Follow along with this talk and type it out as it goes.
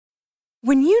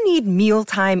When you need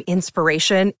mealtime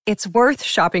inspiration, it's worth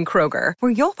shopping Kroger,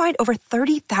 where you'll find over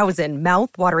 30,000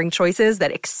 mouth-watering choices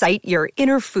that excite your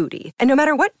inner foodie. And no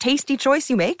matter what tasty choice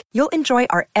you make, you'll enjoy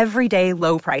our everyday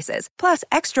low prices, plus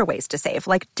extra ways to save,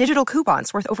 like digital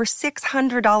coupons worth over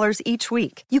 $600 each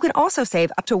week. You can also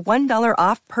save up to $1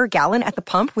 off per gallon at the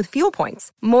pump with fuel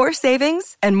points. More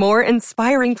savings and more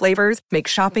inspiring flavors make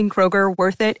shopping Kroger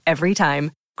worth it every time.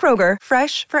 Kroger,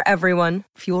 fresh for everyone.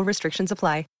 Fuel restrictions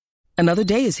apply. Another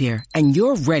day is here, and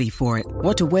you're ready for it.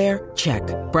 What to wear? Check.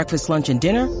 Breakfast, lunch, and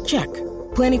dinner? Check.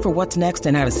 Planning for what's next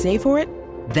and how to save for it?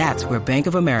 That's where Bank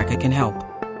of America can help.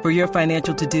 For your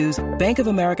financial to-dos, Bank of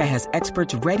America has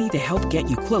experts ready to help get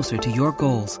you closer to your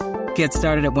goals. Get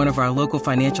started at one of our local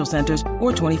financial centers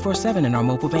or 24/7 in our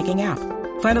mobile banking app.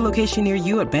 Find a location near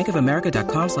you at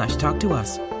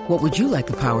bankofamerica.com/talktous. What would you like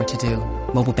the power to do?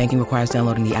 Mobile banking requires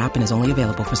downloading the app and is only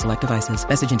available for select devices.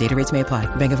 Message and data rates may apply.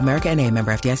 Bank of America N.A.,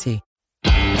 member FDIC.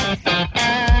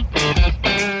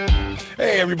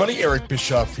 Hey everybody, Eric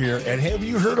Bischoff here, and have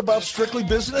you heard about Strictly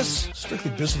Business?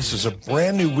 Strictly Business is a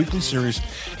brand new weekly series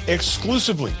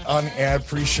exclusively on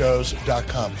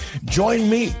adfreeshows.com. Join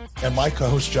me and my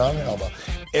co-host John Alba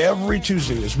every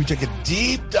Tuesday as we take a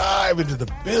deep dive into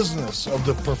the business of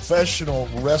the professional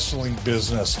wrestling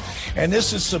business. And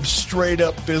this is some straight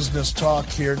up business talk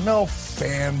here, no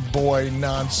fanboy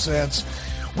nonsense.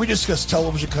 We discuss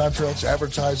television contracts,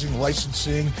 advertising,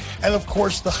 licensing, and of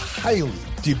course the highly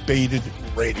debated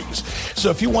ratings. So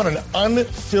if you want an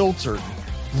unfiltered,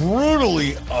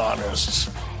 brutally honest,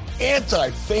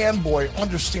 anti-fanboy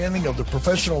understanding of the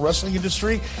professional wrestling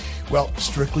industry, well,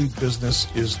 Strictly Business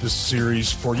is the series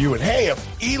for you. And hey, if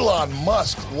Elon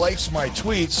Musk likes my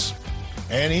tweets,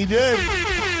 and he did,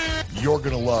 you're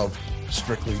going to love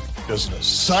Strictly Business.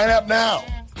 Sign up now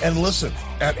and listen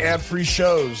at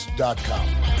adfreeshows.com.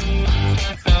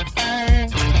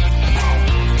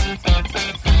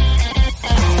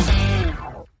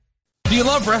 Do you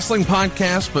love wrestling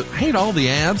podcasts but hate all the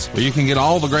ads? Well, you can get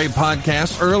all the great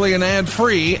podcasts early and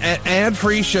ad-free at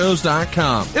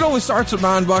adfreeshows.com. It only starts at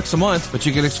 $9 a month, but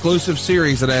you get exclusive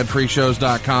series at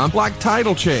adfreeshows.com like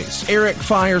Title Chase, Eric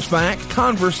Fires Back,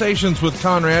 Conversations with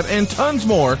Conrad, and tons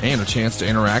more, and a chance to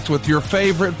interact with your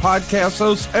favorite podcast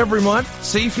hosts every month.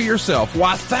 See for yourself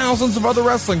why thousands of other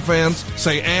wrestling fans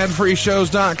say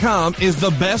adfreeshows.com is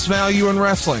the best value in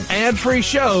wrestling.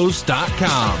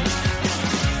 adfreeshows.com.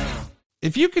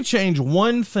 If you could change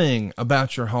one thing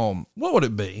about your home, what would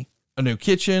it be? A new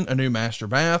kitchen, a new master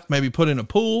bath, maybe put in a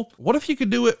pool? What if you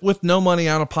could do it with no money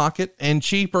out of pocket and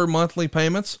cheaper monthly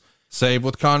payments?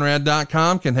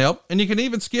 SaveWithConrad.com can help, and you can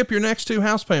even skip your next two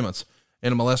house payments.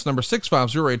 NMLS number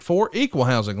 65084, equal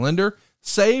housing lender,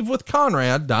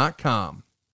 SaveWithConrad.com.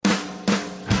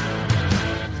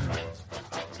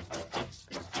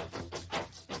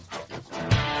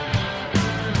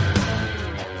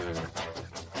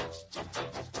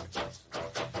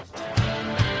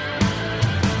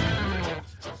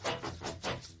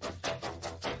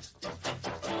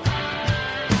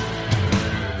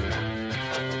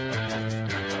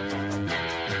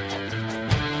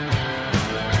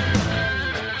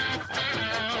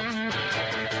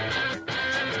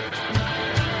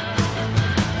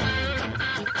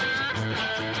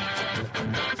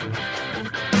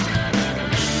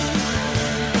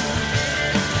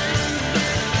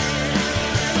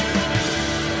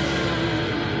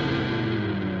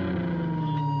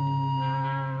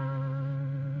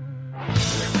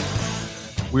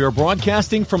 We are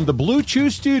broadcasting from the Blue Chew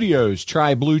Studios.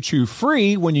 Try Blue Chew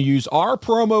free when you use our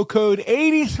promo code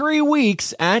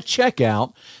 83weeks at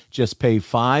checkout. Just pay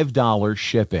 $5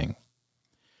 shipping.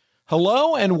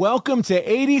 Hello and welcome to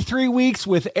 83 Weeks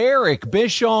with Eric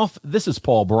Bischoff. This is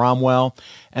Paul Bromwell,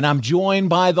 and I'm joined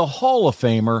by the Hall of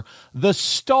Famer, the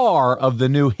star of the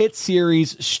new hit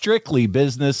series Strictly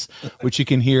Business, which you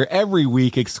can hear every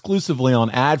week exclusively on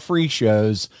ad-free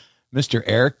shows, Mr.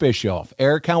 Eric Bischoff.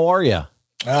 Eric, how are you?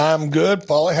 I'm good,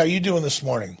 Paul. How you doing this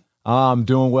morning? I'm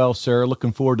doing well, sir.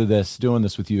 Looking forward to doing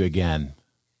this with you again.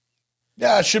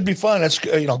 Yeah, it should be fun. It's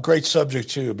great subject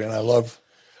too, man. I love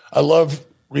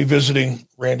revisiting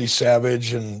Randy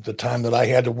Savage and the time that I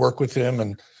had to work with him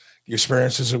and the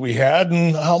experiences that we had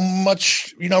and how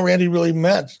much, Randy really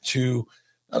meant to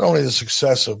not only the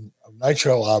success of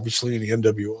Nitro, obviously, and the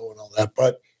NWO and all that,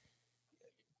 but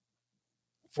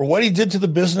for what he did to the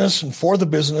business and for the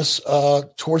business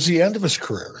towards the end of his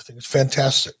career. I think it's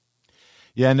fantastic.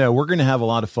 Yeah, no, we're going to have a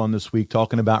lot of fun this week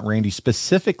talking about Randy,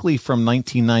 specifically from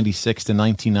 1996 to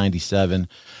 1997.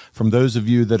 From those of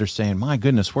you that are saying, my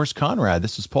goodness, where's Conrad?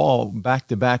 This is Paul,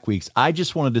 back-to-back weeks. I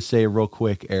just wanted to say real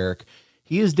quick, Eric,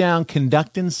 he is down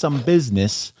conducting some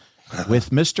business with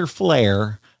Mr.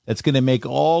 Flair that's going to make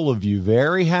all of you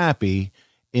very happy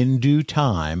in due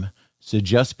time. So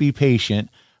just be patient.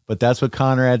 But that's what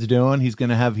Conrad's doing. He's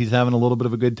having a little bit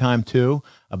of a good time too.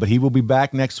 But he will be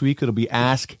back next week. It'll be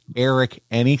Ask Eric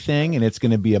Anything, and it's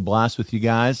going to be a blast with you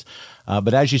guys.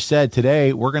 But as you said,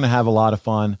 today we're going to have a lot of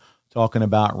fun talking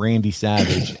about Randy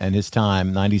Savage and his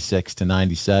time, 96 to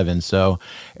 97. So,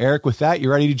 Eric, with that, you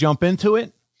ready to jump into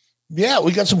it? Yeah,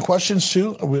 we got some questions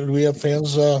too. We have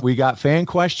fans. We got fan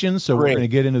questions, so We're going to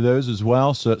get into those as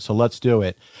well. So let's do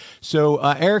it. So,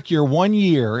 Eric, you're 1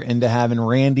 year into having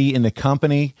Randy in the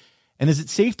company. And is it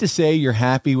safe to say you're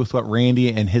happy with what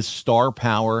Randy and his star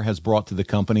power has brought to the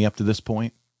company up to this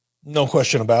point? No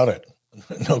question about it.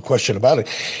 No question about it.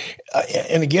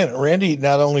 And again, Randy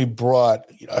not only brought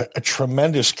a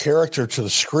tremendous character to the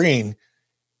screen,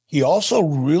 he also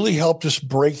really helped us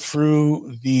break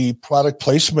through the product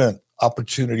placement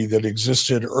opportunity that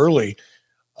existed early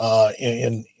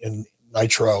in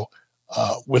Nitro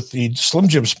with the Slim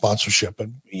Jim sponsorship.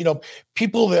 And,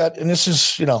 people that, and this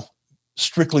is,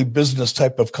 strictly business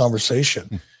type of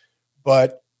conversation,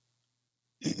 but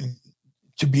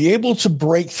to be able to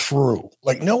break through,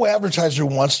 like no advertiser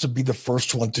wants to be the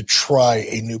first one to try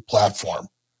a new platform,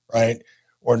 right?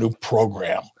 Or a new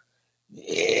program.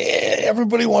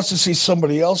 Everybody wants to see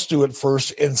somebody else do it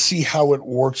first and see how it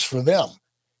works for them.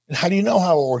 And how do you know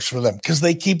how it works for them? Because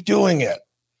they keep doing it.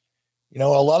 A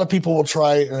lot of people will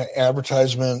try an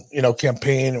advertisement,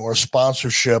 campaign or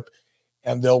sponsorship,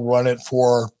 and they'll run it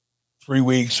for 3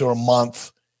 weeks or a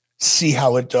month, see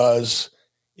how it does.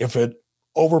 If it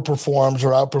overperforms or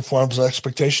outperforms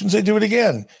expectations, they do it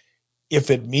again.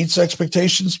 If it meets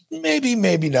expectations, maybe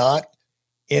not.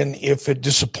 And if it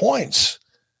disappoints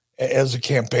as a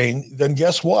campaign, then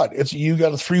guess what? You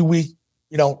got a 3-week,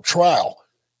 trial,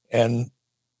 and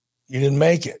you didn't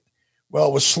make it.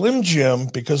 Well, with Slim Jim,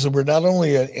 because we're not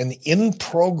only an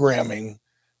in-programming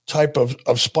type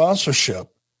of sponsorship,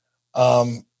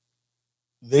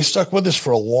 they stuck with us for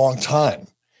a long time.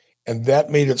 And that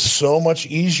made it so much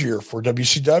easier for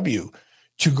WCW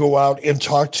to go out and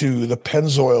talk to the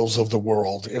Pennzoils of the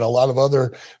world and a lot of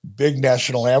other big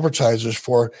national advertisers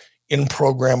for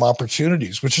in-program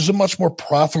opportunities, which is a much more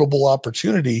profitable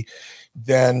opportunity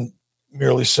than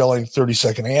merely selling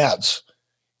 30-second ads.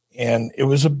 And it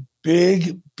was a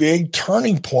big, big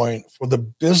turning point for the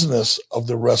business of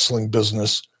the wrestling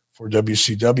business for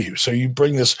WCW. So you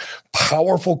bring this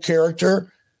powerful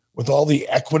character with all the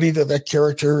equity that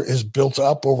character has built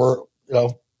up over,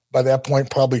 by that point,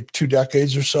 probably 2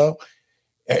 decades or so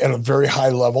at a very high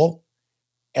level.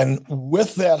 And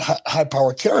with that high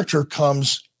power character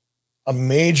comes a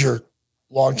major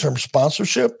long-term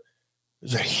sponsorship.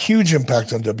 There's a huge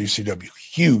impact on WCW,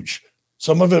 huge.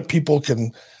 Some of it people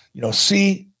can,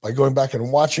 see by going back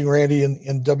and watching Randy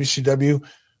in WCW,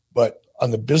 but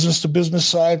on the business to business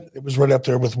side, it was right up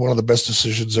there with one of the best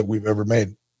decisions that we've ever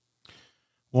made.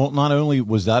 Well, not only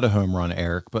was that a home run,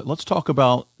 Eric, but let's talk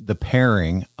about the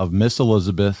pairing of Miss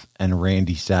Elizabeth and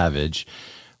Randy Savage.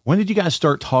 When did you guys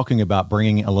start talking about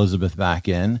bringing Elizabeth back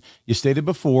in? You stated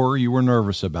before you were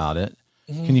nervous about it.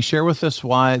 Mm-hmm. Can you share with us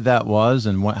why that was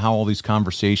and how all these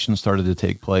conversations started to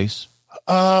take place?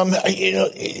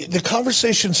 The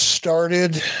conversation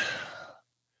started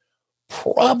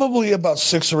probably about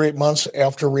 6 or 8 months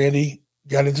after Randy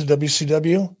got into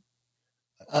WCW.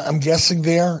 I'm guessing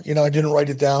there, I didn't write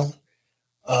it down.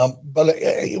 But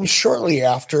it was shortly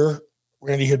after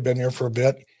Randy had been here for a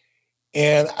bit.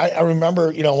 And I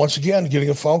remember, once again, getting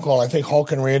a phone call. I think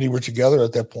Hulk and Randy were together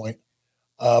at that point.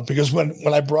 Because when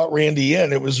I brought Randy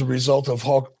in, it was a result of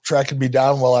Hulk tracking me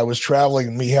down while I was traveling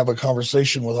and me have a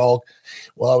conversation with Hulk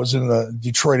while I was in the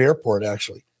Detroit airport,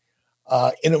 actually.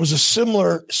 And it was a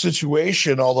similar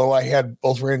situation, although I had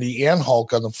both Randy and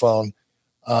Hulk on the phone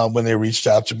when they reached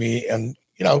out to me and,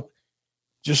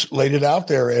 just laid it out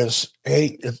there as,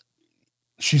 hey, if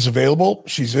she's available,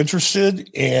 she's interested,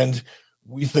 and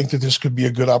we think that this could be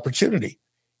a good opportunity.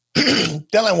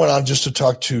 Then I went on just to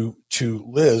talk to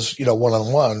Liz,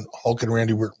 one-on-one. Hulk and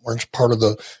Randy weren't part of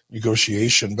the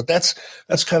negotiation, but that's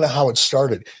kind of how it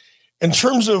started. In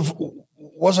terms of,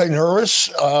 was I nervous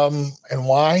and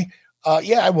why?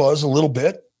 Yeah, I was a little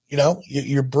bit.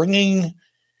 You're bringing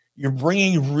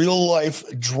real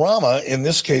life drama, in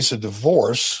this case, a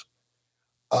divorce,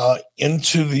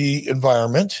 into the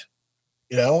environment,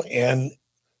 and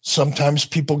sometimes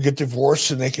people get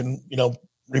divorced and they can,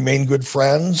 remain good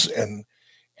friends and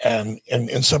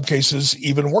in some cases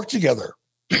even work together.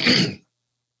 And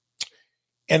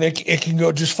it can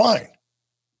go just fine.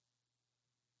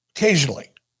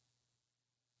 Occasionally.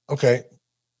 Okay.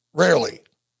 Rarely.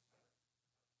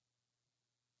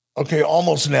 Okay,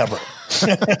 almost never.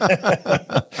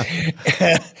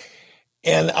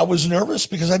 And I was nervous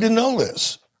because I didn't know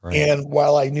Liz. Right. And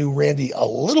while I knew Randy a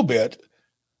little bit,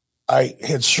 I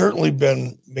had certainly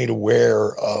been made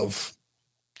aware of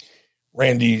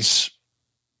Randy's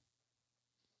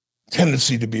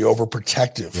tendency to be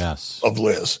overprotective of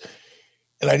Liz.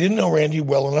 And I didn't know Randy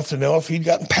well enough to know if he'd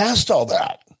gotten past all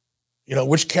that. You know,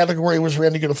 which category was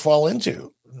Randy going to fall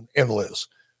into in Liz?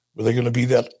 Were they going to be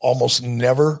that almost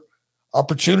never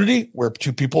opportunity where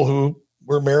two people who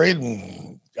were married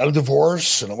and got a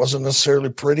divorce and it wasn't necessarily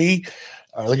pretty?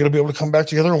 Are they going to be able to come back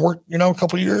together and work, a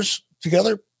couple of years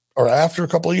together or after a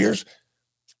couple of years?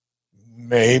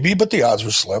 Maybe, but the odds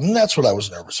were slim. And that's what I was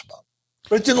nervous about.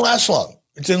 But it didn't last long.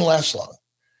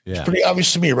 Yeah. It's pretty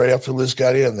obvious to me right after Liz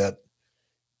got in that,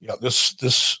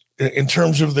 this in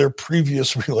terms of their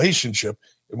previous relationship,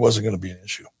 it wasn't going to be an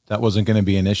issue. That wasn't going to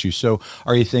be an issue. So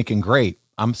are you thinking, great,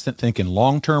 I'm thinking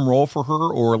long-term role for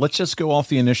her, or let's just go off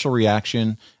the initial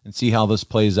reaction and see how this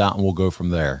plays out and we'll go from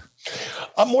there?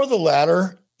 I'm more the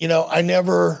latter. I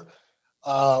never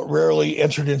rarely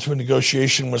entered into a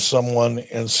negotiation with someone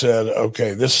and said,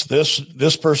 okay, this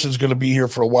person's going to be here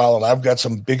for a while and I've got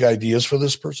some big ideas for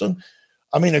this person.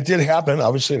 I mean, it did happen.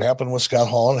 Obviously it happened with Scott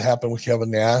Hall and it happened with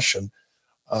Kevin Nash and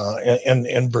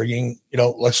bringing,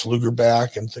 Lex Luger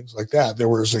back and things like that. There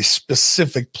was a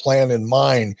specific plan in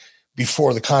mind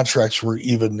before the contracts were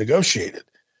even negotiated.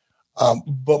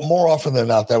 But more often than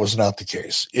not, that was not the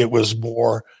case. It was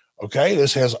more, okay,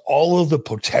 this has all of the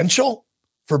potential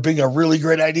for being a really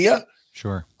great idea.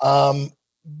 Sure.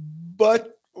 But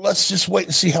let's just wait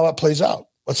and see how it plays out.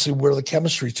 Let's see where the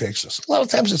chemistry takes us. A lot of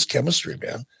times it's chemistry,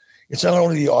 man. It's not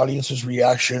only the audience's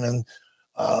reaction and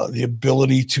the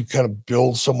ability to kind of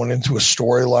build someone into a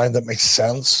storyline that makes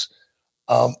sense.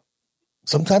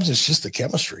 Sometimes it's just the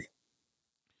chemistry.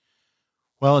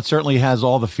 Well, it certainly has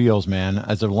all the feels, man.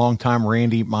 As a longtime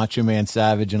Randy Macho Man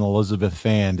Savage and Elizabeth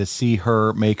fan, to see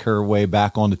her make her way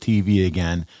back onto TV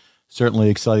again, certainly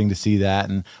exciting to see that.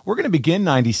 And we're going to begin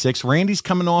 96. Randy's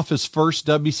coming off his first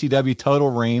WCW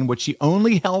title reign, which he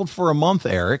only held for a month,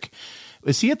 Eric.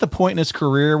 Is he at the point in his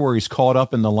career where he's caught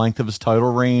up in the length of his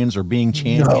title reigns or being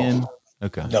champion? No.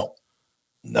 Okay.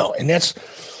 No. And that's,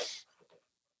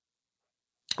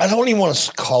 I don't even want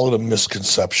to call it a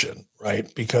misconception,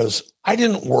 right? Because I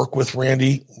didn't work with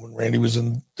Randy when Randy was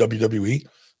in WWE.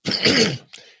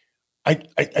 I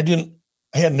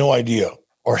had no idea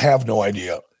or have no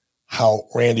idea how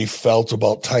Randy felt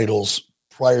about titles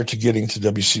prior to getting to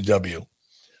WCW.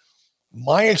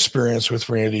 My experience with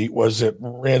Randy was that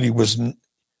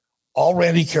all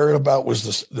Randy cared about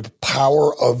was the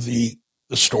power of the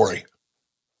story,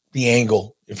 the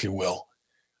angle, if you will.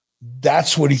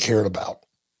 That's what he cared about.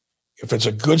 If it's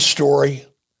a good story,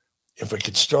 if it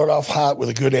could start off hot with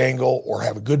a good angle or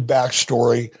have a good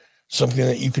backstory, something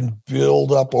that you can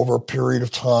build up over a period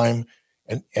of time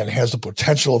and has the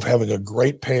potential of having a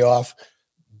great payoff,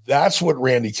 that's what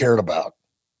Randy cared about,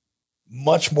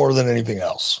 much more than anything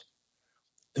else.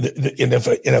 And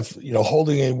if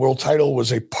holding a world title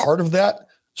was a part of that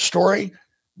story,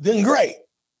 then great.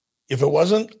 If it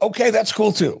wasn't, okay, that's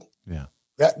cool too. Yeah.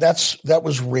 That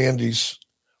was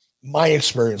my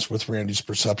experience with Randy's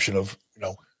perception of,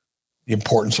 the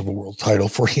importance of a world title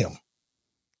for him.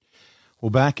 Well,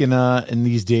 back in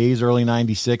these days, early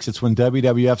 96, it's when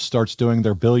WWF starts doing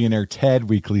their Billionaire Ted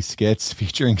weekly skits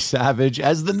featuring Savage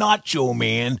as the Nacho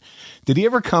Man. Did he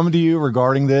ever come to you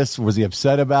regarding this? Was he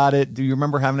upset about it? Do you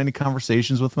remember having any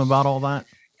conversations with him about all that?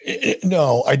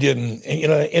 No, I didn't.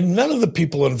 And none of the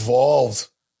people involved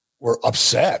were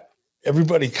upset.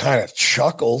 Everybody kind of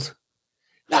chuckled.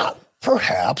 Now,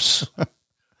 perhaps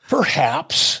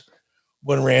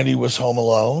when Randy was home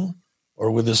alone or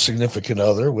with his significant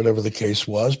other, whatever the case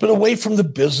was, but away from the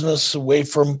business, away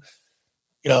from,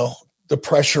 the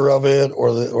pressure of it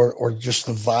or just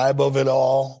the vibe of it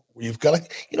all. You've got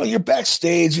to, you're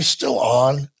backstage, you're still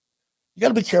on. You got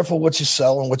to be careful what you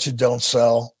sell and what you don't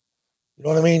sell. You know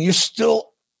what I mean? You're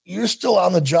still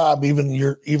on the job,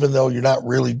 even though you're not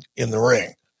really in the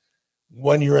ring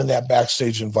when you're in that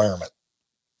backstage environment.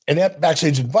 And that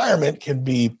backstage environment can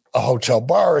be a hotel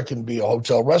bar. It can be a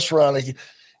hotel restaurant. It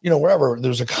can, wherever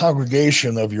there's a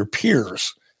congregation of your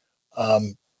peers.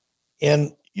 And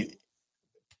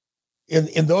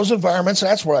in those environments,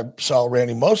 that's where I saw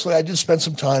Randy mostly. I did spend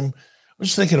some time. I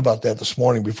was thinking about that this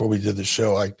morning before we did the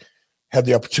show. I had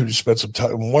the opportunity to spend some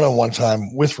time, one-on-one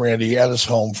time with Randy at his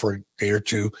home for a day or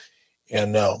two.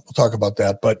 And we'll talk about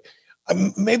that. But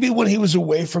maybe when he was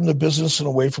away from the business and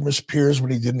away from his peers,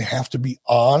 when he didn't have to be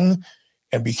on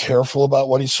and be careful about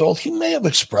what he sold, he may have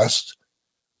expressed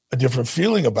a different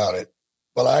feeling about it.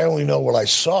 but I only know what I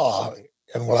saw,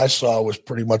 and what I saw was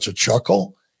pretty much a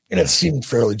chuckle, and it seemed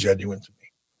fairly genuine to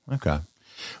me. Okay.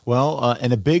 Well,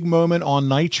 and a big moment on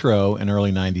Nitro in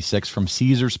early 96 from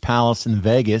Caesar's Palace in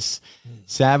Vegas,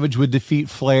 Savage would defeat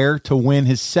Flair to win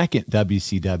his second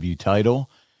WCW title.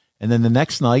 And then the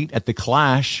next night at the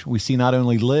Clash, we see not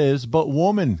only Liz, but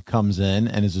Woman comes in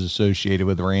and is associated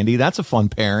with Randy. That's a fun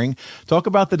pairing. Talk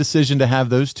about the decision to have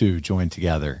those two join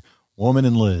together, Woman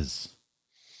and Liz.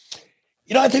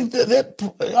 I think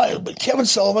that Kevin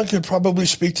Sullivan could probably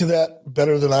speak to that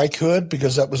better than I could,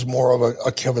 because that was more of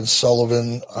a Kevin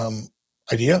Sullivan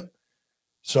idea.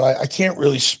 So I can't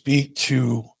really speak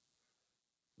to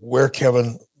where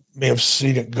Kevin may have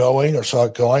seen it going or saw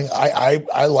it going.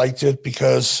 I liked it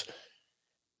because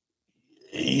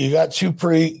you got two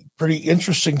pretty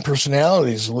interesting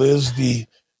personalities. Liz, the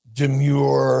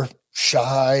demure,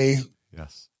 shy,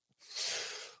 yes,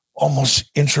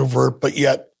 almost introvert, but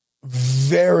yet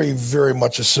very, very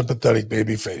much a sympathetic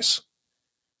babyface.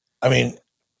 I mean,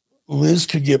 Liz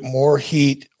could get more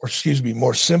heat, or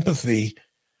more sympathy,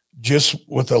 just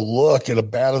with a look and a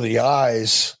bat of the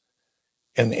eyes,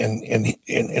 and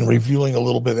revealing a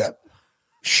little bit of that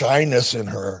shyness in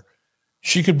her.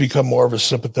 She could become more of a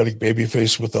sympathetic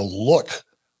babyface with a look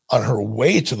on her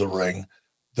way to the ring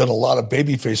than a lot of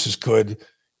babyfaces could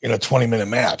in a 20-minute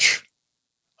match.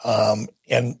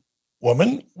 And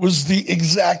Woman was the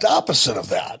exact opposite of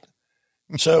that.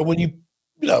 So when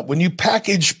you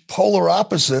package polar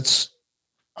opposites,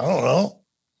 I don't know,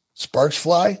 sparks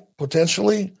fly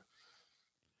potentially.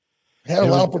 It had a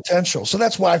lot of potential. So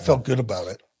that's why I felt good about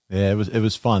it. Yeah, it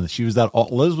was fun.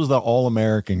 Liz was that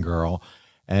all-American girl.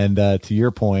 And to your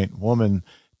point, Woman,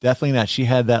 definitely not. She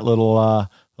had that little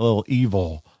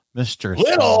evil mistress.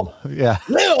 Little.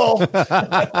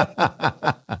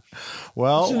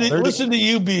 Well, listen to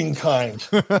you being kind.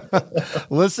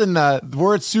 Listen,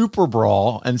 we're at Super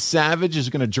Brawl, and Savage is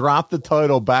going to drop the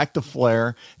title back to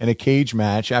Flair in a cage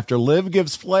match after Liz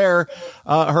gives Flair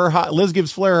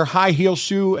her high heel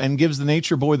shoe and gives the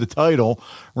Nature Boy the title.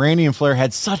 Randy and Flair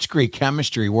had such great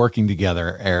chemistry working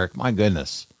together, Eric. My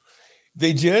goodness.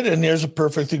 They did, and there's a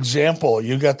perfect example.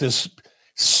 You got this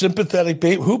sympathetic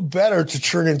baby. Who better to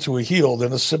turn into a heel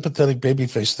than a sympathetic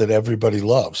babyface that everybody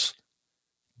loves?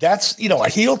 That's, a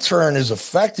heel turn is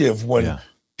effective when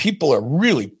people are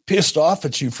really pissed off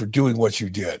at you for doing what you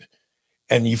did,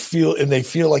 and they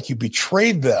feel like you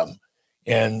betrayed them,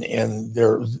 and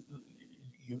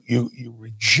you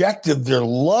rejected their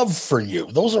love for you.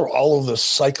 Those are all of the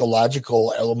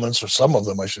psychological elements, or some of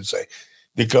them, I should say,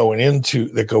 that go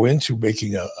into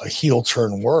making a heel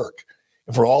turn work.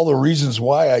 And for all the reasons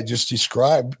why I just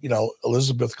described,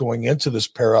 Elizabeth going into this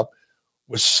pair up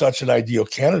was such an ideal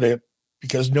candidate,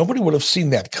 because nobody would have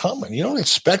seen that coming. You don't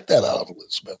expect that out of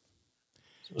Elizabeth.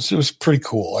 It was pretty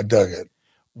cool. I dug it.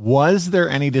 Was there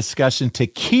any discussion to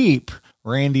keep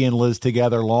Randy and Liz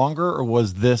together longer, or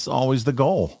was this always the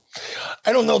goal?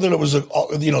 I don't know that it was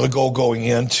the goal going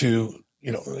into,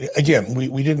 again,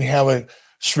 we didn't have a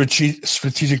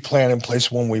strategic plan in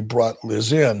place when we brought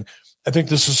Liz in. I think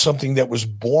this is something that was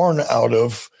born out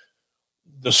of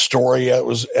the story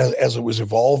as it was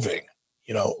evolving.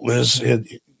 Liz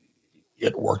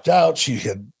it worked out. She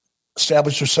had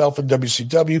established herself in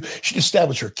WCW. She'd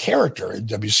established her character in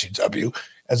WCW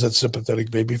as a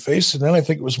sympathetic babyface. And then I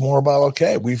think it was more about,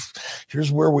 okay,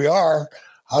 here's where we are.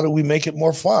 How do we make it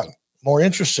more fun, more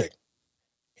interesting?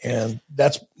 And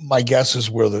that's my guess is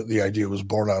where the idea was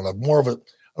born out of. More of a,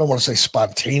 I don't want to say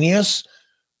spontaneous,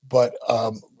 but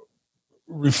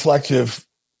reflective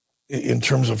in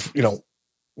terms of,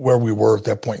 where we were at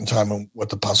that point in time and what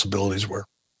the possibilities were.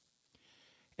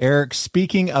 Eric,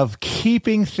 speaking of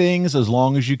keeping things as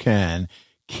long as you can,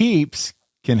 Keeps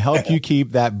can help you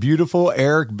keep that beautiful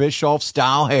Eric Bischoff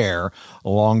style hair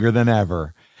longer than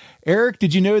ever. Eric,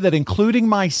 did you know that including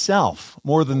myself,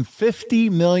 more than 50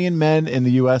 million men in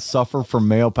the U.S. suffer from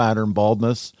male pattern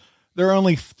baldness? There are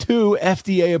only 2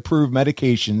 FDA-approved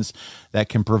medications that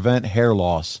can prevent hair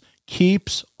loss.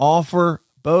 Keeps offer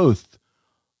both.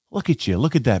 Look at you.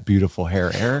 Look at that beautiful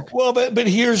hair, Eric. Well, but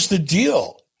here's the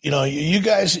deal. You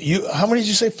guys, how many did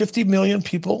you say? 50 million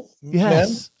people?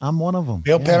 Yes, men? I'm one of them.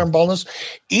 Male pattern baldness.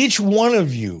 Each one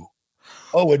of you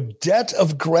owe a debt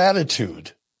of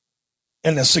gratitude,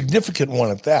 and a significant one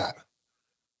at that,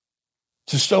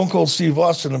 to Stone Cold Steve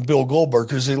Austin and Bill Goldberg,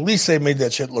 because at least they made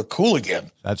that shit look cool again.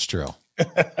 That's true.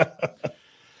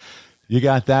 You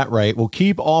got that right. Well,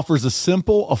 Keep offers a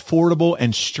simple, affordable,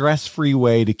 and stress-free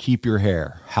way to keep your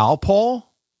hair. How,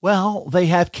 Paul? Well, they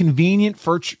have convenient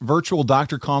virtual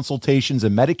doctor consultations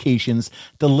and medications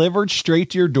delivered straight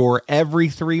to your door every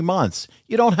 3 months.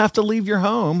 You don't have to leave your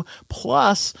home.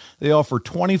 Plus, they offer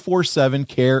 24/7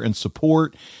 care and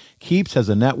support. Keeps has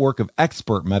a network of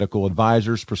expert medical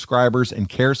advisors, prescribers, and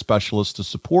care specialists to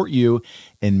support you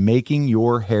in making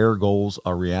your hair goals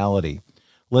a reality.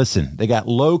 Listen, they got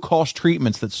low-cost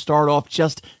treatments that start off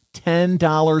just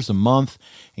 $10 a month,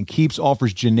 and Keeps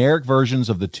offers generic versions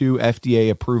of the 2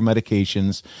 FDA-approved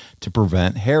medications to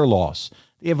prevent hair loss.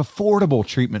 They have affordable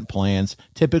treatment plans,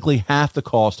 typically half the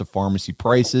cost of pharmacy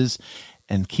prices,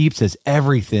 and Keeps has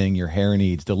everything your hair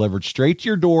needs delivered straight to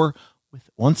your door with,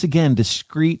 once again,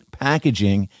 discreet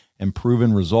packaging and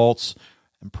proven results.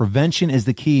 And prevention is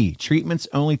the key. Treatments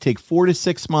only take 4 to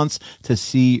 6 months to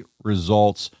see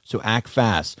results, so act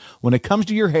fast. When it comes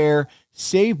to your hair,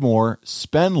 save more,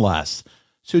 spend less.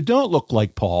 So don't look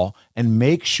like Paul, and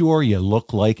make sure you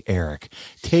look like Eric.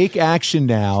 Take action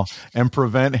now and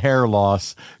prevent hair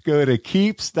loss. Go to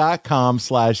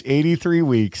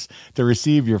keeps.com/83weeks to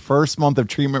receive your first month of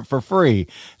treatment for free.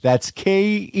 That's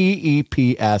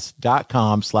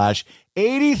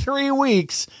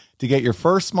KEEPS.com/83weeks to get your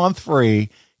first month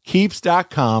free.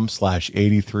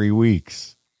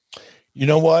 Keeps.com/83weeks. You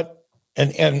know what?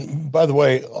 And by the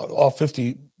way, all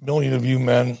 50 million of you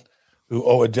men who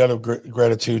owe a debt of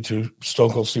gratitude to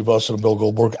Stone Cold Steve Austin and Bill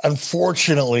Goldberg,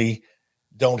 unfortunately,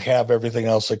 don't have everything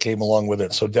else that came along with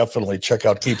it. So definitely check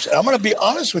out Keeps. And I'm going to be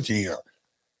honest with you here.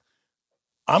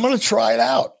 I'm going to try it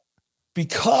out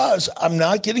because I'm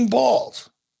not getting bald.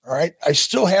 All right. I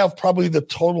still have probably the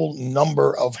total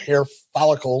number of hair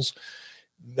follicles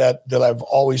that I've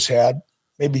always had,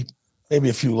 maybe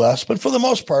a few less, but for the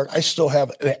most part, I still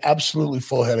have an absolutely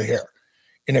full head of hair,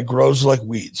 and it grows like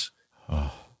weeds.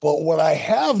 Oh. But what I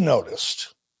have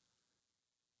noticed,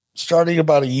 starting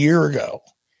about a year ago,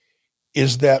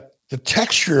 is that the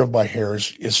texture of my hair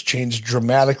is changed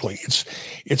dramatically.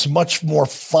 It's much more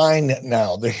fine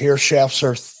now. The hair shafts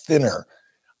are thinner.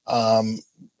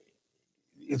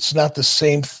 It's not the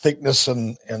same thickness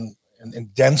and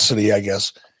density, I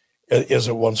guess, as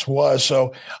it once was.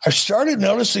 So I started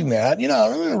noticing that.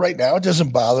 Right now it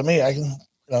doesn't bother me. I can,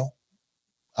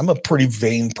 I'm a pretty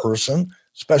vain person,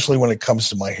 especially when it comes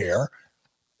to my hair,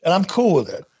 and I'm cool with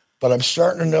it. But I'm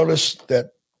starting to notice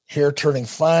that hair turning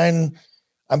fine.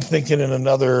 I'm thinking in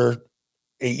another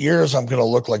 8 years, I'm going to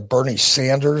look like Bernie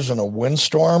Sanders in a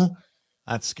windstorm.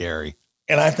 That's scary.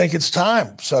 And I think it's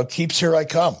time. So Keeps, here I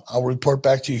come. I'll report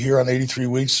back to you here on 83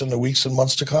 Weeks in the weeks and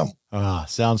months to come.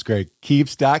 Sounds great.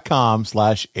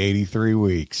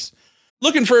 Keeps.com/83weeks.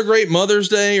 Looking for a great Mother's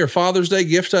Day or Father's Day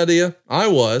gift idea? I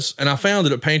was, and I found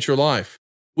it at Paint Your Life.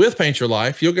 With Paint Your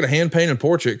Life, you'll get a hand-painted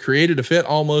portrait created to fit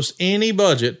almost any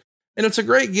budget, and it's a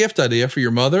great gift idea for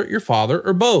your mother, your father,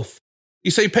 or both.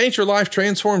 You see, Paint Your Life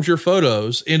transforms your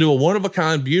photos into a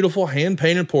one-of-a-kind, beautiful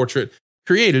hand-painted portrait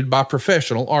created by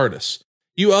professional artists.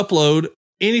 You upload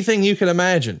anything you can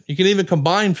imagine. You can even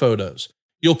combine photos.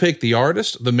 You'll pick the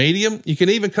artist, the medium. You can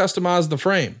even customize the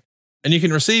frame. And you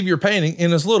can receive your painting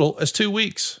in as little as 2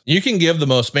 weeks. You can give the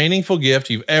most meaningful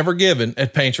gift you've ever given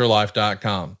at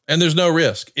paintyourlife.com. And there's no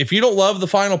risk. If you don't love the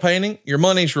final painting, your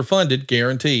money's refunded,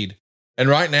 guaranteed. And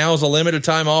right now is a limited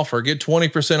time offer. Get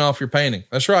 20% off your painting.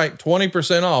 That's right,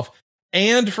 20% off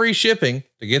and free shipping.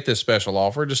 To get this special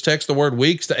offer, just text the word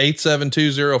weeks to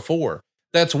 87204.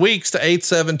 That's weeks to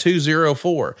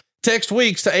 87204. Text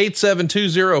weeks to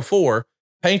 87204.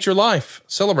 Paint Your Life.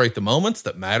 Celebrate the moments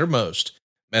that matter most.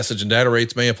 Message and data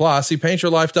rates may apply. See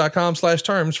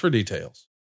paintyourlife.com/terms for details.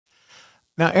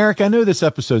 Now, Eric, I know this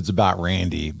episode's about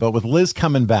Randy, but with Liz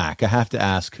coming back, I have to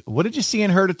ask, what did you see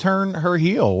in her to turn her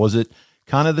heel? Was it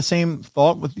kind of the same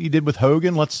thought you did with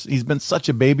Hogan? He's been such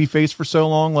a baby face for so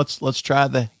long. Let's try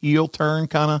the heel turn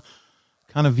kind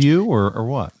of view, or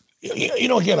what?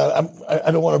 Again, I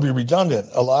don't want to be redundant.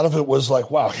 A lot of it was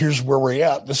like, wow, here's where we're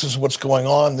at. This is what's going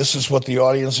on. This is what the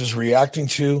audience is reacting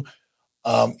to.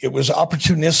 It was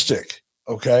opportunistic.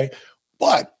 Okay.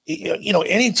 But,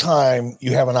 anytime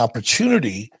you have an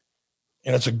opportunity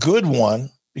and it's a good one,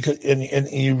 because,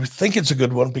 and you think it's a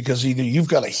good one because either you've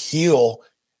got a heel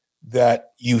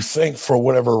that you think for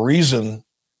whatever reason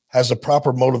has the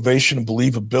proper motivation and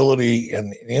believability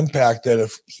and impact that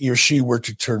if he or she were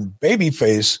to turn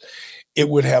babyface, it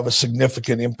would have a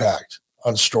significant impact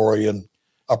on story and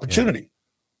opportunity. Yeah.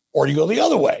 Or you go the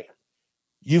other way.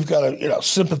 You've got a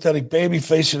sympathetic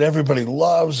babyface that everybody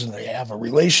loves and they have a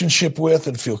relationship with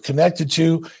and feel connected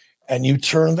to, and you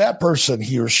turn that person,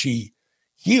 he or she,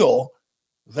 heel.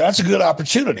 That's a good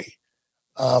opportunity.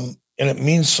 And it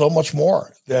means so much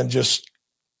more than just,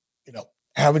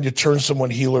 having to turn someone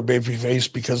heel or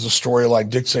babyface because the storyline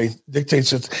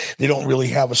dictates that they don't really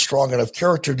have a strong enough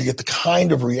character to get the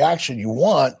kind of reaction you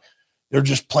want. They're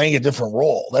just playing a different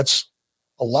role. That's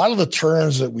a lot of the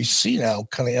turns that we see now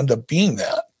kind of end up being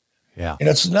that. Yeah. And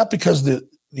it's not because the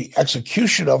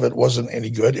execution of it wasn't any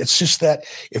good. It's just that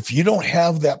if you don't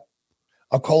have that,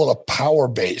 I'll call it a power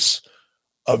base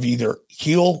of either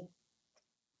heel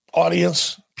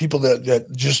audience, people that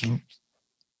just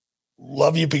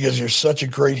love you because you're such a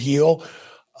great heel,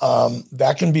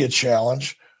 that can be a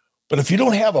challenge. But if you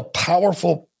don't have a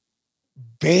powerful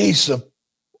base of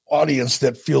audience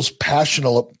that feels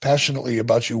passionately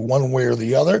about you one way or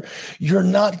the other, you're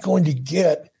not going to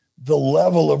get the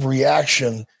level of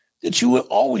reaction that you would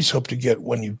always hope to get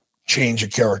when you change a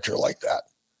character like that.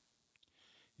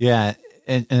 Yeah.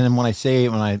 And then when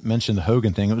I mentioned the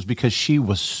Hogan thing, it was because she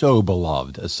was so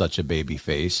beloved as such a baby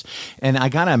face. And I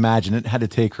got to imagine it had to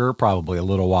take her probably a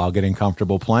little while getting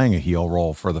comfortable playing a heel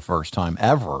role for the first time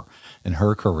ever in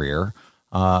her career.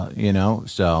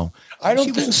 So I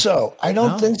don't think so. I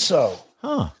don't think so.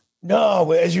 Huh.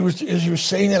 No, as you were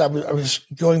saying that, I was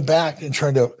going back and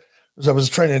trying to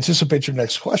anticipate your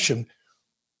next question.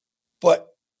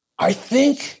 But I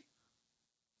think,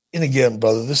 and again,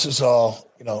 brother, this is all,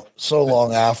 so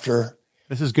long after.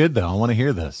 This is good though. I want to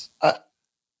hear this.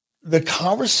 The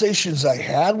conversations I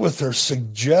had with her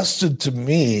suggested to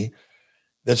me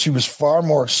that she was far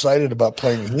more excited about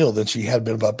playing a heel than she had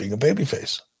been about being a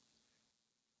babyface.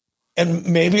 And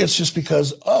maybe it's just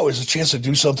because, it's a chance to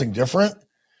do something different.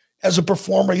 As a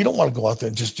performer, you don't want to go out there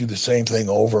and just do the same thing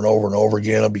over and over and over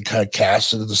again and be kind of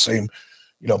cast into the same,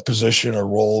 position or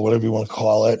role, whatever you want to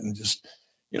call it. And just,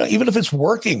 even if it's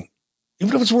working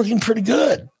pretty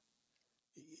good,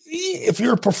 if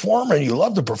you're a performer and you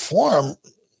love to perform,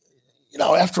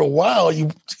 after a while,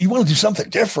 you want to do something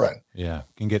different. Yeah,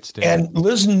 can get stale. And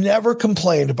Liz never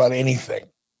complained about anything,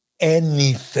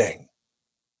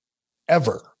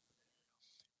 ever.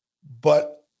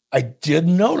 But I did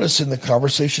notice in the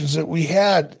conversations that we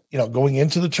had, going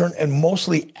into the turn and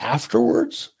mostly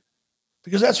afterwards,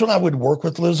 because that's when I would work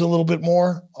with Liz a little bit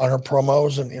more on her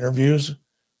promos and interviews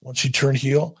when she turned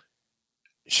heel.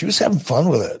 She was having fun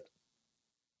with it.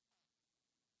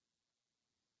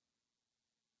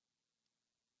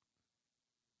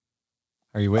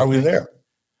 Are you with Are me? we there?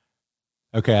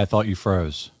 Okay, I thought you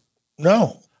froze.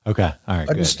 No. Okay, all right.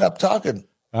 I just stopped talking.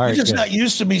 All right, You're just good. not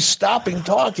used to me stopping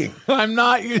talking. I'm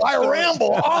not used I to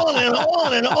ramble on and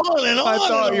on and on and on. I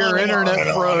thought your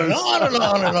internet froze. On and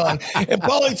on and on. And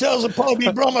Paulie B.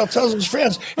 Brumell tells his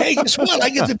friends, hey, guess what? I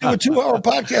get to do a 2-hour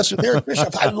podcast with Eric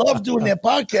Bischoff. I love doing that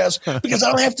podcast because I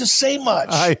don't have to say much.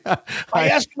 I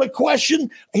ask him a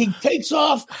question. He takes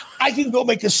off. I can go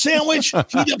make a sandwich,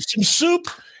 heat up some soup,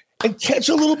 and catch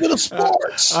a little bit of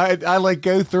sports. I like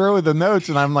go through the notes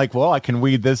and I'm like, well, I can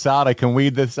weed this out.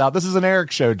 This is an Eric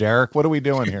show, Derek. What are we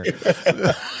doing here?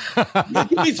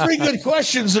 Give me 3 good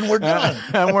questions and we're done.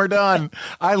 And we're done.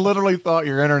 I literally thought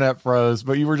your internet froze,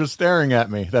 but you were just staring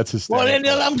at me. That's hysterical. Well, and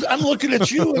then I'm looking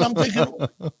at you and I'm thinking,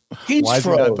 he's why is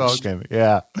he not talking?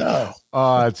 Yeah. No.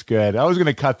 Oh, that's good. I was going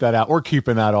to cut that out. We're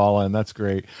keeping that all in. That's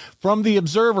great. From the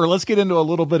Observer, let's get into a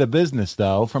little bit of business,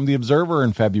 though. From the Observer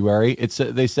in February,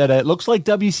 they said it looks like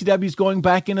WCW is going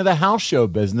back into the house show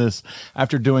business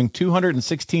after doing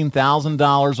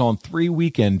 $216,000 on 3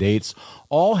 weekend dates,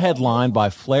 all headlined by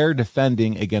Flair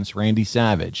defending against Randy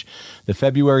Savage. The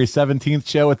February 17th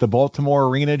show at the Baltimore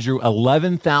Arena drew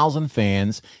 11,000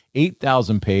 fans,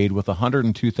 8,000 paid with a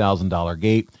 $102,000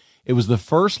 gate. It was the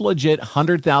first legit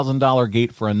 $100,000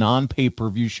 gate for a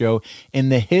non-pay-per-view show in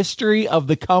the history of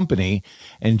the company,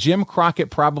 and Jim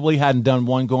Crockett probably hadn't done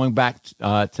one going back to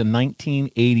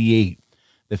 1988.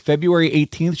 The February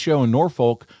 18th show in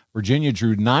Norfolk, Virginia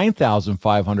drew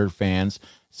 9,500 fans,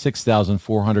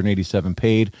 6,487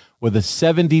 paid, with a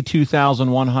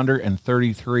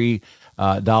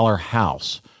 $72,133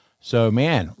 house. So,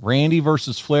 man, Randy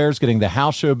versus Flair's getting the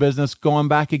house show business going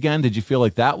back again. Did you feel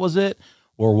like that was it?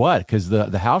 Or what? Because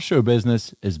the house show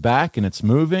business is back and it's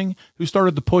moving. Who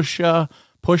started to push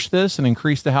this and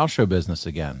increase the house show business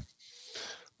again?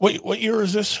 What year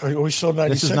is this? Are we still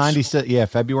 96? This is 96. Yeah,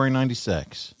 February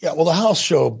 96. Yeah, well, the house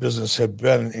show business had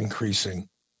been increasing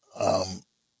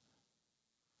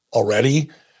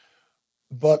already,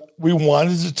 but we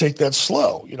wanted to take that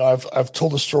slow. I've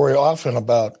told the story often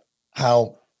about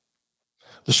how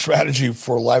the strategy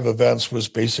for live events was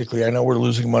basically, I know we're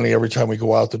losing money every time we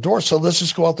go out the door, so let's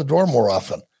just go out the door more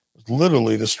often. It's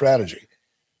literally the strategy.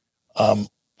 Hard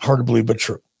to believe, but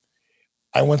true.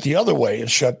 I went the other way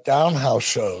and shut down house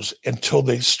shows until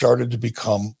they started to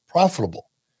become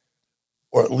profitable,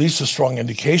 or at least a strong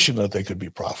indication that they could be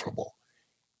profitable.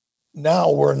 now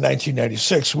we're in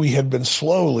 1996. We had been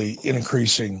slowly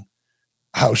increasing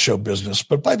house show business,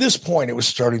 but by this point, it was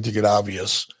starting to get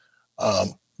obvious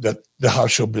that the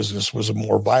house show business was a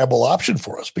more viable option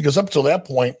for us, because up till that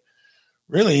point,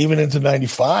 really, even into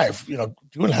 95,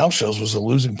 doing house shows was a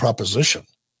losing proposition.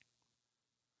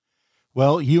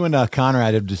 Well, you and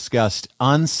Conrad have discussed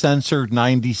Uncensored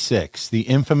 96, the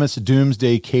infamous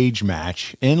Doomsday Cage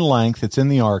match in length. It's in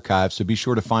the archive, so be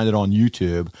sure to find it on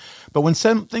YouTube. But when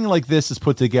something like this is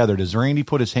put together, does Randy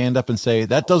put his hand up and say,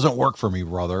 "That doesn't work for me,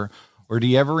 brother"? Or do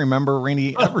you ever remember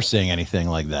Randy ever saying anything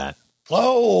like that?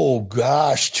 Oh,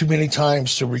 gosh, too many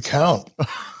times to recount.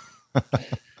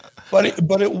 But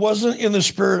it wasn't in the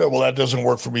spirit of, well, that doesn't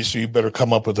work for me, so you better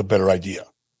come up with a better idea.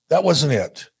 That wasn't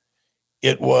it.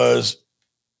 It was,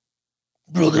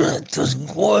 brother, that doesn't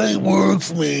quite work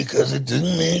for me because it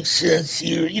didn't make sense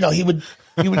here. He would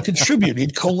contribute.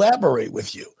 He'd collaborate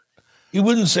with you. He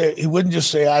wouldn't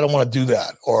just say, "I don't want to do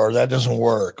that," or "that doesn't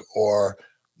work," or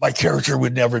 "my character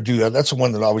would never do that." That's the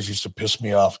one that always used to piss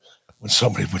me off, when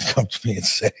somebody would come to me and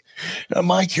say,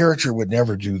 "My character would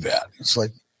never do that." It's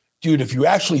like, dude, if you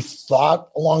actually thought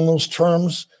along those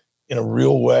terms in a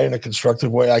real way, in a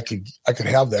constructive way, I could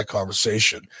have that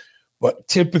conversation. But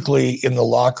typically in the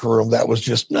locker room, that was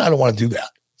just, no, I don't want to do that.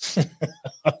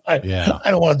 I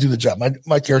don't want to do the job.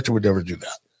 My character would never do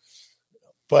that.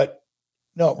 But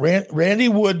no, Randy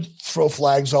would throw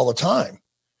flags all the time,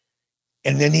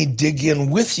 and then he'd dig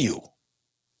in with you.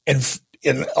 And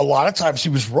a lot of times he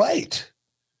was right.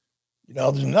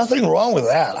 There's nothing wrong with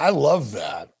that. I love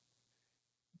that.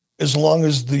 As long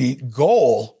as the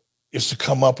goal is to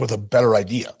come up with a better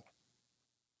idea.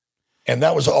 And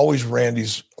that was always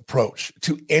Randy's approach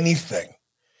to anything.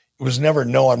 It was never,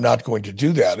 "No, I'm not going to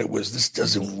do that." It was, "This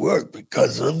doesn't work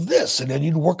because of this." And then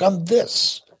you'd work on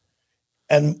this.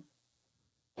 And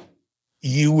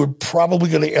you were probably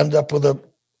going to end up with an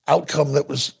outcome that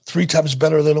was 3 times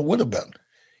better than it would have been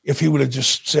if he would have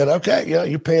just said, "Okay, yeah,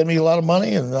 you're paying me a lot of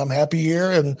money and I'm happy here.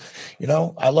 And,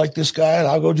 I like this guy and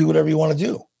I'll go do whatever you want to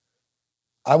do."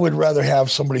 I would rather have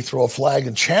somebody throw a flag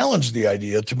and challenge the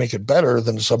idea to make it better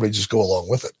than somebody just go along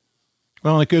with it.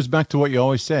 Well, and it goes back to what you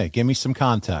always say. Give me some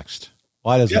context.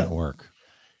 Why doesn't it work?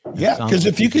 Yeah, because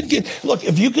if you can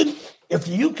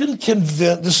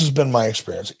convince, this has been my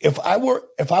experience. If I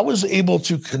was able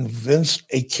to convince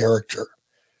a character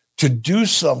to do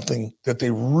something that they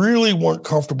really weren't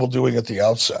comfortable doing at the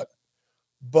outset,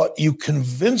 but you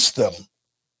convince them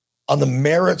on the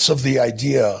merits of the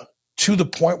idea to the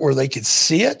point where they could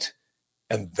see it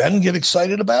and then get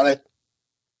excited about it.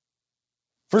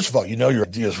 First of all, your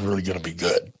idea is really going to be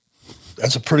good.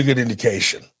 That's a pretty good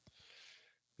indication.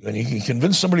 Then you can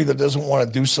convince somebody that doesn't want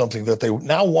to do something that they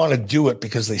now want to do it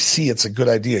because they see it's a good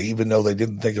idea, even though they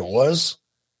didn't think it was.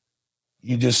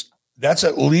 That's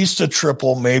at least a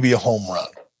triple, maybe a home run.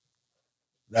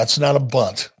 That's not a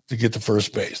bunt to get to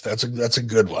first base. That's a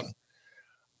good one.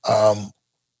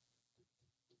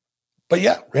 But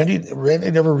yeah,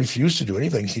 Randy never refused to do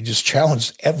anything. He just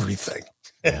challenged everything.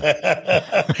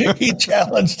 Yeah. He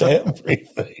challenged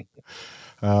everything.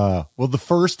 Well, the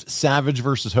first Savage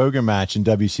versus Hogan match in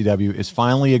WCW is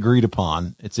finally agreed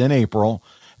upon. It's in April,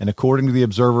 and according to the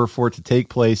Observer, for it to take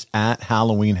place at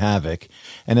Halloween Havoc.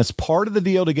 And as part of the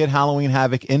deal to get Halloween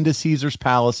Havoc into Caesars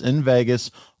Palace in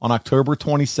Vegas on October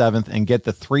 27th and get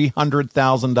the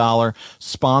 $300,000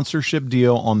 sponsorship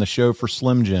deal on the show for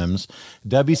Slim Jims,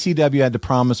 WCW had to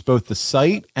promise both the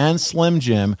site and Slim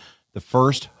Jim the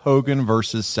first Hogan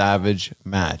versus Savage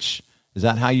match. Is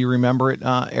that how you remember it,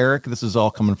 Eric? This is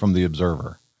all coming from the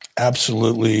Observer.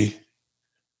 Absolutely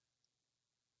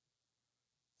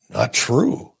not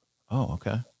true. Oh,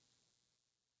 okay.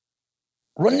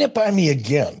 Run it by me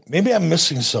again. Maybe I'm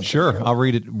missing something. Sure. Here. I'll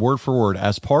read it word for word.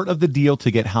 As part of the deal to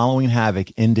get Halloween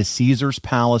Havoc into Caesars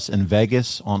Palace in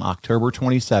Vegas on October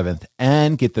 27th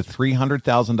and get the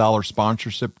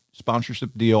 $300,000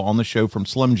 sponsorship deal on the show from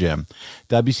Slim Jim,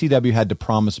 WCW had to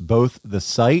promise both the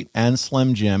site and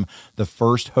Slim Jim the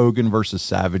first Hogan versus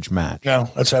Savage match. No,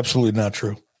 that's absolutely not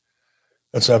true.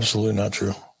 That's absolutely not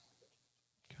true.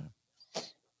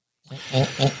 Okay.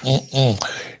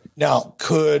 Now,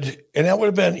 and that would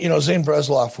have been, Zane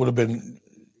Bresloff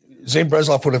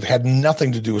would have had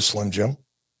nothing to do with Slim Jim,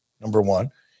 number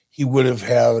one. He would have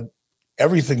had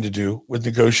everything to do with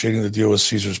negotiating the deal with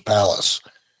Caesars Palace.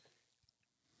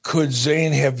 Could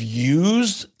Zane have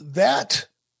used that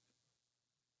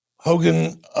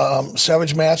Hogan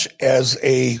Savage match as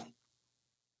a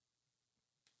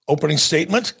opening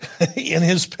statement in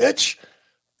his pitch?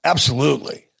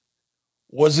 Absolutely.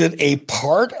 Was it a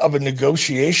part of a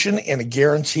negotiation and a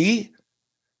guarantee?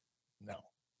 No.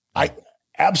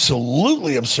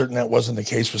 absolutely am certain that wasn't the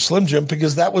case with Slim Jim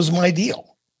because that was my deal.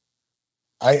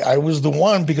 I was the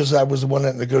one because I was the one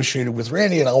that negotiated with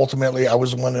Randy, and ultimately I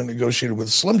was the one that negotiated with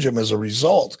Slim Jim as a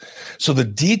result. So the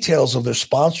details of their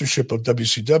sponsorship of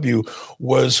WCW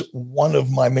was one of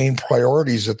my main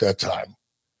priorities at that time,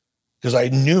 because I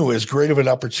knew, as great of an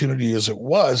opportunity as it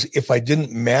was, if I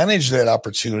didn't manage that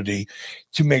opportunity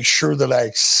to make sure that I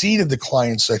exceeded the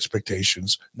client's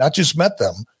expectations, not just met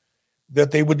them,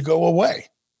 that they would go away.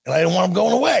 And I didn't want them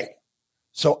going away.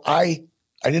 So I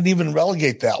didn't even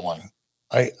relegate that one.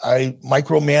 I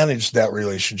micromanaged that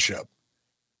relationship.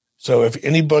 So if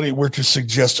anybody were to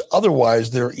suggest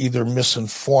otherwise, they're either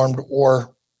misinformed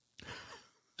or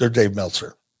they're Dave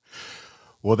Meltzer.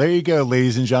 Well, there you go,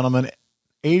 ladies and gentlemen.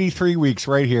 83 weeks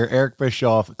right here. Eric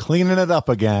Bischoff cleaning it up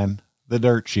again, the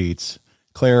dirt sheets,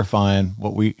 clarifying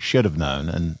what we should have known.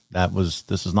 And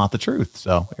this is not the truth.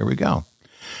 So here we go.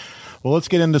 Well, let's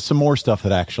get into some more stuff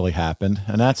that actually happened.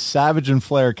 And that's Savage and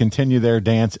Flair continue their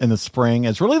dance in the spring.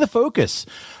 It's really the focus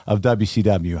of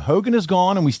WCW. Hogan is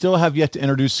gone, and we still have yet to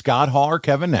introduce Scott Hall or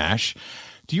Kevin Nash.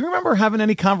 Do you remember having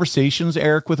any conversations,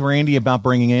 Eric, with Randy about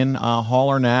bringing in Hall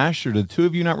or Nash, or did the two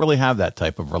of you not really have that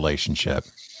type of relationship?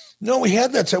 No, we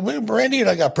had that. Randy and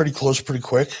I got pretty close pretty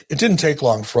quick. It didn't take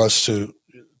long for us to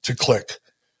click.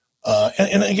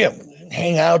 And again,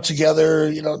 hang out together.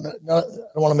 I don't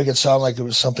want to make it sound like it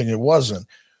was something it wasn't,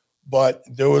 but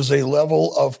there was a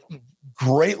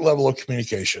great level of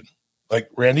communication. Like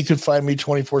Randy could find me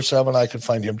 24/7. I could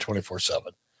find him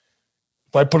 24/7.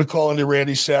 If I put a call into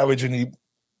Randy Savage and he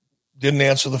didn't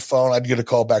answer the phone, I'd get a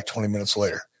call back 20 minutes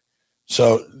later.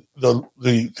 So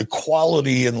the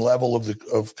quality and level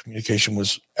of communication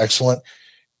was excellent.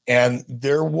 And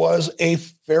there was a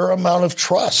fair amount of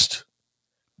trust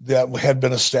that had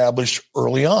been established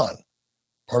early on.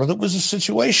 Part of it was a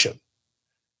situation.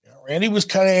 Randy was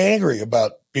kind of angry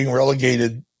about being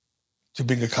relegated to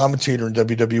being a commentator in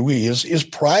WWE. His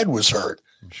pride was hurt.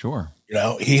 I'm sure.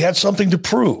 He had something to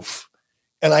prove,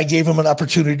 and I gave him an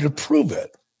opportunity to prove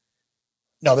it.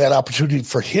 Now, that opportunity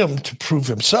for him to prove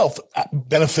himself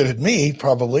benefited me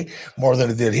probably more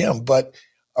than it did him,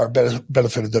 or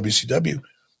benefited WCW.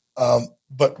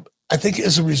 But I think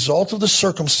as a result of the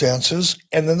circumstances,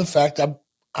 and then the fact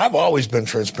I've always been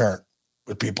transparent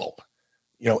with people,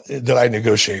 that I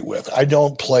negotiate with. I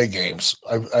don't play games.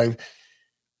 I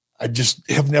just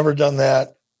have never done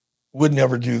that. Would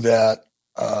never do that.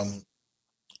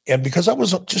 And because I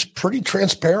was just pretty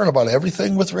transparent about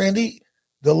everything with Randy,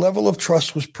 the level of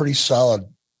trust was pretty solid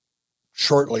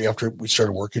shortly after we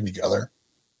started working together.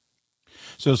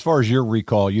 So as far as your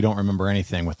recall, you don't remember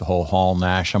anything with the whole Hall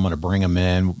Nash, I'm going to bring him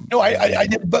in. No, I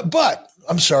did, but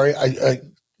I'm sorry. I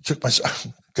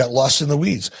got lost in the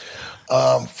weeds.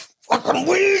 Fucking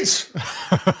weeds.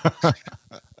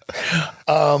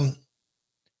 I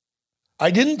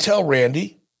didn't tell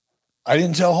Randy. I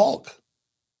didn't tell Hulk.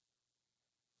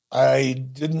 I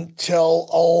didn't tell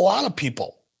a lot of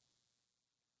people.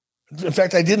 In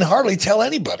fact, I didn't hardly tell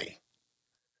anybody.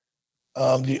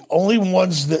 The only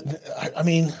ones that,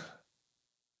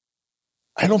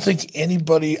 I don't think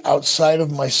anybody outside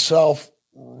of myself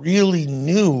really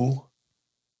knew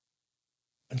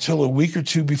until a week or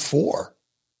two before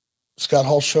Scott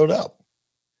Hall showed up.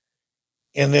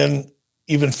 And then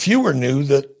even fewer knew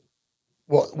that,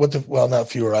 not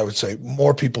fewer, I would say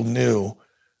more people knew,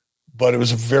 but it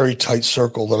was a very tight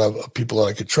circle of people that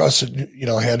I could trust that,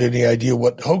 had any idea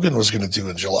what Hogan was going to do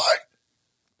in July.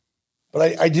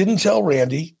 But I didn't tell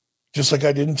Randy, just like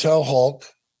I didn't tell Hulk.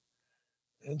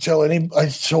 I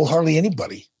told hardly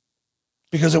anybody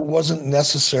because it wasn't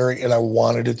necessary and I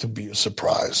wanted it to be a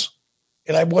surprise.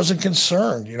 And I wasn't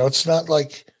concerned. It's not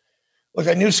like, look,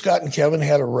 I knew Scott and Kevin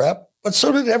had a rep, but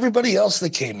so did everybody else that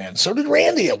came in. So did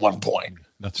Randy at one point.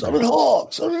 So did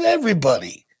Hulk. So did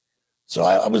everybody. So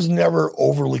I was never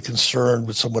overly concerned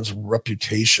with someone's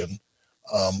reputation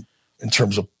in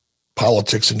terms of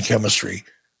politics and chemistry.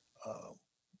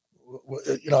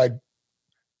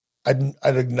 I'd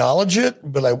acknowledge it,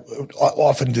 but I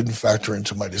often didn't factor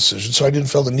into my decision. So I didn't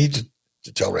feel the need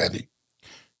to tell Randy.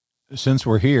 Since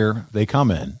we're here, they come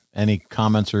in. Any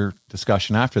comments or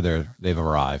discussion after they've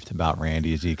arrived about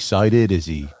Randy? Is he excited? Is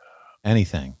he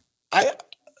anything?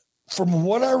 From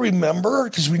what I remember,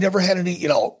 because we never had any,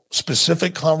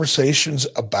 specific conversations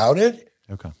about it.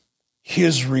 Okay.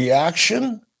 His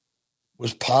reaction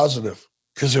was positive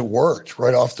because it worked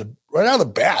right out of the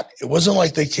bat. It wasn't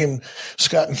like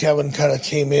Scott and Kevin kind of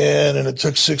came in and it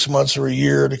took 6 months or a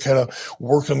year to kind of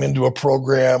work them into a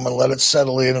program and let it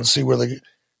settle in and see where they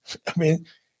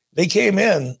came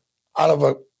in out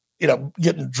of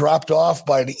getting dropped off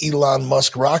by an Elon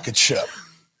Musk rocket ship.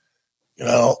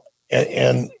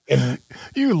 and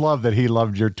you love that he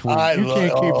loved your tweet. You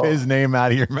can't keep his name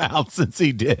out of your mouth since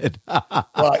he did. Well,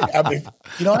 I mean,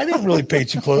 I didn't really pay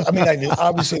too close. I mean, I knew,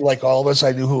 obviously, like all of us,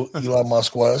 I knew who Elon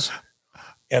Musk was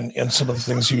and some of the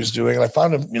things he was doing. And I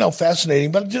found him,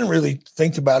 fascinating, but I didn't really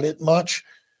think about it much.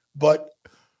 But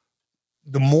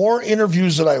the more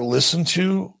interviews that I listened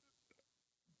to,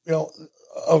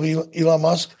 of Elon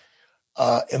Musk,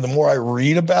 and the more I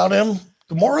read about him,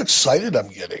 the more excited I'm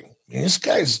getting. I mean, this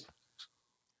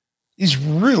he's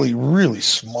really, really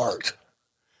smart.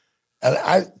 And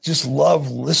I just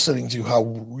love listening to how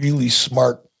really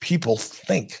smart people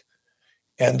think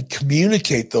and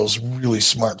communicate those really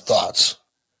smart thoughts.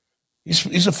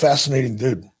 He's a fascinating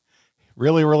dude.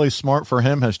 Really, really smart for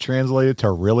him has translated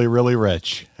to really, really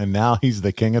rich. And now he's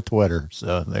the king of Twitter.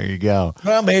 So there you go.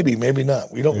 Well, maybe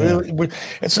not. We don't really.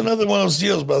 It's another one of those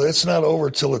deals, brother. It's not over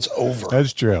till it's over.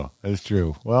 That's true.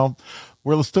 Well,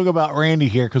 let's talk about Randy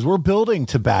here because we're building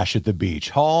to Bash at the Beach.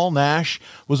 Hall, Nash.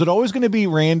 Was it always going to be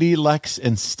Randy, Lex,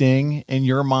 and Sting in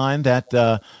your mind that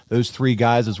those three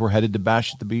guys as we're headed to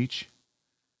Bash at the Beach?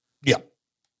 Yep.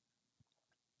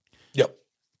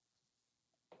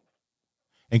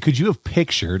 And could you have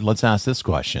pictured, let's ask this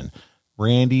question,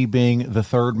 Randy being the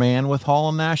third man with Hall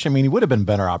and Nash? I mean, he would have been a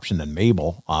better option than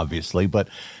Mabel, obviously, but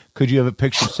could you have a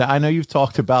picture? I know you've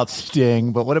talked about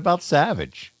Sting, but what about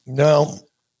Savage? No,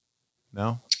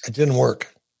 it didn't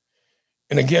work.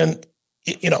 And again,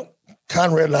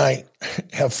 Conrad and I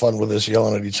have fun with this,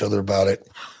 yelling at each other about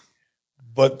it.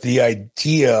 But the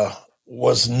idea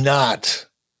was not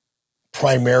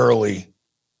primarily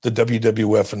the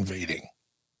WWF invading.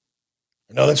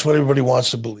 No, that's what everybody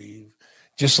wants to believe.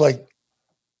 Just like,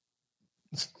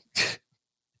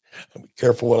 I'm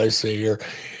careful what I say here.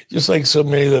 Just like so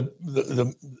many of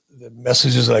the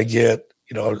messages I get,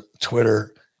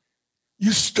 Twitter,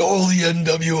 you stole the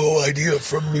NWO idea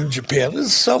from New Japan. This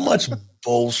is so much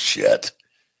bullshit.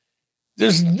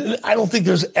 I don't think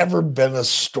there's ever been a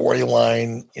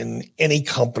storyline in any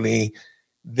company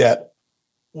that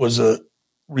was a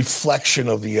reflection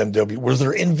of the NWO. Was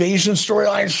there invasion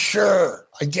storylines? Sure,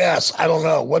 I guess. I don't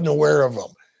know. Wasn't aware of them.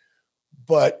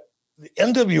 But the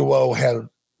NWO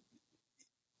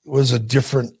was a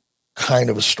different kind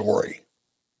of a story.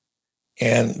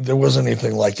 And there wasn't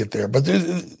anything like it there. But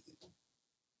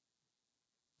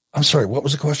I'm sorry, what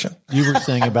was the question? You were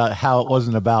saying about how it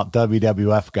wasn't about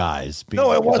WWF guys.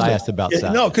 No, it wasn't. I asked about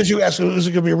that. No, because you asked, was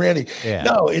it going to be Randy? Yeah.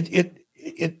 No,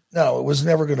 it was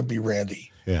never going to be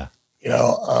Randy. Yeah.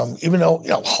 Even though,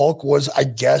 Hulk was, I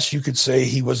guess you could say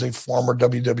he was a former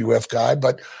WWF guy,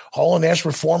 but Hall and Nash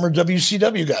were former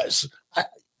WCW guys.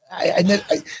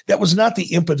 That was not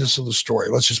the impetus of the story.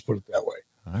 Let's just put it that way.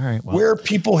 All right. Well. Where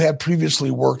people had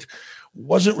previously worked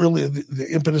wasn't really the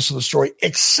impetus of the story,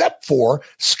 except for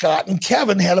Scott and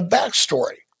Kevin had a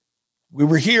backstory. We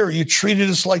were here. You treated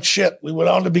us like shit. We went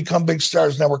on to become big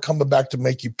stars. Now we're coming back to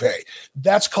make you pay.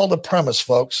 That's called a premise,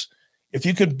 folks. If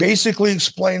you could basically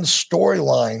explain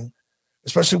storyline,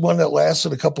 especially one that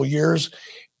lasted a couple of years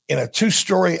in a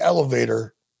 2-story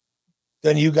elevator,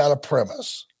 then you got a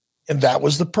premise. And that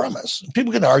was the premise.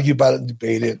 People can argue about it and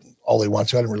debate it all they want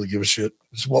to. I didn't really give a shit.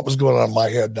 It's what was going on in my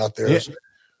head, not theirs. Yeah.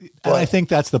 And I think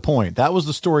that's the point. That was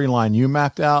the storyline you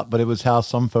mapped out, but it was how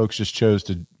some folks just chose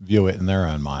to view it in their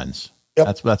own minds.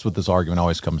 Yep. That's what this argument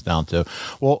always comes down to.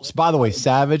 Well, by the way,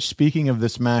 Savage, speaking of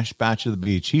this match, Batch of the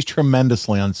Beach, he's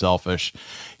tremendously unselfish.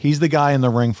 He's the guy in the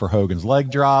ring for Hogan's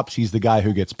leg drops. He's the guy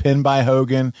who gets pinned by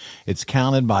Hogan. It's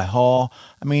counted by Hall.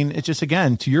 I mean, it just,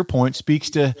 again, to your point, speaks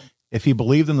to if he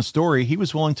believed in the story, he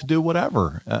was willing to do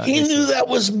whatever. He knew that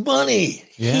was money.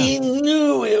 Yeah. He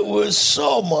knew it was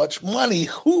so much money.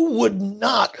 Who would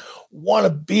not want to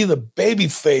be the baby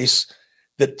face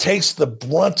that takes the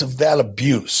brunt of that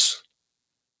abuse?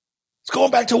 It's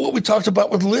going back to what we talked about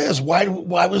with Liz. Why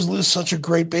was Liz such a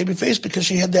great baby face? Because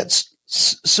she had that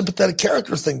sympathetic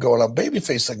character thing going on, baby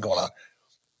face thing going on.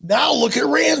 Now look at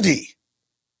Randy.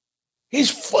 He's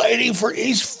fighting for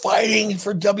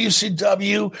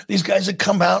WCW. These guys that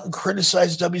come out and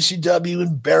criticize WCW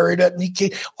and buried it.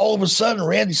 And all of a sudden,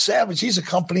 Randy Savage, he's a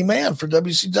company man for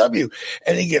WCW.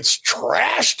 And he gets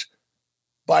trashed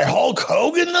by Hulk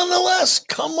Hogan nonetheless.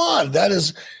 Come on.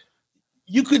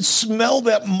 You could smell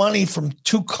that money from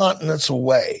 2 continents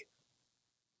away.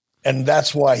 And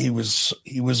that's why he was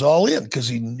all in, because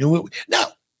he knew it. Now,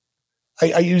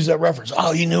 I use that reference.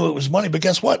 Oh, he knew it was money, but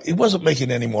guess what? He wasn't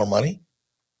making any more money.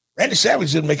 Randy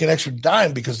Savage didn't make an extra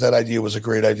dime because that idea was a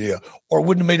great idea, or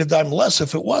wouldn't have made a dime less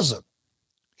if it wasn't.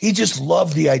 He just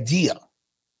loved the idea.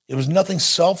 There was nothing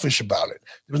selfish about it.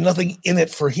 There was nothing in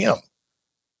it for him.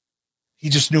 He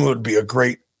just knew it would be a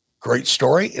great great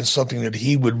story and something that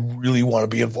he would really want to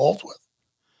be involved with.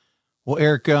 Well,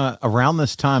 Eric, around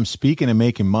this time, speaking of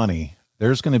making money,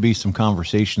 there's going to be some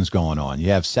conversations going on. You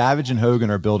have Savage and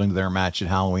Hogan are building their match at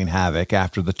Halloween Havoc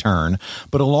after the turn,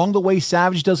 but along the way,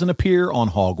 Savage doesn't appear on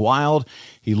Hog Wild.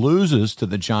 He loses to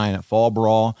the Giant at Fall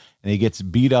Brawl, and he gets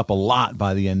beat up a lot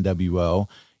by the NWO.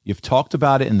 You've talked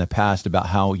about it in the past about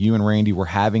how you and Randy were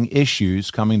having issues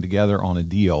coming together on a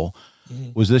deal.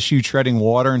 Mm-hmm. Was this you treading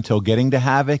water until getting to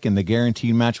Havoc and the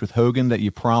guaranteed match with Hogan that you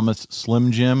promised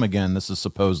Slim Jim? Again, this is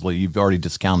supposedly, you've already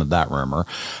discounted that rumor.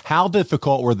 How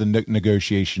difficult were the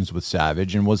negotiations with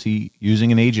Savage, and was he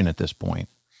using an agent at this point?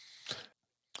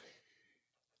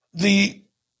 The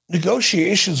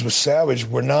negotiations with Savage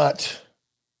were not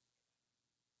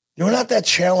that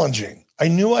challenging. I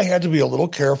knew I had to be a little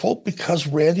careful because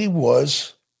Randy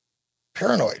was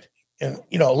paranoid. And,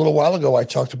 a little while ago, I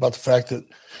talked about the fact that,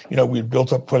 we'd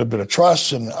built up quite a bit of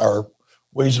trust, and our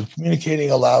ways of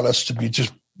communicating allowed us to be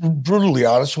just brutally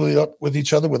honest with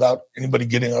each other without anybody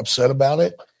getting upset about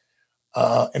it.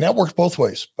 And that worked both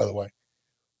ways, by the way.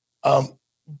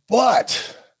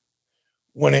 But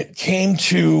when it came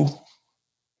to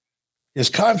his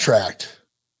contract,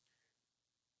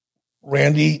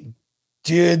 Randy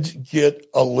did get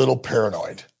a little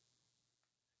paranoid,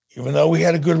 even though we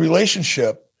had a good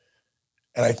relationship.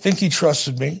 And I think he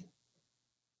trusted me.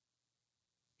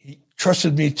 He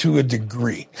trusted me to a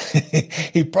degree.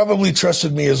 He probably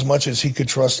trusted me as much as he could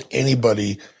trust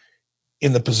anybody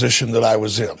in the position that I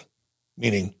was in,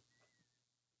 meaning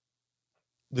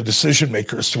the decision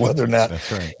maker as to whether or not,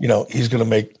 that's right, he's going to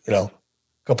make, a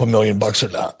couple $1 million or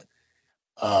not.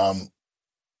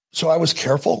 So I was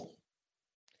careful.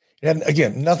 And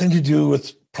again, nothing to do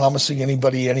with promising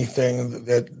anybody anything.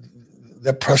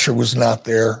 That pressure was not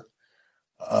there.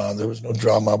 There was no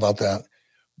drama about that.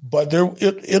 But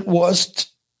it was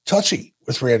touchy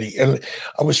with Randy. And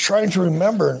I was trying to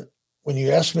remember when you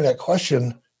asked me that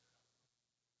question,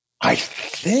 I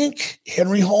think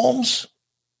Henry Holmes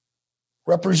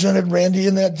represented Randy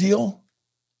in that deal.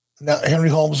 Now, Henry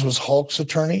Holmes was Hulk's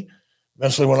attorney,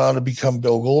 eventually went on to become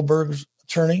Bill Goldberg's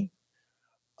attorney.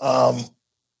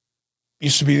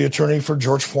 Used to be the attorney for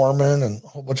George Foreman and a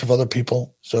whole bunch of other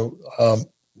people. So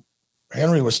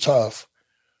Henry was tough.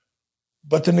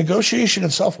 But the negotiation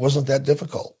itself wasn't that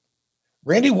difficult.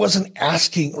 Randy didn't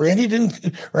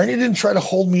try to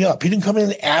hold me up. He didn't come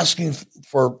in asking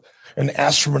for an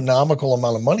astronomical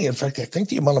amount of money. In fact, I think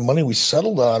the amount of money we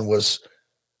settled on was,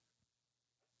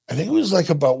 I think it was like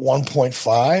about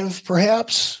 1.5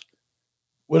 perhaps,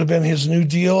 would have been his new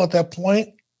deal at that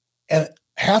point. And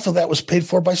half of that was paid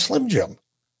for by Slim Jim.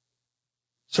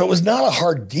 So it was not a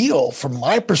hard deal from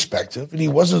my perspective.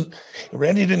 And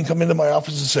Randy didn't come into my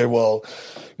office and say, well,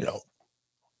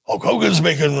 Hulk Hogan's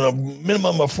making a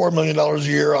minimum of $4 million a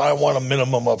year. I want a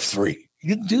minimum of $3 million. He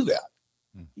didn't do that.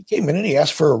 He came in and he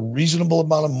asked for a reasonable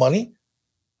amount of money,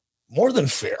 more than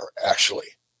fair, actually.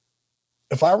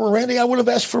 If I were Randy, I would have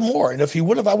asked for more. And if he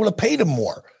would have, I would have paid him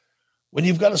more. When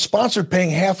you've got a sponsor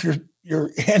paying half your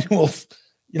annual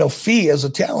fee as a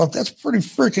talent, that's pretty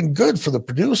freaking good for the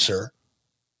producer.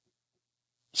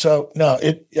 So no,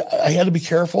 I had to be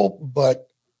careful, but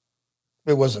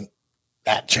it wasn't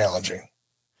that challenging.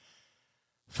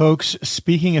 Folks,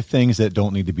 speaking of things that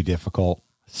don't need to be difficult,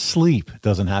 sleep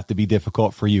doesn't have to be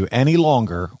difficult for you any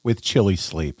longer with Chili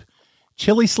Sleep.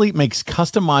 Chili Sleep makes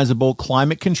customizable,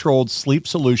 climate-controlled sleep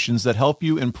solutions that help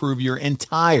you improve your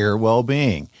entire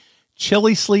well-being.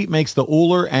 Chili Sleep makes the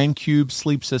Uller and Cube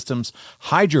sleep systems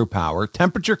hydropower,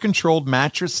 temperature-controlled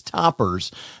mattress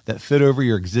toppers that fit over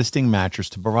your existing mattress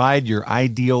to provide your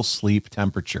ideal sleep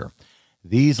temperature.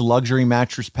 These luxury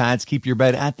mattress pads keep your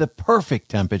bed at the perfect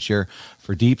temperature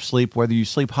for deep sleep, whether you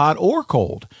sleep hot or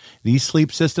cold. These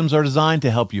sleep systems are designed to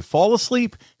help you fall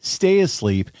asleep, stay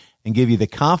asleep, and give you the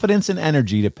confidence and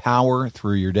energy to power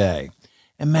through your day.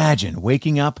 Imagine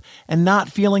waking up and not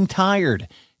feeling tired.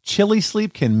 Chili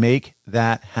Sleep can make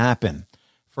that happen.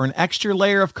 For an extra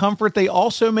layer of comfort, they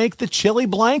also make the Chili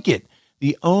Blanket,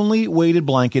 the only weighted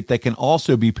blanket that can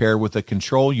also be paired with a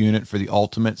control unit for the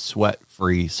ultimate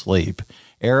sweat-free sleep.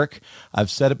 Eric, I've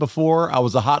said it before, I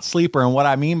was a hot sleeper, and what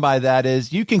I mean by that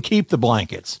is you can keep the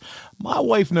blankets. My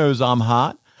wife knows I'm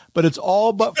hot, but it's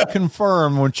all but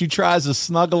confirmed when she tries to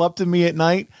snuggle up to me at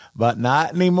night, but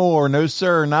not anymore. No,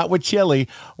 sir, not with Chili.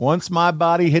 Once my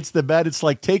body hits the bed, it's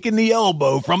like taking the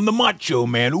elbow from the Macho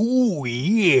Man. Ooh,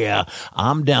 yeah,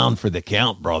 I'm down for the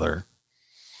count, brother.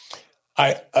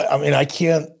 I mean, I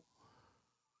can't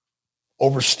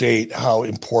overstate how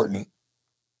important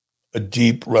a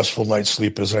deep, restful night's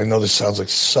sleep is. I know this sounds like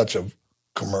such a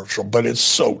commercial, but it's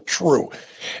so true.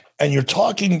 And you're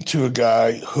talking to a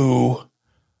guy who,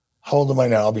 how old am I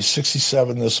now? I'll be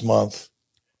 67 this month.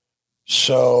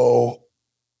 So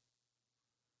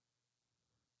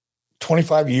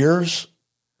 25 years,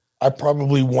 I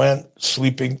probably went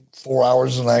sleeping 4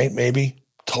 hours a night, maybe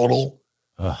total.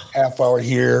 Half hour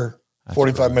here,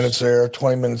 45 minutes there,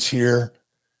 20 minutes here.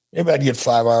 Maybe I'd get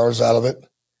 5 hours out of it.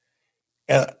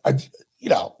 And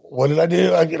what did I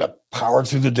do? I get a power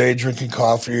through the day drinking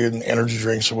coffee and energy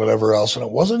drinks or whatever else. And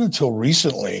it wasn't until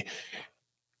recently,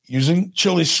 using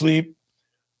Chili Sleep,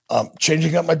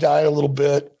 changing up my diet a little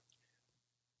bit.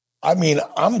 I mean,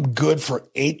 I'm good for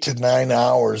 8 to 9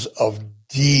 hours of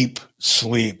deep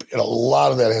sleep. And a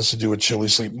lot of that has to do with Chili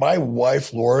Sleep. My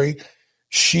wife, Lori,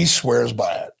 she swears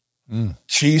by it.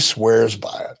 She swears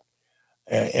by it.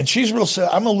 And she's real sad.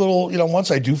 I'm a little,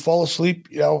 once I do fall asleep,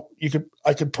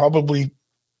 I could probably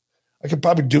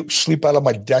sleep out on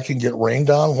my deck and get rained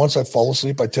on. Once I fall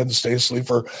asleep, I tend to stay asleep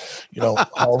for,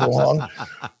 however long.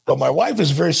 But my wife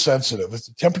is very sensitive. If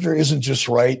the temperature isn't just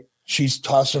right, she's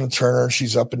tossing and turning.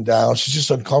 She's up and down. She's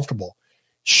just uncomfortable.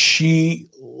 She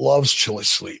loves Chili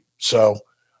Sleep. So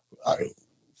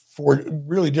for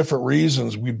really different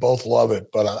reasons, we both love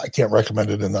it, but I can't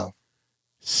recommend it enough.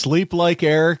 Sleep like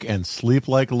Eric and sleep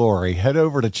like Lori. Head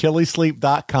over to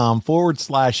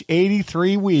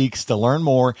chillisleep.com/83 weeks to learn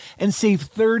more and save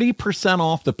 30%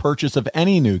 off the purchase of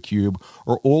any new Cube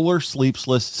or Oler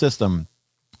Sleepless system.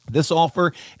 This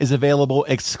offer is available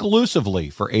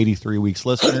exclusively for 83 weeks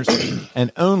listeners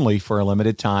and only for a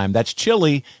limited time. That's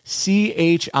Chili,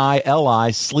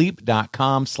 CHILI,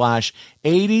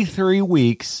 sleep.com/83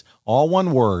 weeks, all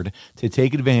one word, to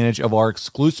take advantage of our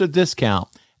exclusive discount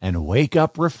and wake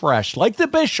up refreshed like the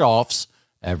Bischoffs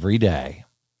every day.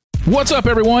 What's up,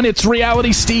 everyone? It's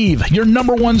Reality Steve, your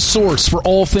number one source for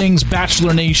all things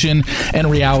Bachelor Nation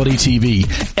and reality TV.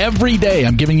 Every day,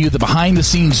 I'm giving you the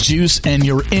behind-the-scenes juice and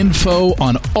your info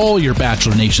on all your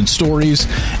Bachelor Nation stories,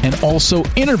 and also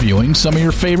interviewing some of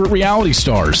your favorite reality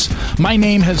stars. My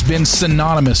name has been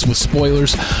synonymous with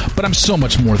spoilers, but I'm so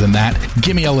much more than that.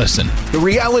 Give me a listen. The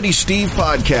Reality Steve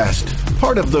Podcast,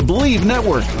 part of the Believe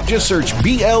Network. Just search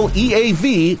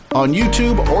BLEAV on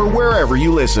YouTube or wherever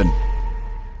you listen.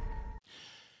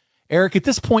 Eric, at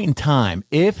this point in time,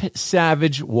 if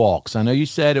Savage walks, I know you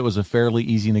said it was a fairly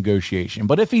easy negotiation,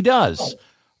 but if he does,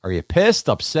 are you pissed,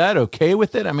 upset, okay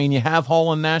with it? I mean, you have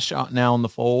Hall and Nash now in the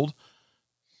fold.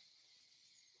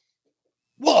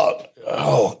 Well,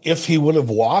 if he would have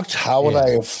walked, how would I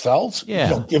have felt?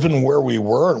 Yeah. Given where we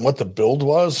were and what the build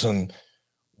was and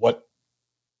what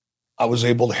I was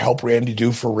able to help Randy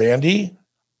do for Randy,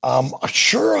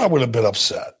 sure, I would have been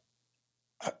upset.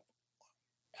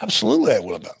 Absolutely, I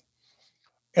would have been.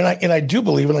 And I do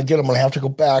believe, and again, I'm going to have to go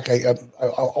back. I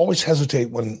always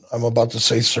hesitate when I'm about to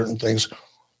say certain things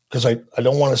because I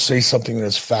don't want to say something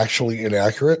that's factually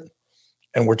inaccurate.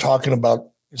 And we're talking about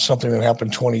something that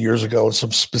happened 20 years ago and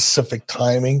some specific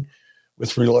timing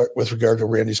with regard to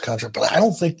Randy's contract. But I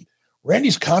don't think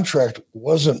Randy's contract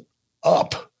wasn't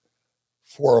up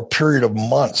for a period of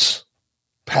months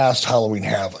past Halloween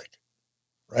Havoc,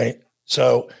 right?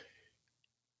 So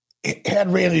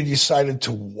had Randy decided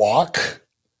to walk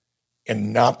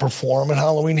and not perform at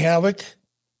Halloween Havoc,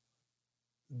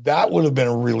 that would have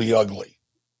been really ugly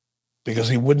because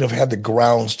he wouldn't have had the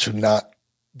grounds to not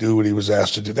do what he was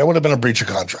asked to do. That would have been a breach of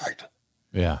contract.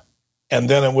 Yeah. And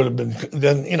then it would have been,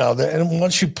 and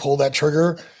once you pull that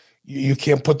trigger, you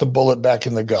can't put the bullet back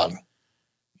in the gun,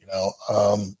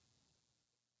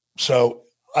 So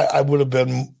I would have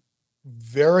been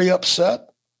very upset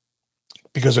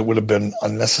because it would have been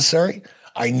unnecessary.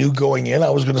 I knew going in I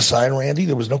was going to sign Randy.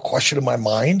 There was no question in my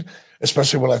mind,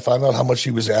 especially when I found out how much he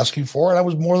was asking for, and I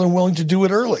was more than willing to do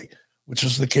it early, which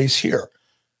is the case here.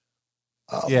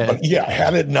 But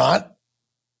had it not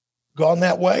gone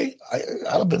that way, I'd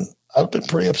have been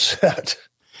pretty upset.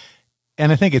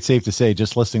 And I think it's safe to say,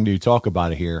 just listening to you talk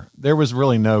about it here, there was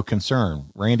really no concern.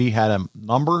 Randy had a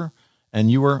number, and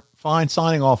you were fine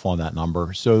signing off on that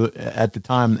number. So at the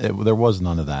time, there was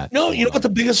none of that. No, you know what the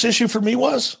biggest issue for me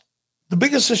was? The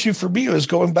biggest issue for me was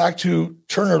going back to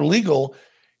Turner Legal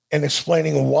and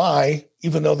explaining why,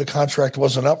 even though the contract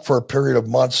wasn't up for a period of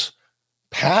months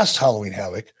past Halloween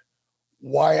Havoc,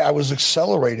 why I was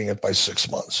accelerating it by 6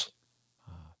 months.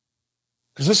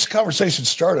 Because this conversation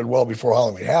started well before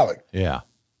Halloween Havoc. Yeah.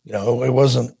 It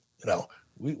wasn't,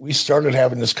 we started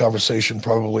having this conversation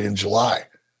probably in July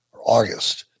or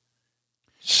August.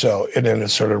 So, and then it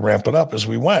started ramping up as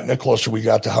we went. And the closer we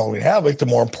got to Halloween Havoc, the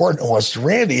more important it was to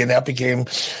Randy. And that became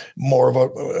more of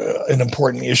an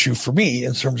important issue for me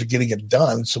in terms of getting it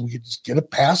done so we could just get it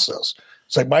past us.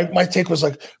 It's like my take was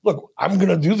like, look, I'm going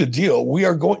to do the deal.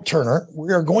 Turner,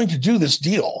 we are going to do this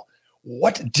deal.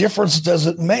 What difference does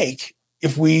it make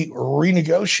if we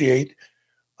renegotiate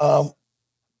 4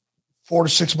 to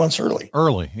 6 months early?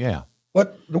 Early, yeah.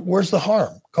 Where's the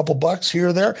harm? A couple bucks here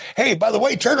or there. Hey, by the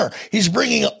way, Turner, he's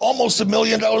bringing almost $1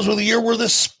 million worth a year worth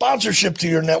of sponsorship to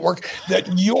your network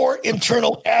that your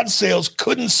internal ad sales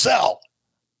couldn't sell.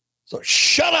 So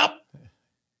shut up.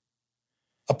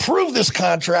 Approve this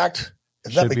contract.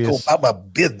 And let me go about my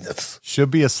business. Should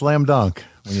be a slam dunk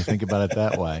when you think about it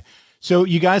that way. So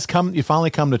you guys finally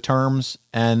come to terms,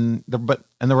 and the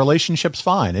relationship's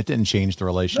fine. It didn't change the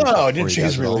relationship. No, it didn't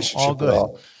change the relationship. All good. At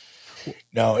all.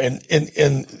 No, and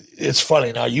it's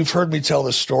funny. Now, you've heard me tell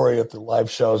this story at the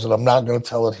live shows, and I'm not going to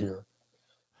tell it here.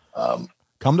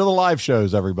 Come to the live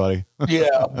shows, everybody.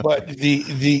 Yeah, but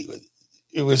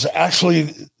it was actually,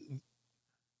 I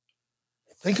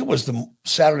think it was the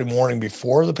Saturday morning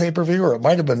before the pay-per-view, or it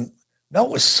might have been, no,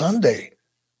 it was Sunday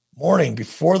morning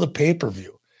before the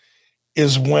pay-per-view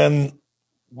is when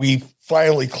we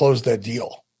finally closed that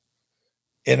deal.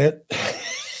 And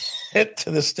it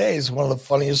to this day is one of the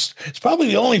funniest. It's probably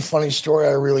the only funny story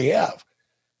I really have.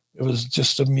 It was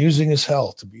just amusing as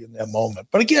hell to be in that moment.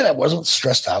 But again, I wasn't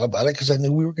stressed out about it because I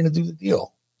knew we were going to do the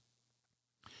deal.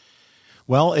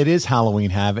 Well, it is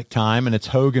Halloween Havoc time, and it's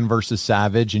Hogan versus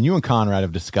Savage. And you and Conrad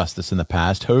have discussed this in the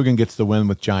past. Hogan gets the win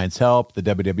with Giant's help. The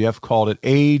WWF called it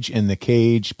Age in the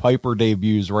Cage. Piper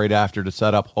debuts right after to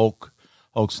set up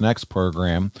Hulk's next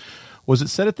program. Was it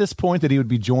said at this point that he would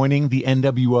be joining the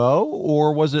NWO,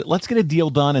 or was it let's get a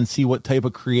deal done and see what type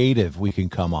of creative we can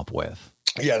come up with?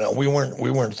 Yeah, no, we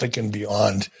weren't thinking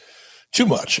beyond too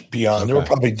much beyond. Okay. There were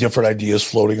probably different ideas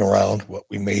floating around, what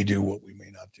we may do, what we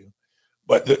may not do.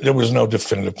 But there was no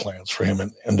definitive plans for him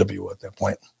in NWO at that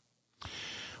point.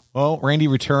 Well, Randy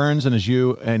returns, and as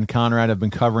you and Conrad have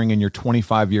been covering in your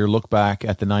 25-year look back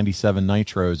at the 97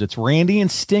 Nitros, it's Randy and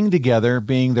Sting together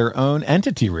being their own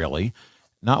entity, really.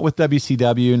 Not with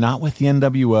WCW, not with the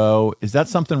NWO. Is that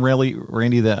something really,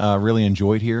 Randy, that really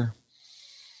enjoyed here?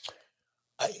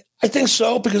 I think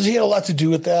so, because he had a lot to do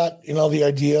with that. You know, the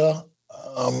idea,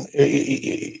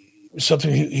 it was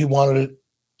something he wanted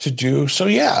to do. So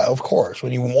yeah, of course,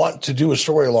 when you want to do a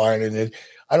storyline, and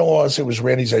I don't want to say it was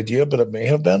Randy's idea, but it may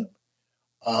have been.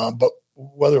 But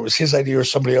whether it was his idea or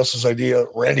somebody else's idea,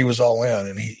 Randy was all in,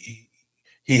 and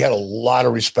he had a lot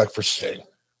of respect for Sting, a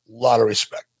lot of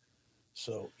respect.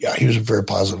 So yeah, he was very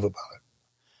positive about it.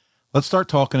 Let's start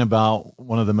talking about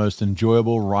one of the most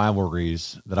enjoyable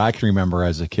rivalries that I can remember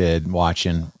as a kid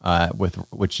watching,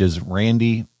 which is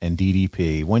Randy and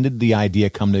DDP. When did the idea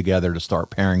come together to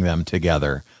start pairing them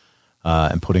together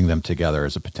and putting them together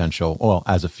as a potential, well,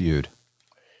 as a feud?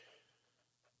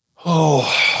 Oh,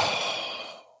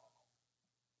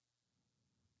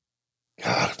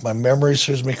 God, if my memory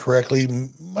serves me correctly,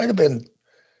 might have been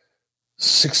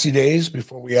 60 days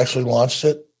before we actually launched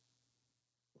it.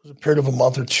 It was a period of a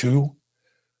month or two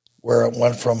where it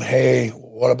went from, hey,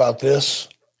 what about this?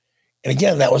 And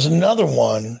again, that was another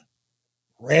one.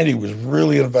 Randy was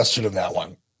really invested in that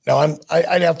one. Now,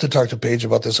 I'd have to talk to Paige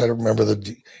about this. I don't remember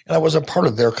and I wasn't part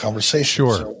of their conversation.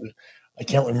 Sure. So I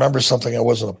can't remember something I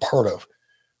wasn't a part of.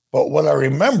 But what I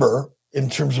remember in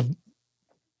terms of,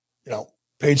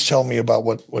 Paige telling me about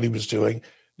what he was doing,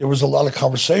 there was a lot of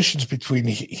conversations between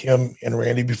him and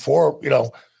Randy before,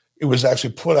 it was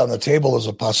actually put on the table as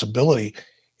a possibility.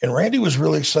 And Randy was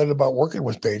really excited about working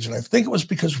with Paige. And I think it was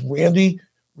because Randy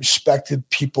respected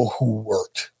people who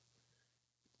worked.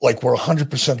 Like, were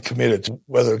 100% committed to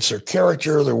whether it's their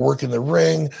character, their work in the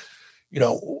ring,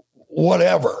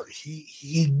 whatever.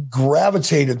 He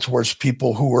gravitated towards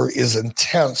people who were as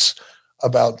intense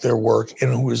about their work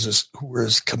and who were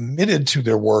as committed to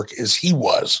their work as he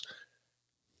was.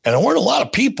 And there weren't a lot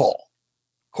of people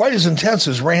quite as intense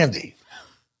as Randy.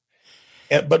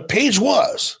 But Paige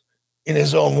was, in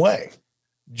his own way,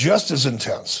 just as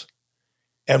intense.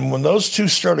 And when those two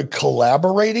started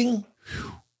collaborating,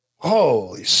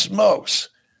 holy smokes.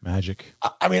 Magic.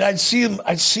 I mean, I'd see him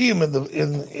at TV,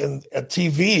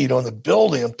 in the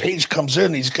building, and Paige comes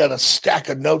in, he's got a stack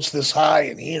of notes this high,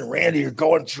 and he and Randy are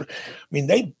going through. I mean,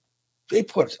 they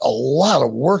put a lot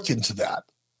of work into that.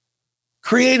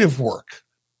 Creative work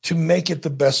to make it the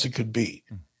best it could be.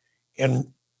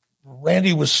 And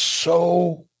Randy was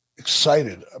so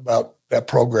excited about that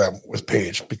program with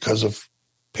Paige because of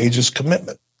Paige's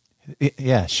commitment.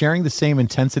 Yeah, sharing the same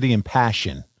intensity and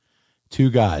passion. Two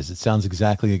guys. It sounds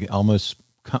exactly almost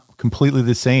completely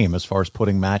the same as far as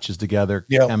putting matches together,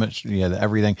 Yeah. chemistry,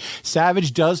 everything.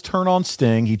 Savage does turn on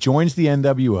Sting. He joins the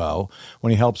NWO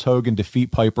when he helps Hogan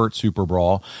defeat Piper at Super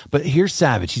Brawl. But here's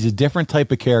Savage. He's a different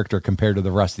type of character compared to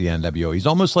the rest of the NWO. He's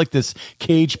almost like this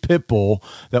cage pit bull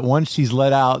that once he's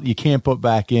let out, you can't put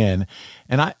back in.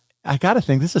 And I got to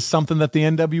think this is something that the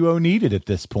NWO needed at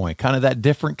this point, kind of that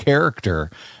different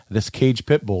character, this cage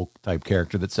pit bull type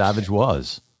character that Savage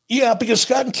was. Yeah, because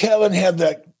Scott and Kevin had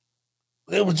that.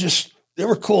 They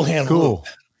were cool hand. Cool.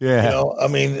 Yeah. You know, I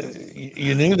mean,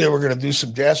 you knew they were going to do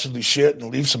some dastardly shit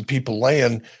and leave some people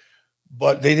laying,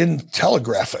 but they didn't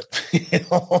telegraph it. You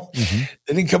know,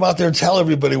 They didn't come out there and tell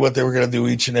everybody what they were going to do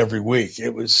each and every week.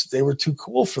 They were too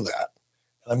cool for that.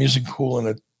 I'm using cool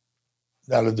in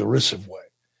not a derisive way.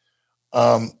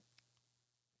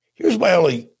 Here's my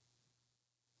only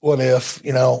what if,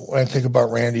 when I think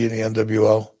about Randy and the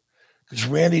NWO. Because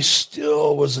Randy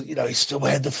still was, he still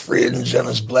had the fringe on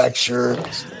his black shirt.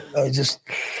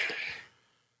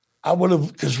 I would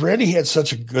have, because Randy had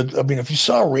such a good, if you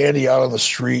saw Randy out on the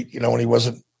street, when he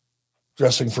wasn't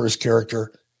dressing for his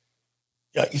character,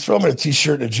 you throw him in a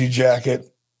t-shirt and a G-jacket,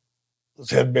 his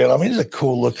headband. He's a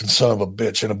cool looking son of a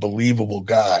bitch and a believable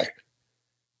guy.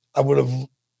 If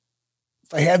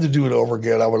I had to do it over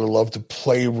again, I would have loved to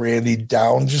play Randy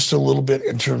down just a little bit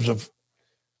in terms of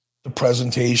the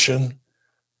presentation.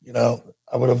 I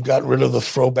would have gotten rid of the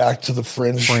throwback to the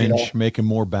fringe. Make him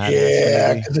more badass.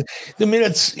 Yeah. The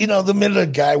minute a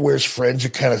guy wears fringe,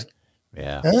 it kind of,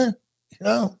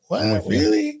 what?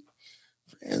 Really?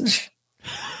 Fringe?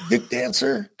 Dick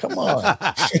dancer? Come on.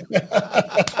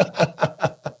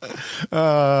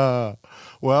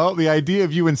 Well, the idea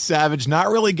of you and Savage not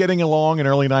really getting along in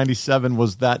early 97,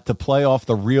 was that to play off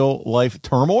the real life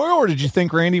turmoil, or did you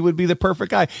think Randy would be the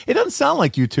perfect guy? It doesn't sound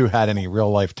like you two had any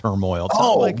real life turmoil. It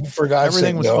sounded like for God's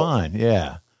everything sake, was fine.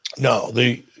 Yeah.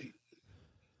 There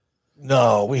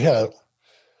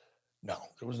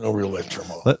was no real life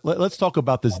turmoil. Let's talk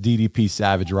about this DDP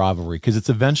Savage rivalry, because it's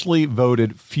eventually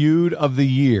voted Feud of the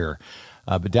Year.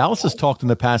 But Dallas has talked in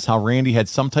the past how Randy had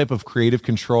some type of creative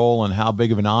control and how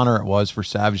big of an honor it was for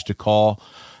Savage to call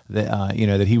that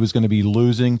he was going to be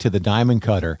losing to the Diamond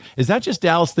Cutter. Is that just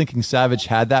Dallas thinking Savage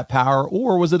had that power,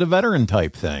 or was it a veteran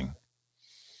type thing?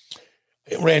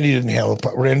 Randy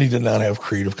did not have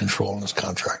creative control in his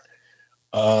contract.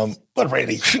 But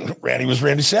Randy was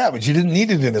Randy Savage. He didn't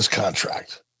need it in his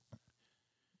contract.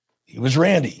 He was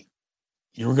Randy.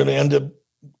 You were going to end up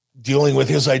dealing with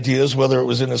his ideas, whether it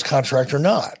was in his contract or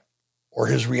not, or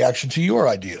his reaction to your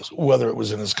ideas, whether it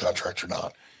was in his contract or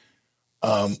not.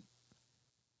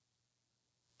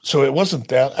 So it wasn't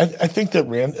that. I think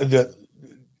that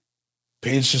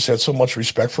Page just had so much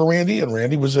respect for Randy, and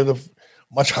Randy was at a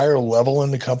much higher level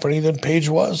in the company than Page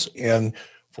was. And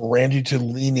for Randy to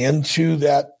lean into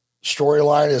that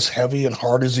storyline as heavy and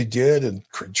hard as he did and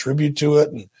contribute to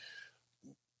it, and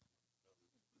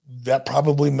that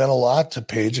probably meant a lot to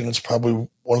Page, and it's probably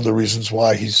one of the reasons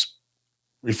why he's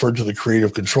referred to the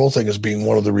creative control thing as being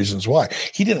one of the reasons why.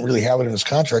 He didn't really have it in his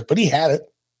contract, but he had it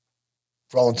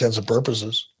for all intents and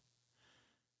purposes.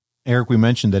 Eric, we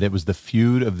mentioned that it was the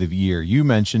Feud of the Year. You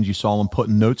mentioned you saw him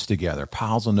putting notes together,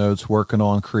 piles of notes, working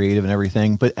on creative and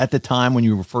everything. But at the time when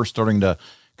you were first starting to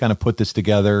kind of put this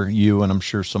together, you and I'm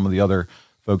sure some of the other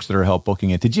folks that are help booking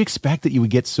it, did you expect that you would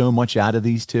get so much out of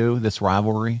these two, this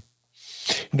rivalry?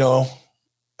 No,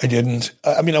 I didn't.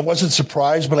 I wasn't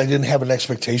surprised, but I didn't have an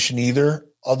expectation either,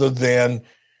 other than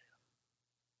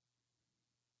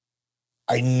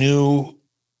I knew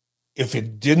if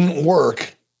it didn't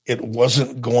work, it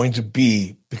wasn't going to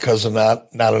be because of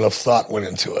not enough thought went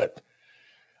into it.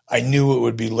 I knew it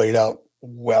would be laid out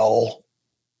well.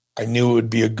 I knew it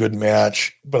would be a good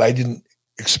match, but I didn't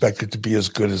expect it to be as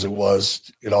good as it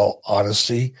was, in all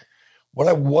honesty. What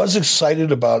I was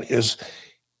excited about is,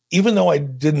 even though I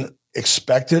didn't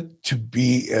expect it to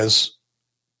be as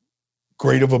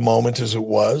great of a moment as it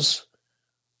was,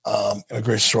 and a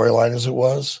great storyline as it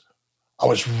was, I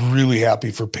was really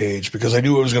happy for Page, because I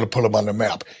knew it was going to put him on the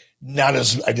map. I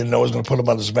didn't know it was going to put him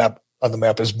on the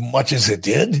map as much as it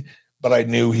did, but I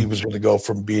knew he was going to go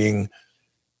from being,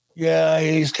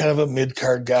 he's kind of a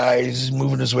mid-card guy. He's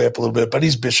moving his way up a little bit, but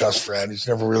he's Bischoff's friend. He's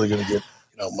never really going to get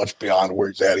much beyond where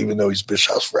he's at, even though he's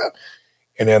Bischoff's friend.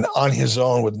 And then on his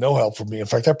own, with no help from me. In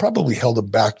fact, I probably held him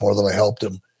back more than I helped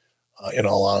him, in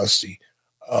all honesty.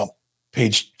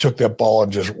 Page took that ball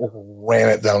and just ran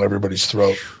it down everybody's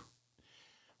throat.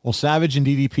 Well, Savage and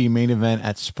DDP main event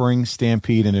at Spring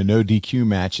Stampede in a no DQ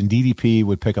match, and DDP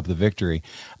would pick up the victory.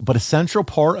 But a central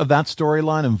part of that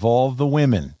storyline involved the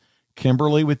women.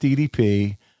 Kimberly with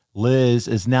DDP, Liz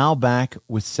is now back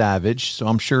with Savage, so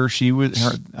I'm sure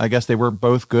I guess they were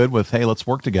both good with, hey, let's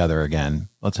work together again.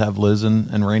 Let's have Liz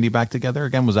and Randy back together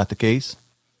again. Was that the case?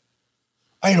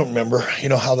 I don't remember,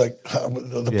 how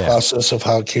the process of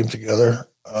how it came together.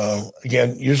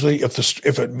 Again, usually if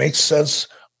it makes sense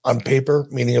on paper,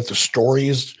 meaning if the story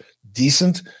is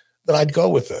decent, then I'd go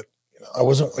with it. I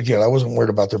wasn't worried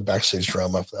about their backstage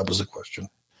drama, if that was the question.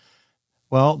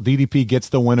 Well, DDP gets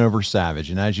the win over Savage.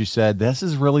 And as you said, this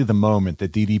is really the moment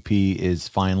that DDP is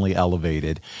finally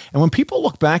elevated. And when people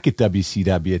look back at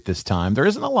WCW at this time, there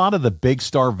isn't a lot of the big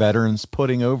star veterans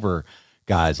putting over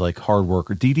guys like Hard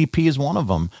Worker. DDP is one of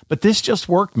them. But this just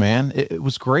worked, man. It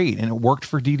was great. And it worked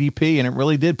for DDP. And it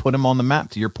really did put him on the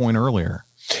map, to your point earlier.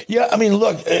 Yeah, I mean,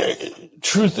 look,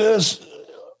 truth is,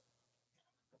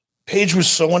 Page was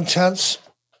so intense.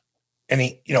 And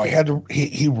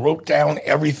he wrote down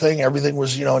everything. Everything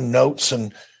was, notes,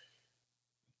 and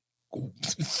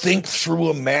think through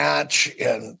a match.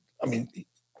 And I mean,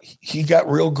 he got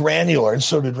real granular, and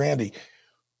so did Randy.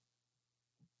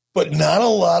 But not a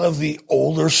lot of the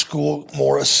older school,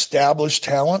 more established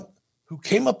talent who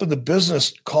came up in the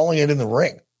business calling it in the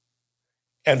ring,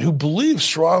 and who believed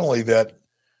strongly that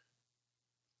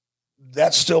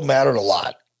still mattered a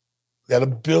lot. That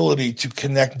ability to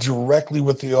connect directly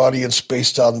with the audience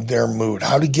based on their mood,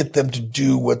 how to get them to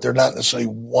do what they're not necessarily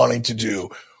wanting to do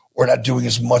or not doing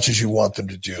as much as you want them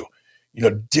to do.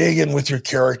 Dig in with your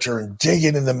character and dig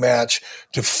in the match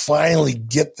to finally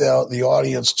get the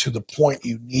audience to the point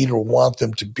you need or want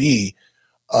them to be.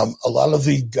 A lot of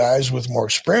the guys with more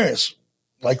experience,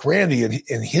 like Randy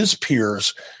and his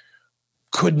peers,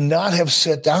 could not have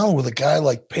sat down with a guy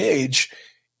like Page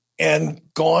and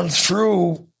gone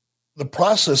through the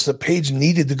process that Page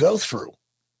needed to go through.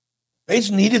 Page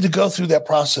needed to go through that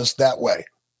process that way.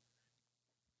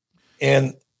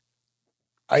 And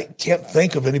I can't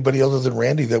think of anybody other than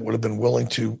Randy that would have been willing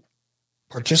to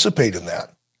participate in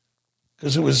that,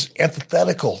 because it was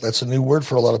antithetical. That's a new word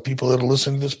for a lot of people that are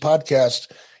listening to this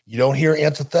podcast. You don't hear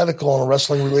antithetical on a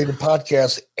wrestling-related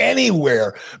podcast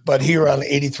anywhere but here on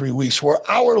 83 Weeks, where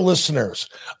our listeners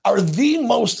are the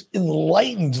most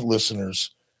enlightened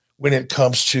listeners when it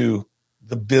comes to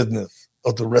the business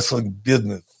of the wrestling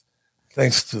business,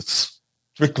 thanks to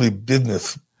Strictly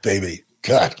Business, baby.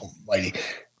 God almighty.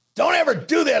 Don't ever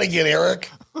do that again, Eric.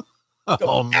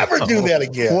 Don't ever do that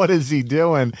again. What is he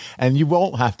doing? And you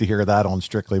won't have to hear that on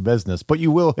Strictly Business, but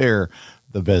you will hear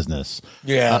the business.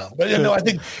 Yeah. But I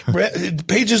think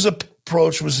Page's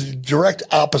approach was the direct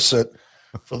opposite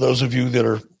for those of you that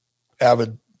are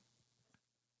avid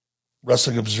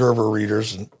Wrestling Observer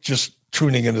readers and just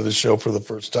tuning into the show for the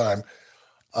first time.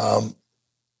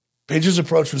 Page's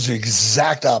approach was the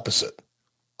exact opposite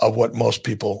of what most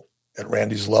people at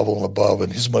Randy's level and above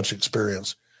and his much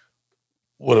experience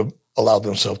would have allowed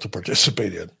themselves to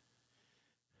participate in.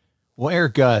 Well,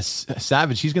 Eric,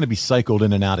 Savage, he's going to be cycled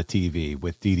in and out of TV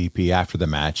with DDP after the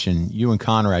match. And you and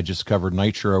Conrad just covered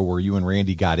Nitro, where you and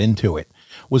Randy got into it.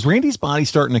 Was Randy's body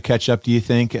starting to catch up, do you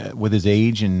think, with his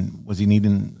age? And was he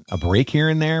needing a break here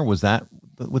and there? Was that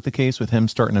with the case with him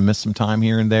starting to miss some time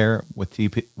here and there with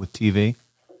TV?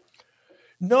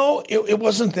 No, it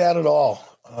wasn't that at all.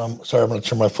 Sorry, I'm going to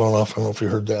turn my phone off. I don't know if you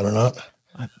heard that or not.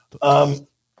 I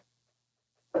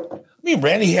mean,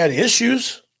 Randy had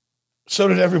issues. So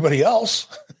did everybody else.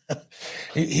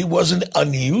 He wasn't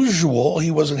unusual.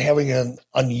 He wasn't having an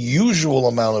unusual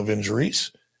amount of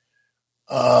injuries.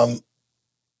 So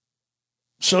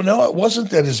no, it wasn't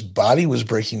that his body was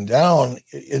breaking down.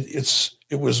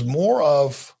 It was more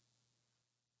of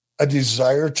a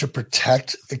desire to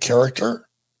protect the character.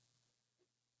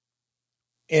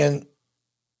 And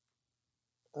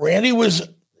Randy was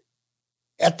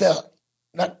at that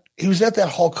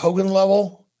Hulk Hogan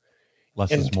level. Less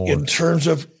is more. In terms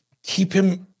of keep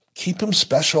him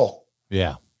special.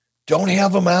 Yeah. Don't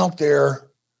have him out there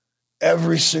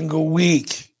every single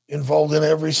week, involved in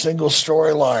every single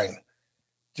storyline.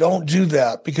 Don't do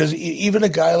that, because even a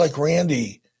guy like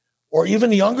Randy, or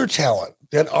even younger talent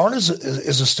that aren't as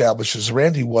established as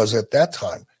Randy was at that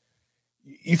time,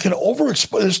 you can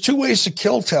overexpose. There's two ways to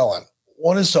kill talent.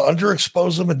 One is to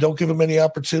underexpose them and don't give them any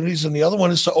opportunities, and the other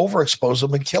one is to overexpose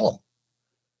them and kill them.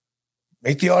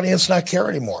 Make the audience not care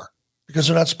anymore because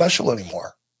they're not special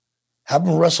anymore. Have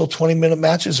them wrestle 20-minute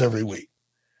matches every week.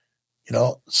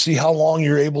 See how long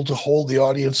you're able to hold the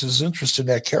audience's interest in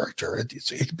that character.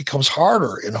 It becomes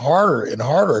harder and harder and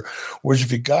harder. Whereas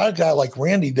if you got a guy like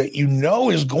Randy that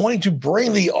is going to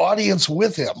bring the audience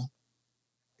with him,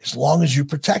 as long as you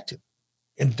protect him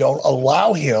and don't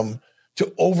allow him to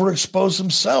overexpose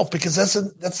himself, because that's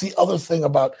the other thing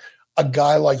about a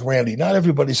guy like Randy. Not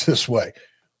everybody's this way.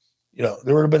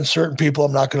 there would have been certain people,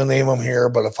 I'm not going to name them here,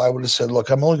 but if I would have said, look,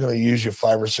 I'm only going to use you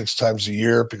 5 or 6 times a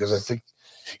year because I think,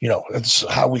 it's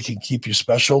how we can keep you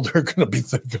special. They're going to be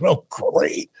thinking, oh,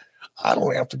 great. I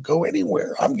don't have to go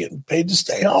anywhere. I'm getting paid to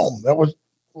stay home. A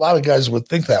lot of guys would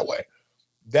think that way.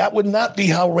 That would not be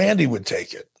how Randy would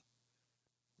take it.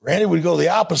 Randy would go the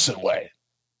opposite way.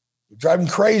 Drive him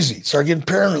crazy. Start getting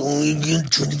paranoid. You're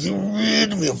trying to get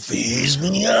rid of me, phase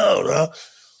me out, huh?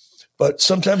 But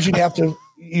sometimes you'd have to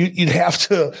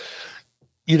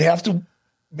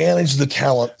manage the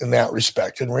talent in that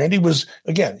respect. And Randy was,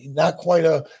 again, not quite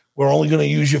we're only going to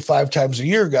use you 5 times a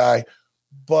year guy,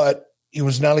 but he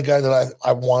was not a guy that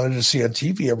I wanted to see on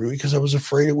TV every week because I was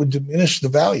afraid it would diminish the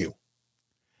value.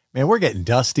 Man, we're getting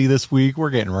Dusty this week. We're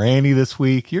getting Randy this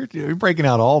week. You're breaking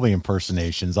out all the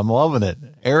impersonations. I'm loving it.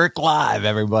 Eric Live,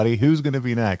 everybody. Who's going to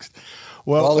be next?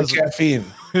 Well, all the caffeine.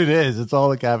 It is. It's all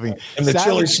the caffeine. And the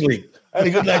chilly sleep. I had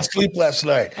a good night's sleep last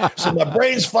night. So my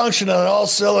brain's functioning on all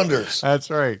cylinders. That's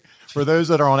right. For those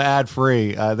that are on ad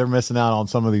free, they're missing out on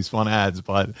some of these fun ads,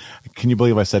 but can you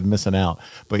believe I said missing out?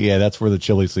 But yeah, that's where the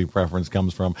chili sleep reference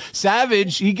comes from.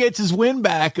 Savage, he gets his win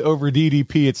back over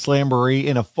DDP at Slamboree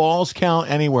in a Falls Count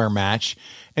Anywhere match.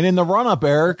 And in the run up,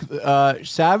 Eric,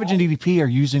 Savage and DDP are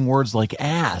using words like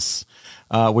ass,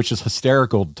 which is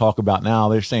hysterical to talk about now.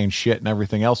 They're saying shit and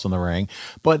everything else in the ring.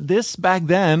 But this back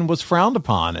then was frowned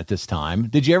upon at this time.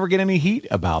 Did you ever get any heat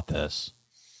about this?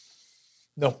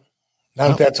 No.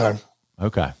 Not at that time.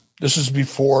 Okay. This is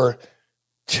before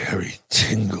Terry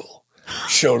Tingle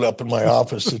showed up in my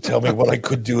office to tell me what I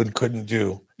could do and couldn't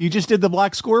do. You just did the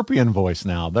Black Scorpion voice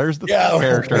now. There's the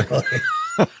character.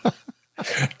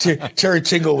 Terry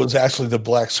Tingle was actually the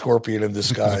Black Scorpion in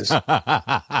disguise.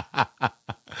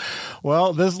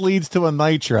 Well, this leads to a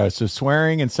Nitro, so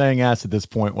swearing and saying ass at this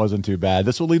point wasn't too bad.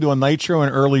 This will lead to a Nitro in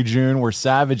early June where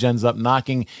Savage ends up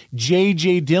knocking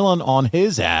J.J. Dillon on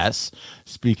his ass,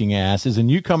 speaking asses, and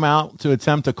you come out to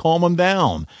attempt to calm him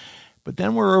down. But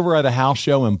then we're over at a house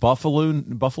show in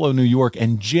Buffalo, New York,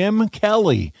 and Jim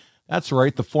Kelly, that's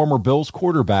right, the former Bills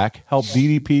quarterback, helped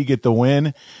DDP get the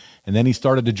win, and then he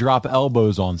started to drop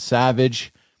elbows on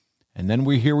Savage. And then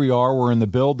here we are. We're in the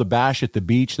Build the Bash at the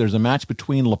beach. There's a match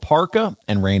between La Parka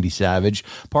and Randy Savage.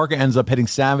 Parka ends up hitting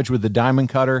Savage with the diamond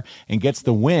cutter and gets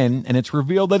the win. And it's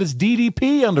revealed that it's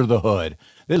DDP under the hood.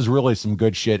 This is really some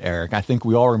good shit, Eric. I think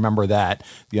we all remember that.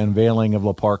 The unveiling of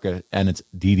La Parka, and it's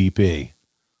DDP.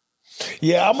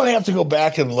 Yeah, I'm going to have to go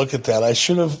back and look at that. I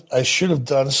should have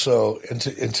done so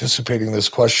anticipating this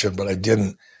question, but I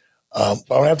didn't. But I'm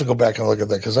going to have to go back and look at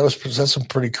that because that's some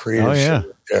pretty creative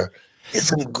shit there. It's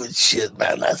some good shit,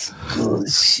 man. That's good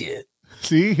shit.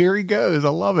 See, here he goes. I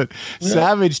love it. Yeah.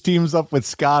 Savage teams up with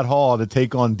Scott Hall to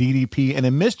take on DDP and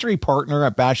a mystery partner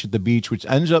at Bash at the Beach, which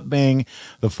ends up being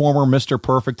the former Mr.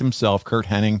 Perfect himself, Kurt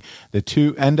Hennig. The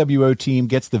NWO team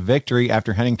gets the victory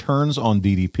after Hennig turns on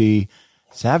DDP.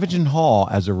 Savage and Hall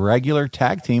as a regular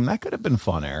tag team. That could have been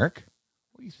fun, Eric.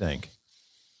 What do you think?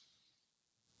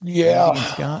 Yeah.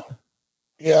 Scott?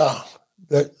 Yeah.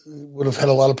 That would have had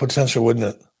a lot of potential,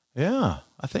 wouldn't it? Yeah,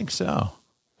 I think so.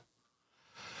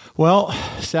 Well,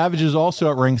 Savage is also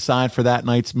at ringside for that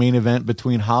night's main event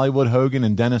between Hollywood Hogan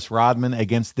and Dennis Rodman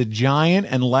against the Giant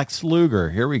and Lex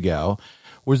Luger. Here we go.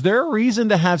 Was there a reason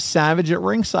to have Savage at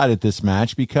ringside at this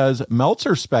match? Because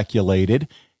Meltzer speculated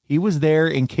he was there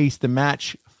in case the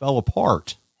match fell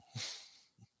apart.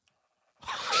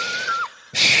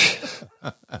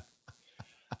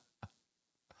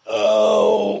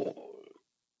 Oh,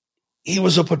 he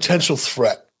was a potential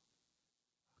threat.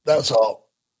 That's all.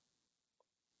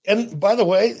 And by the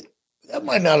way, that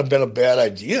might not have been a bad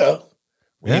idea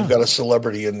when you've got a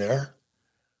celebrity in there.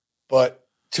 But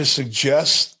to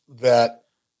suggest that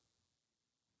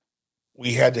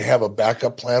we had to have a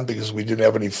backup plan because we didn't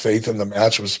have any faith in the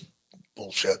match was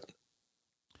bullshit.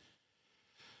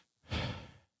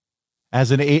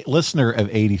 As a listener of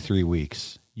 83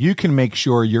 Weeks, you can make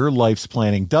sure your life's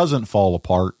planning doesn't fall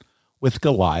apart with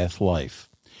Goliath Life.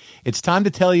 It's time to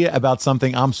tell you about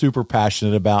something I'm super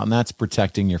passionate about, and that's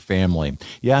protecting your family.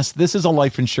 Yes, this is a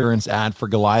life insurance ad for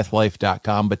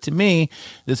GoliathLife.com, but to me,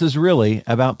 this is really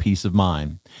about peace of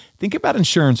mind. Think about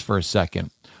insurance for a second.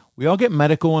 We all get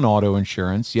medical and auto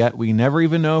insurance, yet we never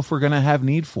even know if we're going to have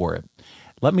need for it.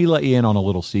 Let me let you in on a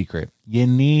little secret. You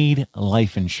need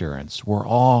life insurance. We're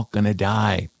all going to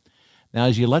die. Now,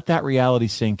 as you let that reality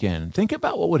sink in, think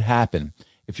about what would happen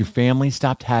if your family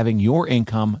stopped having your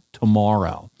income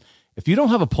tomorrow. If you don't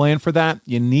have a plan for that,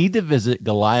 you need to visit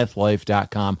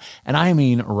GoliathLife.com, and I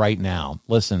mean right now.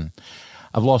 Listen,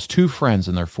 I've lost 2 friends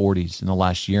in their 40s in the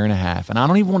last year and a half, and I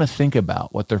don't even want to think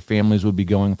about what their families would be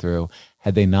going through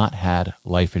had they not had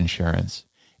life insurance.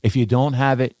 If you don't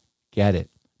have it, get it.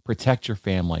 Protect your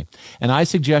family. And I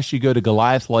suggest you go to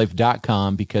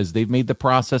GoliathLife.com because they've made the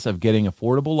process of getting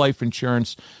affordable life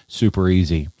insurance super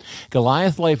easy.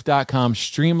 GoliathLife.com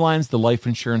streamlines the life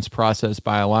insurance process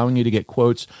by allowing you to get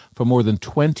quotes from more than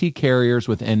 20 carriers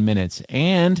within minutes,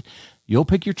 and you'll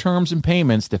pick your terms and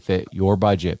payments to fit your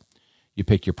budget. You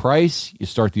pick your price, you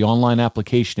start the online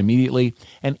application immediately,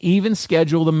 and even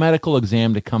schedule the medical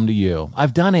exam to come to you.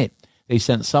 I've done it. They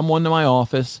sent someone to my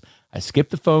office. I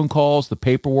skipped the phone calls, the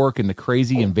paperwork, and the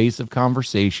crazy invasive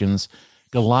conversations.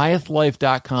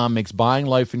 GoliathLife.com makes buying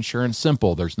life insurance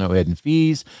simple. There's no hidden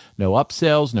fees, no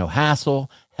upsells, no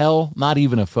hassle. Hell, not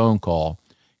even a phone call.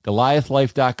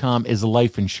 GoliathLife.com is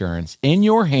life insurance in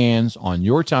your hands on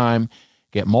your time.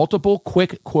 Get multiple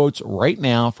quick quotes right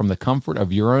now from the comfort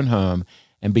of your own home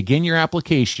and begin your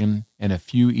application in a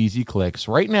few easy clicks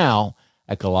right now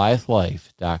at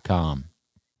GoliathLife.com.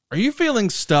 Are you feeling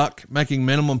stuck making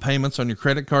minimum payments on your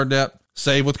credit card debt?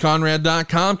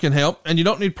 SaveWithConrad.com can help, and you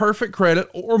don't need perfect credit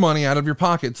or money out of your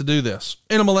pocket to do this.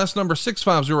 NMLS number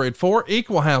 65084,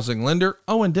 equal housing lender.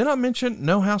 Oh, and did I mention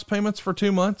no house payments for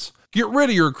 2 months? Get rid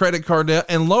of your credit card debt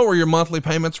and lower your monthly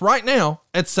payments right now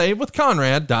at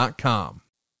SaveWithConrad.com.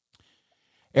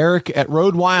 Eric, at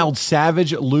Road Wild,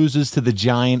 Savage loses to the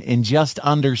Giant in just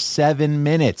under 7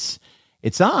 minutes.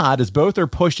 It's odd as both are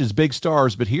pushed as big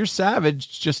stars, but here's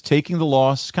Savage just taking the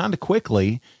loss kind of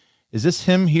quickly. Is this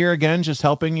him here again, just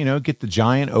helping, get the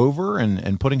Giant over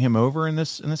and putting him over in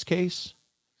this case?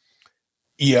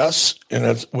 Yes, and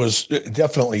it was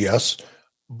definitely yes,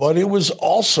 but it was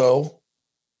also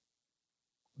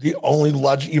the only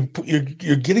logic.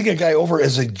 You're getting a guy over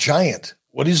as a Giant.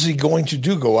 What is he going to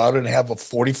do? Go out and have a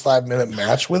 45-minute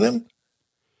match with him?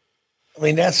 I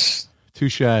mean, that's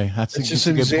touche. It's just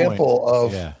an example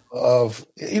of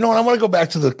and I want to go back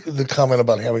to the comment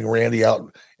about having Randy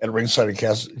out at ringside in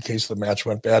case the match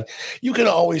went bad. You can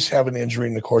always have an injury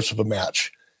in the course of a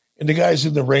match, and the guys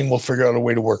in the ring will figure out a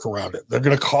way to work around it. They're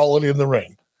going to call it in the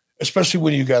ring, especially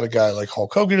when you got a guy like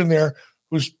Hulk Hogan in there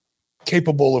who's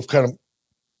capable of kind of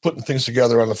putting things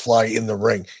together on the fly in the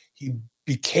ring. He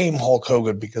became Hulk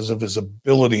Hogan because of his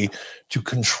ability to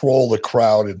control the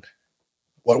crowd and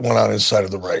what went on inside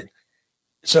of the ring.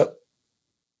 So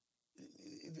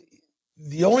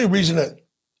the only reason that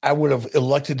I would have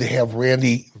elected to have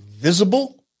Randy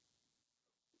visible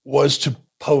was to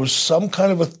pose some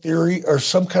kind of a theory or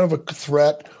some kind of a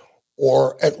threat,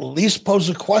 or at least pose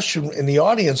a question in the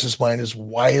audience's mind is,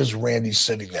 why is Randy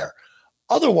sitting there?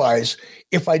 Otherwise,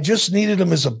 if I just needed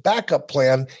him as a backup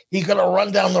plan, he could have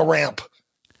run down the ramp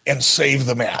and save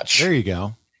the match. There you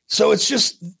go. So it's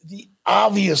just the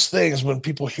obvious things when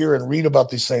people hear and read about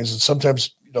these things, and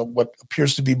sometimes what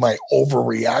appears to be my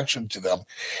overreaction to them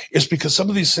is because some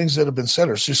of these things that have been said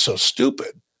are just so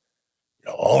stupid.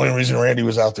 The only reason Randy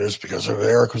was out there is because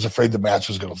Eric was afraid the match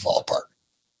was going to fall apart.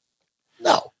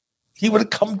 No, he would have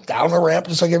come down a ramp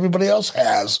just like everybody else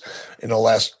has in the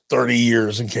last 30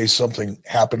 years in case something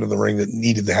happened in the ring that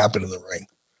needed to happen in the ring.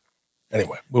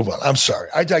 Anyway, move on. I'm sorry.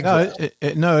 I digress.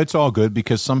 No, it's all good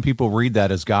because some people read that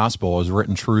as gospel, as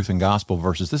written truth and gospel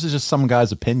versus this is just some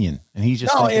guy's opinion. And he's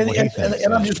just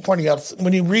and I'm just pointing out,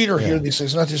 when you read or hear these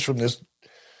things, not just from this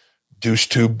douche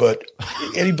tube, but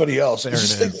anybody else,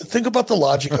 just think about the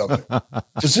logic of it.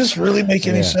 Does this really make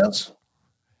any sense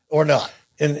or not?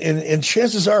 And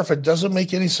chances are, if it doesn't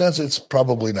make any sense, it's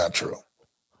probably not true.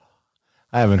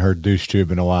 I haven't heard douche tube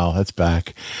in a while. That's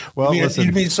back. Well, listen,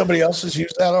 you mean somebody else has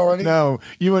used that already? No,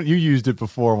 you used it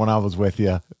before when I was with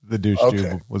you. The douche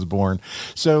tube was born.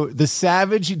 So the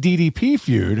Savage DDP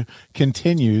feud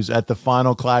continues at the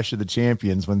final Clash of the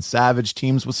Champions when Savage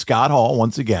teams with Scott Hall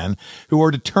once again, who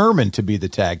are determined to be the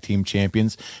tag team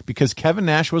champions because Kevin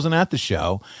Nash wasn't at the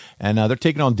show, and they're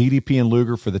taking on DDP and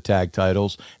Luger for the tag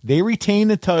titles. They retain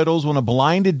the titles when a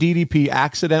blinded DDP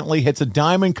accidentally hits a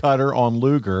diamond cutter on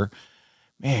Luger.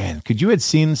 Man, could you have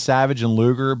seen Savage and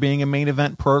Luger being a main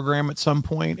event program at some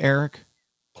point, Eric?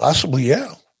 Possibly,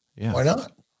 yeah. Why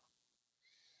not?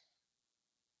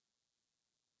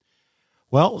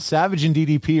 Well, Savage and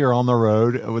DDP are on the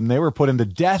road when they were put into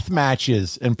death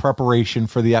matches in preparation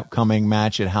for the upcoming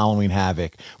match at Halloween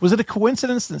Havoc. Was it a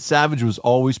coincidence that Savage was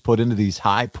always put into these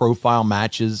high-profile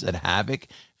matches at Havoc?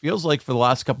 Feels like for the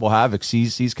last couple of Havocs,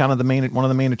 he's kind of one of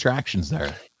the main attractions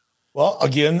there. Well,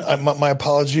 again, my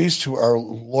apologies to our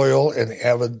loyal and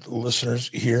avid listeners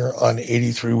here on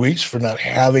 83 Weeks for not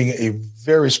having a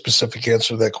very specific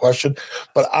answer to that question.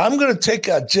 But I'm going to take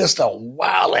just a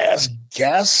wild-ass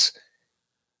guess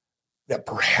that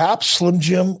perhaps Slim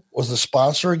Jim was the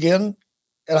sponsor again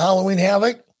at Halloween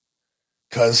Havoc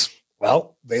because,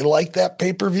 well, they like that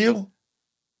pay-per-view.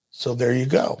 So there you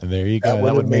go. And there you go.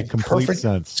 That would make complete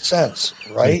sense.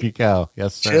 Right? There you go.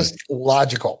 Yes, sir. Just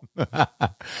logical.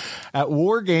 At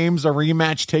War Games, a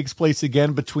rematch takes place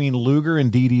again between Luger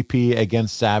and DDP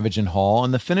against Savage and Hall,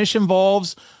 and the finish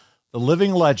involves the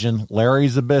living legend, Larry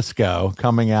Zbyszko,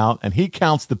 coming out, and he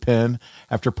counts the pin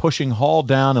after pushing Hall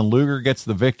down, and Luger gets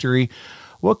the victory.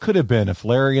 What could have been if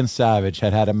Larry and Savage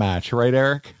had a match, right,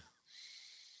 Eric?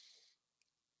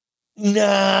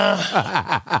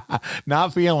 Nah.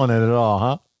 Not feeling it at all,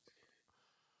 huh?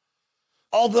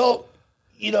 Although,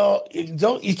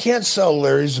 you can't sell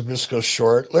Larry Zbyszko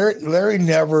short. Larry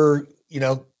never,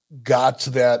 got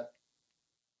to that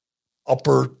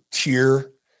upper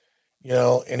tier,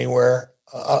 anywhere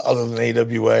other than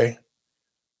AWA.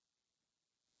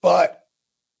 But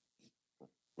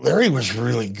Larry was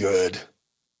really good.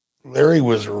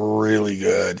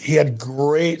 He had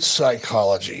great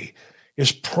psychology.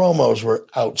 His promos were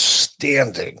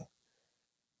outstanding.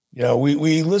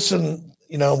 We listen,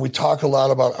 we talk a lot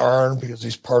about Arn because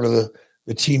he's part of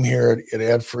the team here at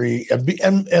Ad Free.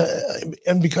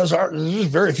 And because there's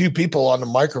very few people on the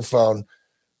microphone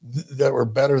that were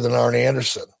better than Arn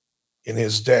Anderson in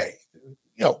his day.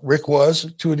 Rick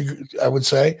was, to a degree, I would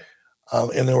say,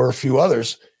 and there were a few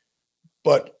others.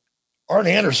 But Arn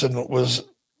Anderson was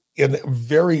in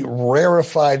very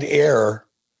rarefied air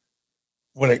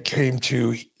when it came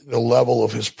to the level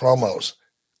of his promos.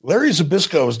 Larry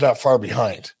Zbyszko was not far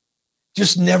behind.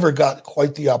 Just never got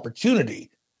quite the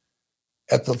opportunity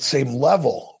at the same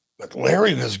level. But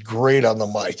Larry was great on the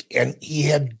mic, and he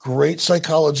had great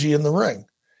psychology in the ring.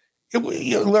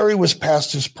 Larry was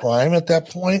past his prime at that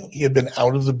point. He had been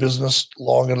out of the business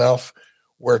long enough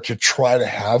where to try to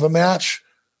have a match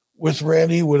with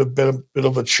Randy would have been a bit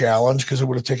of a challenge because it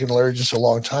would have taken Larry just a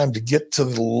long time to get to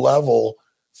the level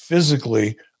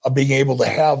physically of being able to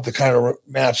have the kind of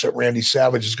match that Randy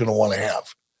Savage is going to want to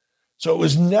have. So it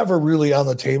was never really on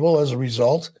the table as a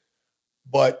result,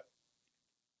 but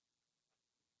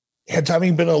had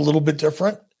timing been a little bit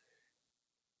different,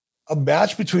 a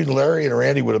match between Larry and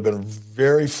Randy would have been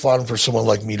very fun for someone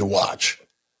like me to watch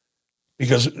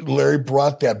because Larry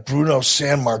brought that Bruno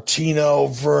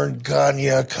Sammartino, Vern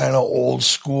Gagne kind of old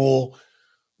school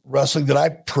wrestling that I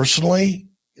personally,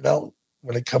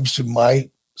 when it comes to my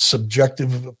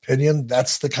subjective opinion,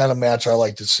 that's the kind of match I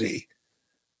like to see.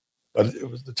 But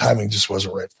the timing just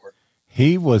wasn't right for it.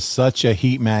 He was such a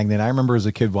heat magnet. I remember as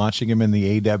a kid watching him in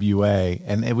the AWA,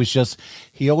 and it was just,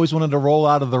 he always wanted to roll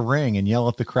out of the ring and yell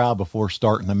at the crowd before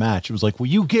starting the match. It was like, will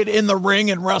you get in the ring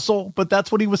and wrestle? But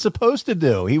that's what he was supposed to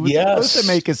do. He was supposed to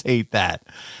make us hate that.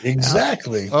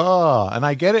 Exactly. And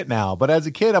I get it now. But as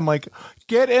a kid, I'm like,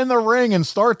 get in the ring and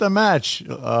start the match,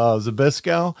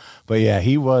 Zbyszko. But yeah,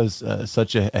 he was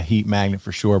such a heat magnet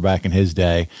for sure back in his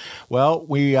day. Well,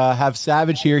 we have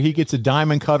Savage here. He gets a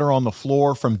diamond cutter on the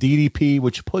floor from DDP,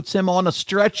 which puts him on a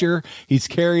stretcher. He's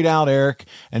carried out, Eric.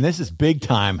 And this is big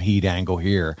time heat angle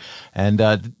here. And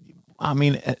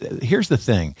here's the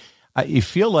thing. You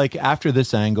feel like after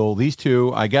this angle, these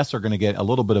two, I guess, are going to get a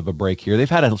little bit of a break here. They've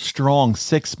had a strong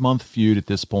 6-month feud at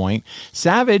this point.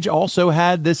 Savage also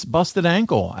had this busted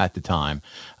ankle at the time.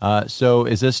 So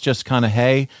is this just kind of,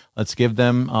 hey, let's give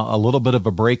them a little bit of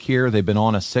a break here? They've been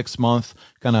on a 6-month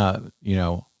kind of,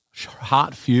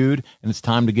 hot feud, and it's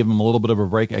time to give them a little bit of a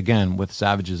break again with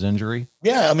Savage's injury?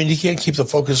 Yeah, you can't keep the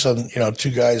focus on, two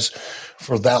guys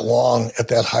for that long at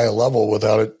that high level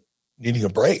without it needing a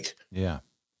break. Yeah.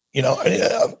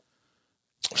 I've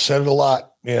said it a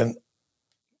lot, man.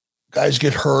 Guys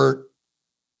get hurt.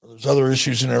 There's other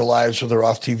issues in their lives where they're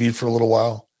off TV for a little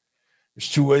while.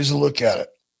 There's two ways to look at it.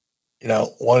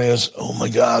 One is, oh my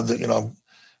God, the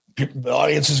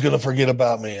audience is going to forget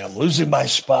about me. I'm losing my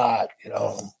spot.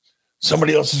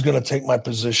 Somebody else is going to take my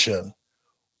position.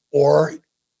 Or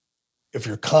if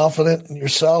you're confident in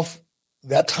yourself,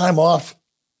 that time off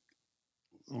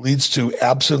leads to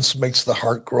absence makes the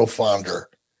heart grow fonder.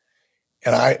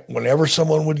 And whenever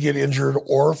someone would get injured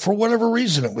or for whatever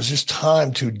reason, it was just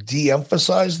time to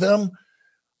de-emphasize them,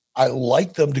 I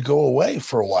like them to go away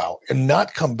for a while and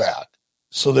not come back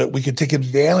so that we could take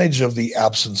advantage of the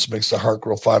absence makes the heart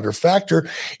grow fonder factor.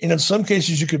 And in some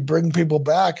cases, you could bring people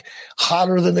back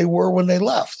hotter than they were when they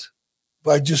left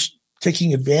by just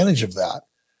taking advantage of that.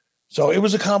 So it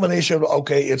was a combination of,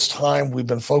 okay, it's time. We've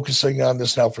been focusing on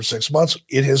this now for 6 months.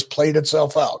 It has played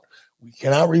itself out. We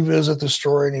cannot revisit the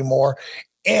story anymore.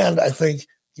 And I think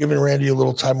giving Randy a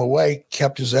little time away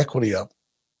kept his equity up.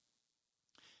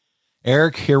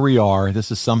 Eric, here we are. This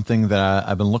is something that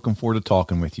I've been looking forward to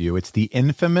talking with you. It's the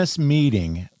infamous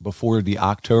meeting before the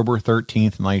October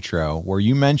 13th Nitro, where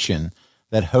you mentioned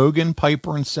that Hogan,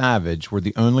 Piper, and Savage were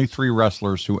the only 3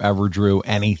 wrestlers who ever drew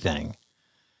anything.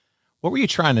 What were you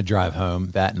trying to drive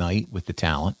home that night with the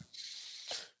talent?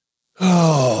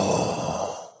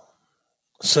 Oh,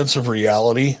 sense of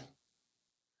reality.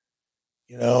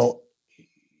 You know,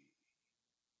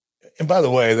 and by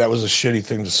the way, that was a shitty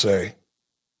thing to say.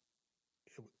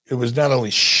 It was not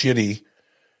only shitty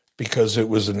because it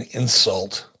was an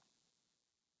insult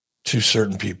to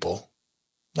certain people,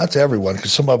 not to everyone,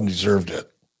 because some of them deserved it,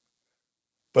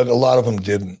 but a lot of them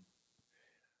didn't.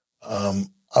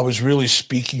 I was really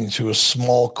speaking to a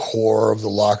small core of the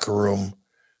locker room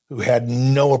who had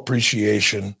no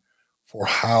appreciation for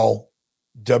how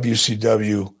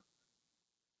WCW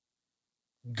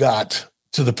got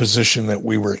to the position that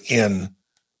we were in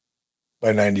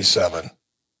by 97.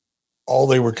 All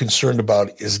they were concerned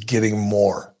about is getting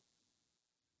more.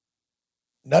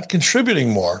 Not contributing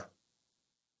more,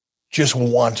 just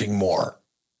wanting more.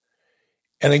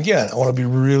 And again, I want to be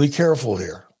really careful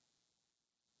here.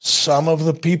 Some of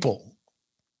the people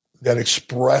that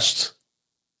expressed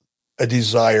a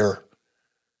desire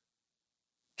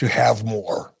to have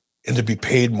more and to be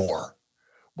paid more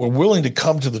were willing to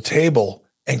come to the table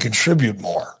and contribute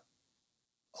more.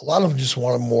 A lot of them just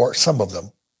wanted more. Some of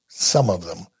them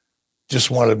just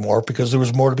wanted more because there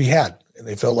was more to be had and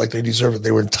they felt like they deserved it.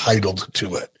 They were entitled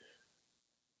to it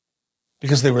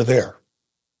because they were there.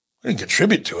 They didn't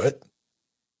contribute to it.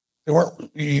 They weren't.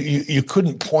 You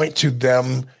couldn't point to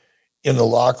them in the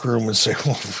locker room and say,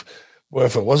 well,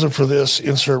 if it wasn't for this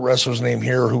insert wrestler's name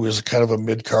here, who is kind of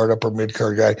a upper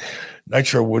mid-card guy,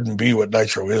 Nitro wouldn't be what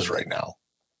Nitro is right now.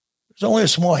 There's only a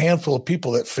small handful of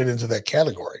people that fit into that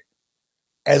category.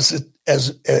 As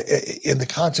in the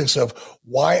context of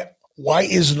why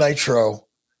is Nitro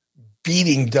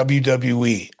beating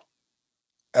WWE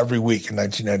every week in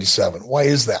 1997? Why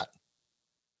is that?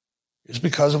 It's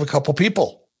because of a couple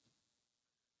people.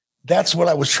 That's what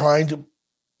I was trying to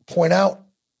point out,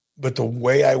 but the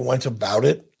way I went about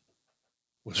it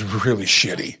was really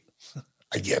shitty.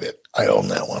 I get it. I own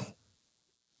that one.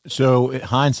 So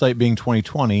hindsight being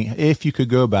 2020, if you could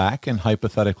go back and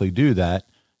hypothetically do that,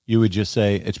 you would just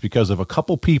say it's because of a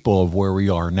couple people of where we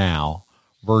are now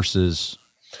versus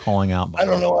calling out. I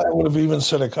don't know. I would have even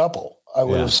said a couple. I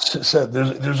would have said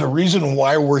there's a reason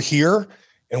why we're here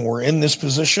and we're in this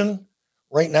position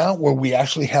right now where we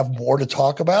actually have more to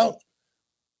talk about.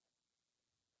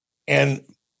 And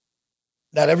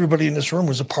not everybody in this room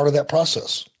was a part of that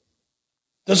process.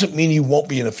 Doesn't mean you won't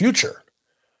be in the future.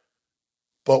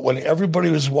 But when everybody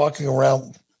was walking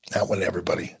around,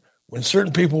 when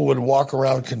certain people would walk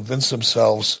around and convince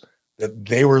themselves that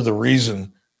they were the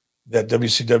reason that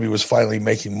WCW was finally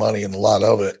making money, and a lot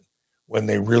of it, when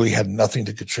they really had nothing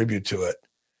to contribute to it,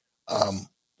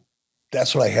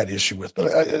 that's what I had issue with.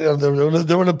 But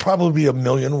there would have probably be a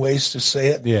million ways to say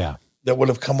it. Yeah, that would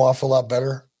have come off a lot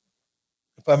better.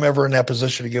 If I'm ever in that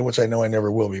position again, which I know I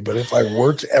never will be, but if I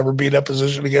were to ever be in that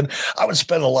position again, I would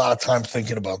spend a lot of time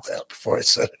thinking about that before I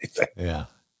said anything. Yeah.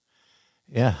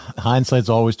 Yeah. Hindsight's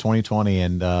always 2020.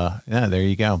 And there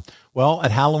you go. Well, at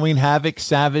Halloween Havoc,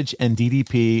 Savage and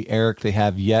DDP, Eric, they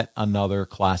have yet another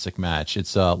classic match.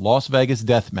 It's a Las Vegas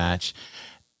death match.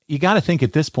 You got to think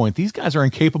at this point, these guys are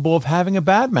incapable of having a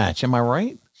bad match. Am I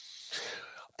right?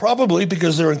 Probably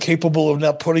because they're incapable of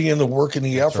not putting in the work and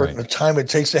the effort and the time it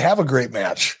takes to have a great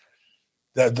match.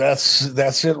 That's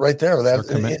it right there.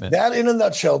 That in a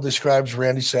nutshell describes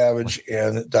Randy Savage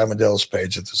and Diamond Dallas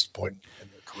Page at this point in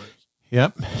their career.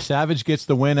 Yep. Savage gets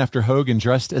the win after Hogan,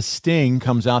 dressed as Sting,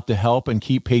 comes out to help and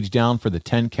keep Page down for the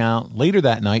 10 count. Later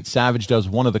that night, Savage does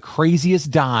one of the craziest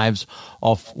dives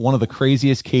off one of the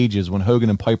craziest cages when Hogan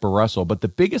and Piper wrestle. But the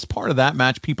biggest part of that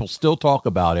match people still talk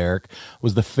about, Eric,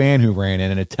 was the fan who ran in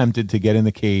and attempted to get in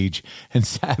the cage, and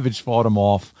Savage fought him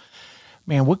off.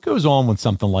 Man, what goes on when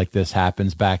something like this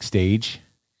happens backstage?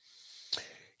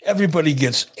 Everybody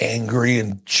gets angry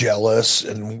and jealous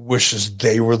and wishes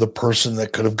they were the person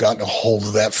that could have gotten a hold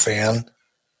of that fan.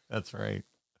 That's right.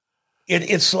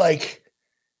 It's like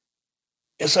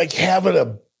having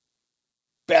a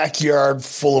backyard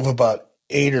full of about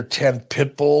 8 or 10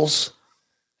 pit bulls.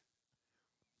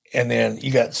 And then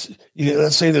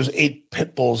let's say there's 8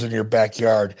 pit bulls in your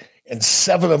backyard and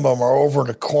 7 of them are over in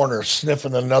a corner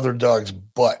sniffing another dog's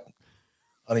butt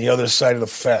on the other side of the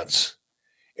fence,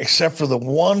 except for the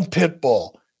one pit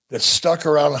bull that stuck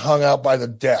around and hung out by the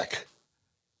deck.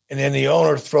 And then the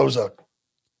owner throws a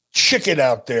chicken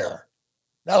out there,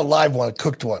 not a live one, a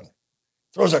cooked one,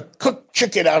 throws a cooked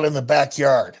chicken out in the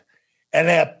backyard. And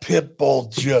that pit bull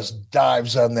just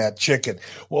dives on that chicken.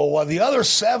 Well, while the other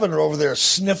 7 are over there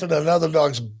sniffing another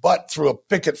dog's butt through a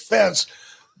picket fence,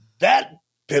 that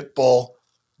pit bull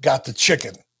got the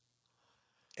chicken.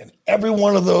 And every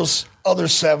one of those other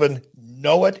 7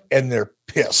 know it, and they're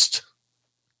pissed.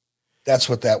 That's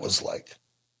what that was like.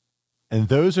 And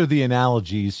those are the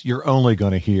analogies you're only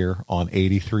going to hear on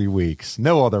 83 Weeks.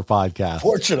 No other podcast.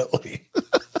 Fortunately.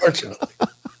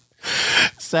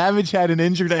 Savage had an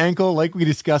injured ankle, like we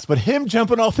discussed, but him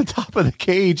jumping off the top of the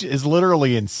cage is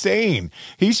literally insane.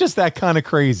 He's just that kind of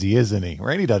crazy, isn't he?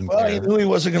 Right? He doesn't care. He knew he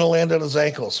wasn't going to land on his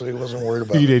ankle, so he wasn't worried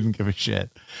about it. He didn't give a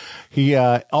shit. He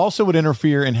also would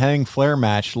interfere in Henning Flair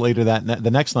match later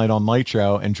the next night on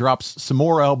Nitro and drops some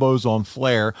more elbows on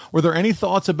Flair. Were there any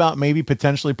thoughts about maybe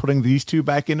potentially putting these two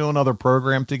back into another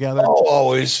program together? Oh,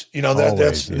 always.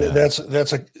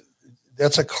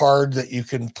 That's a card that you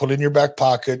can put in your back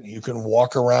pocket. You can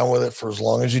walk around with it for as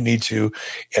long as you need to,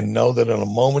 and know that on a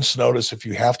moment's notice, if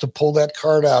you have to pull that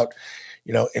card out,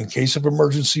 in case of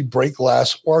emergency, break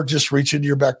glass, or just reach into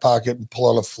your back pocket and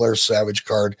pull out a Flair Savage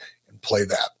card and play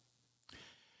that.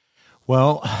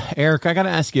 Well, Eric, I got to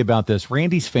ask you about this.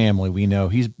 Randy's family, we know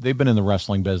they've been in the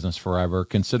wrestling business forever,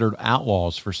 considered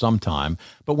outlaws for some time.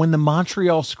 But when the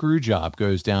Montreal Screwjob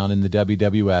goes down in the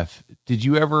WWF, did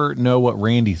you ever know what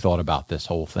Randy thought about this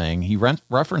whole thing? He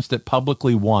referenced it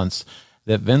publicly once,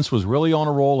 that Vince was really on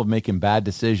a roll of making bad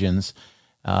decisions.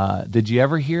 Did you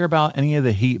ever hear about any of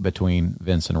the heat between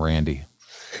Vince and Randy?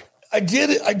 I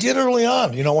did early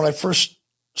on. When I first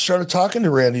started talking to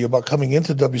Randy about coming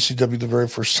into WCW the very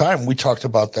first time, we talked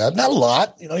about that. Not a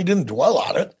lot, he didn't dwell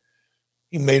on it.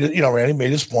 He made it, Randy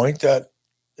made his point that,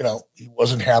 he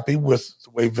wasn't happy with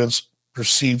the way Vince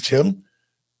perceived him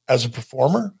as a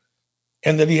performer,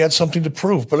 and that he had something to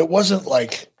prove. But it wasn't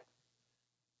like,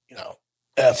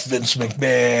 F Vince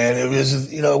McMahon. It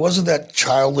was, it wasn't that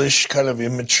childish, kind of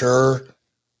immature,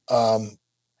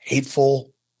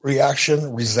 hateful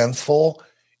reaction, resentful.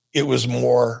 It was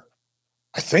more,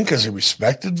 I think, because he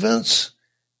respected Vince,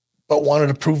 but wanted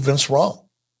to prove Vince wrong.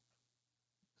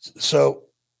 So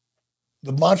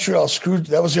the Montreal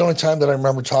that was the only time that I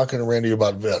remember talking to Randy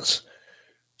about Vince.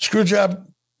 Screwjob,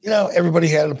 everybody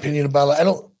had an opinion about it. I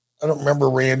don't remember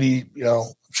Randy,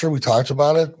 I'm sure we talked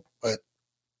about it, but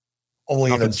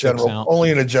only in a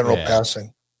general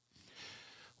passing.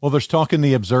 Well, there's talk in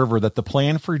the Observer that the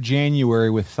plan for January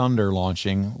with Thunder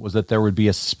launching was that there would be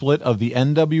a split of the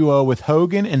NWO with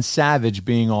Hogan and Savage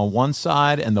being on one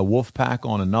side and the Wolfpack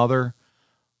on another.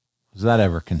 Was that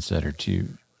ever considered to you?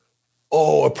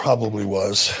 Oh, it probably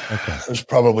was. Okay. There's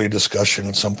probably a discussion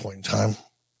at some point in time.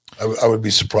 I would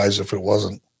be surprised if it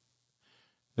wasn't.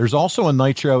 There's also a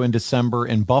Nitro in December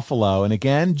in Buffalo. And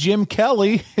again, Jim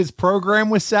Kelly, his program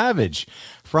with Savage.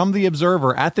 From the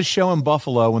Observer, at the show in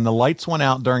Buffalo, when the lights went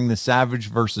out during the Savage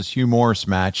versus Hugh Morris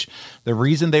match, the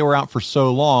reason they were out for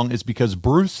so long is because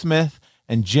Bruce Smith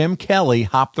and Jim Kelly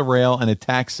hopped the rail and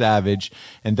attacked Savage,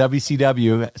 and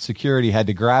WCW security had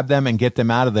to grab them and get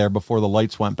them out of there before the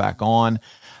lights went back on.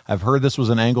 I've heard this was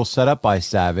an angle set up by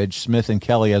Savage, Smith and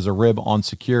Kelly as a rib on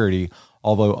security,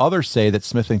 although others say that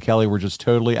Smith and Kelly were just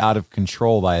totally out of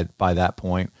control by that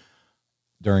point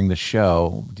during the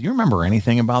show. Do you remember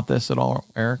anything about this at all,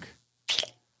 Eric?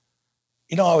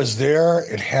 I was there.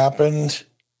 It happened,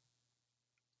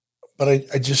 but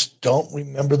I just don't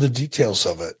remember the details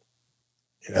of it.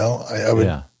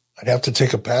 I'd have to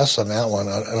take a pass on that one.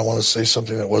 I don't want to say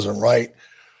something that wasn't right.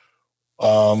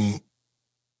 I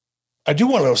do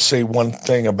want to say one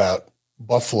thing about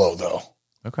Buffalo, though.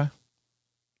 Okay.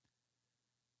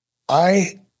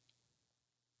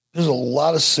 There's a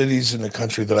lot of cities in the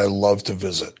country that I love to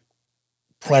visit,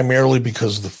 primarily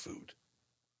because of the food.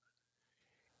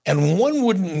 And one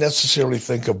wouldn't necessarily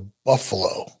think of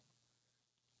Buffalo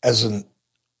as an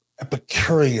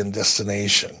Epicurean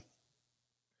destination.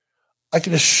 I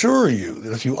can assure you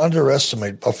that if you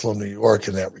underestimate Buffalo, New York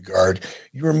in that regard,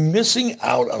 you're missing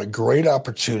out on a great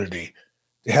opportunity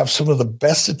to have some of the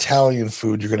best Italian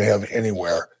food you're going to have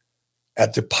anywhere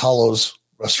at DiPaolo's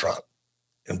restaurant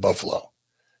in Buffalo.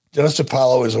 Dennis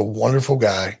DiPaolo is a wonderful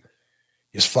guy.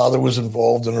 His father was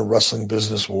involved in a wrestling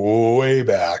business way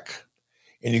back.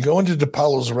 And you go into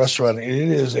DiPaolo's restaurant, and it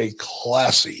is a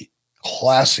classy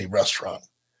restaurant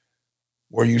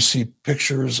where you see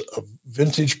pictures of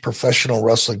vintage professional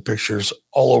wrestling pictures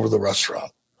all over the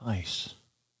restaurant. Nice.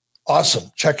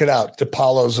 Awesome. Check it out.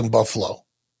 DiPaolo's in Buffalo.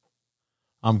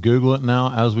 I'm Googling it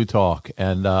now as we talk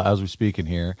and as we're speaking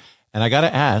here. And I got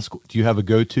to ask, do you have a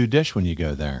go-to dish when you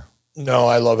go there? No,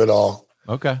 I love it all.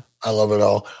 Okay. I love it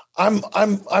all.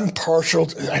 I'm partial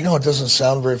to, I know it doesn't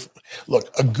sound very, look,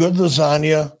 a good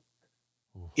lasagna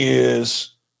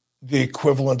is the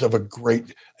equivalent of a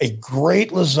great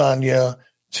lasagna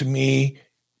to me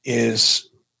is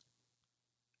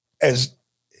as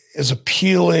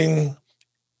appealing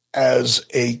as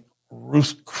a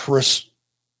Ruth Chris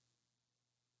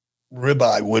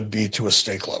ribeye would be to a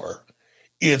steak lover.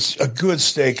 It's a good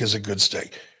steak is a good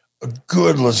steak. A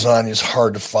good lasagna is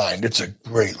hard to find. It's a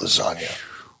great lasagna.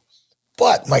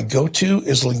 But my go-to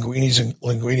is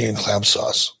linguine and clam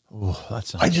sauce. Ooh,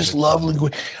 I just love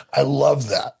linguine. I love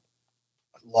that.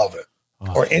 I love it.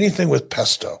 Oh. Or anything with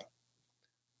pesto.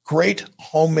 Great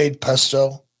homemade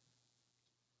pesto.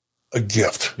 A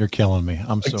gift. You're killing me.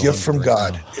 I'm so a gift from right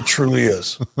God. now. It truly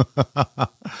is.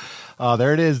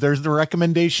 There it is. There's the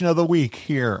recommendation of the week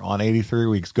here on 83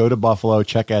 Weeks. Go to Buffalo.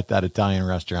 Check out that Italian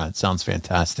restaurant. It sounds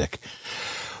fantastic.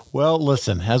 Well,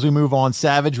 listen, as we move on,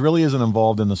 Savage really isn't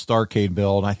involved in the Starrcade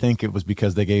build. I think it was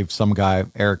because they gave some guy,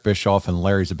 Eric Bischoff and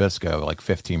Larry Zbyszko, like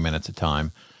 15 minutes of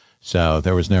time. So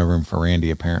there was no room for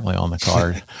Randy apparently on the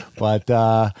card. But,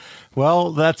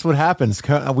 well, that's what happens.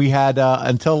 We had,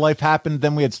 Until Life Happened,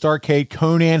 then we had Starrcade.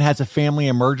 Conan has a family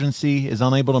emergency, is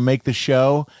unable to make the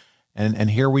show. And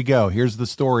here we go. Here's the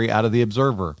story out of the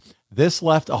Observer. This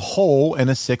left a hole in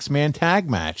a 6-man tag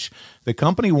match. The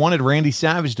company wanted Randy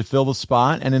Savage to fill the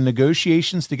spot, and in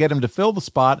negotiations to get him to fill the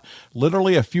spot,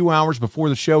 literally a few hours before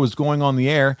the show was going on the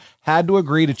air, had to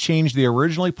agree to change the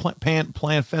originally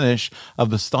planned finish of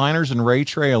the Steiners and Ray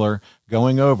Traylor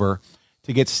going over.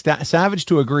 To get Savage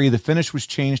to agree, the finish was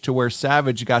changed to where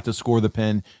Savage got to score the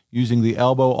pin using the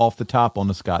elbow off the top on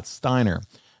the Scott Steiner.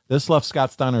 This left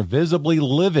Scott Steiner visibly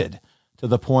livid, to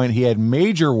the point he had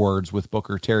major words with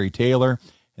Booker Terry Taylor,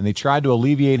 and they tried to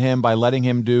alleviate him by letting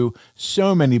him do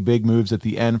so many big moves at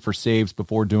the end for saves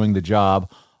before doing the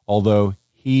job, although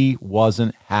he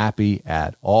wasn't happy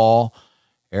at all.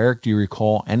 Eric, do you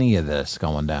recall any of this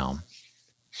going down?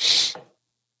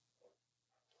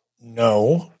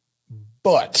 No,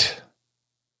 but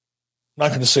I'm not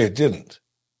going to say it didn't,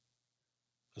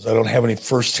 because I don't have any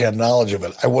firsthand knowledge of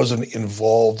it. I wasn't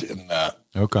involved in that.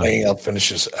 Okay. Laying out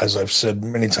finishes, as I've said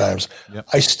many times. Yep.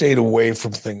 I stayed away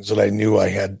from things that I knew I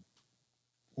had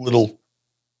little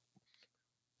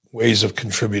ways of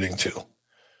contributing to.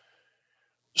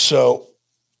 So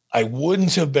I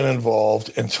wouldn't have been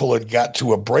involved until it got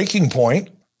to a breaking point,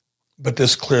 but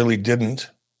this clearly didn't.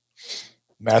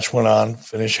 Match went on,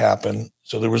 finish happened.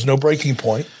 So there was no breaking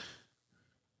point.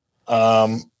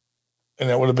 And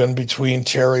that would have been between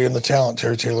Terry and the talent,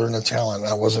 Terry Taylor and the talent.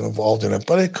 I wasn't involved in it,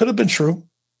 but it could have been true.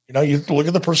 You know, you look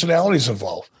at the personalities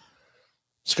involved.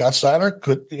 Scott Steiner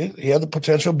he had the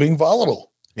potential of being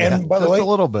volatile. Yeah, and by the way, a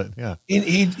little bit. Yeah.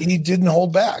 He didn't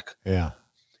hold back. Yeah.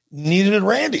 Neither did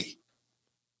Randy.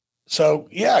 So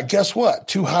yeah, guess what?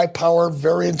 Two high power,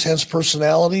 very intense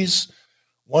personalities.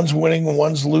 One's winning and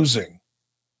one's losing.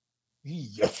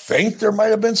 You think there might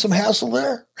have been some hassle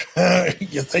there?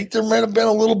 You think there might have been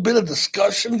a little bit of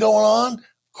discussion going on?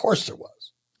 Of course there was.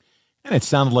 And it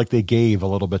sounded like they gave a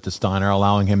little bit to Steiner,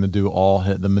 allowing him to do all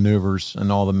the maneuvers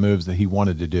and all the moves that he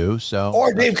wanted to do. So,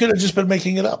 or Dave could have just been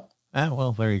making it up.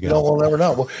 Well, there you go. No, we'll never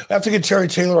know. We'll have to get Terry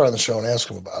Taylor on the show and ask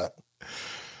him about it.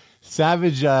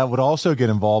 Savage would also get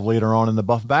involved later on in the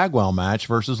Buff Bagwell match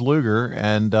versus Luger,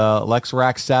 and Lex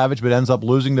racks Savage, but ends up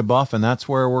losing to Buff, and that's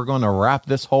where we're going to wrap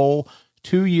this whole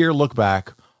 2-year look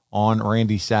back on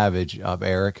Randy Savage,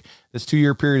 Eric. This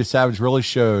 2-year period of Savage really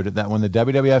showed that when the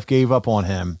WWF gave up on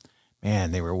him,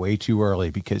 man, they were way too early,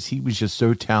 because he was just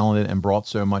so talented and brought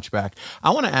so much back.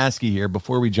 I want to ask you here,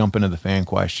 before we jump into the fan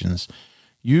questions,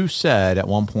 you said at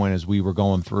one point as we were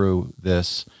going through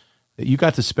this, that you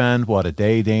got to spend, a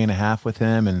day and a half with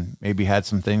him, and maybe had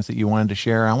some things that you wanted to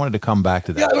share. I wanted to come back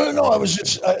to that. Yeah, I don't know. I was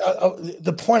just,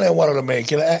 the point I wanted to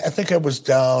make, and I think I was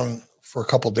down for a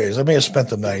couple of days. I may have spent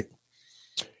the night.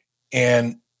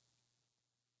 And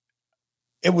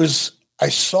it was, I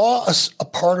saw a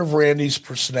part of Randy's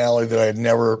personality that I had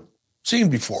never seen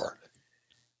before.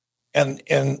 And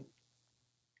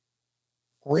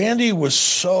Randy was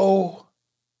so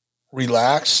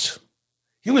relaxed.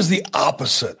 He was the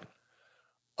opposite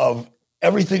of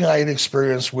everything I had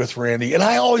experienced with Randy. And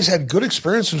I always had good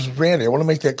experiences with Randy. I want to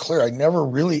make that clear. I never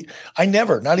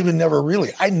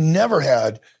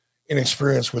had an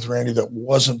experience with Randy that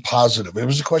wasn't positive. It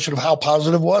was a question of how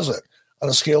positive was it on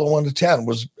a scale of 1 to 10.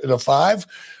 Was it a 5?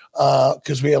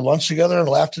 Because we had lunch together and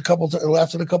laughed at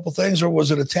a couple things, or was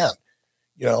it a 10?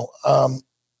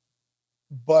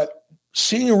 But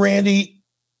seeing Randy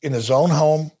in his own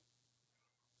home,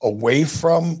 away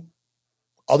from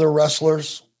other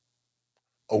wrestlers,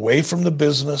 away from the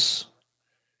business,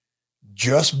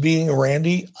 just being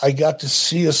Randy, I got to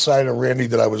see a side of Randy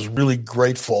that I was really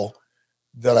grateful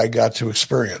that I got to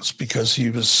experience, because he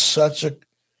was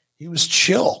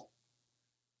chill.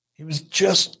 He was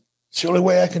just, it's the only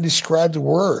way I can describe the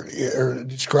word, or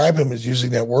describe him, as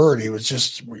using that word. He was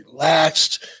just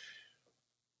relaxed.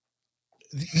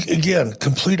 again,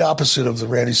 complete opposite of the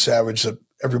Randy Savage that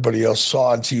everybody else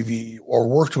saw on TV or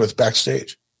worked with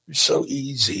backstage. It was so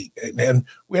easy. And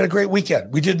we had a great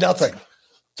weekend. We did nothing.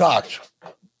 Talked,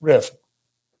 riffed.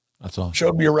 That's all.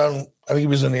 Showed me around. I think he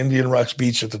was in Indian Rocks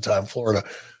Beach at the time, Florida.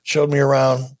 Showed me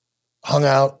around, hung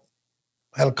out,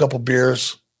 had a couple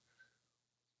beers.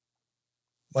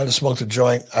 Might have smoked a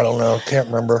joint. I don't know. Can't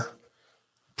remember.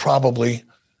 Probably.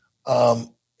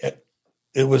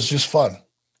 It was just fun.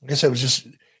 Like I said, it was just,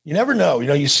 you never know. You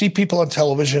know, you see people on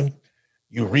television,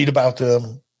 you read about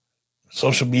them,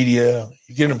 social media,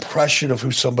 you get an impression of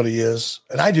who somebody is.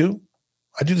 And I do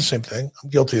the same thing. I'm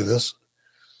guilty of this.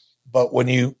 But when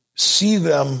you see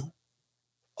them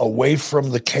away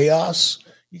from the chaos,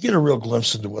 you get a real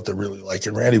glimpse into what they're really like.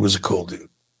 And Randy was a cool dude.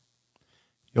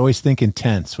 You always think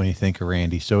intense when you think of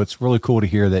Randy. So it's really cool to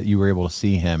hear that you were able to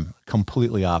see him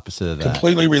completely opposite of that.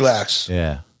 Completely relaxed.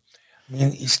 Yeah. I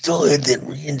mean, he still had that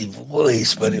Randy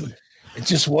voice, but it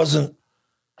just wasn't,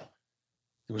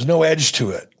 there was no edge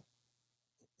to it.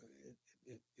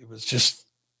 It was just,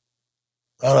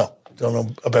 I don't know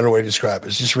a better way to describe it.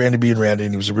 It's just Randy being Randy,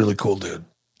 and he was a really cool dude.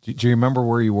 Do you remember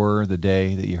where you were the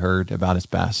day that you heard about his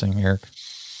passing, Eric?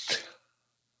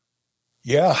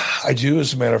 Yeah, I do,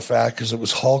 as a matter of fact, because it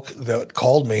was Hulk that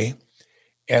called me,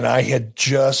 and I had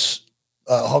just,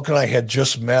 Hulk and I had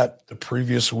just met the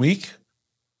previous week.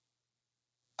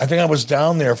 I think I was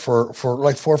down there for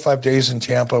like 4 or 5 days in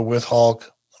Tampa with Hulk.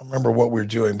 I don't remember what we were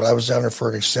doing, but I was down there for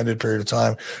an extended period of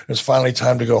time. It was finally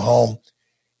time to go home.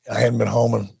 I hadn't been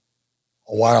home in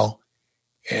a while,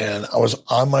 and I was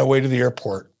on my way to the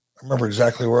airport. I remember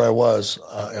exactly where I was.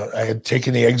 I had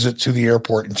taken the exit to the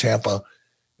airport in Tampa.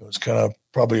 It was kind of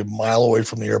probably a mile away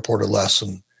from the airport or less,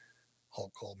 and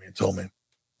Hulk called me and told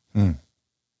me.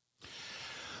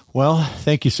 Well,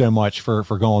 thank you so much for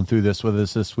going through this with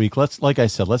us this week. Like I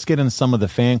said, let's get into some of the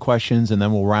fan questions, and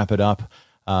then we'll wrap it up.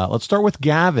 Let's start with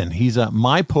Gavin. He's a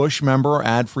My Push member,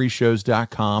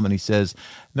 adfreeshows.com, and he says,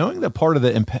 knowing that part of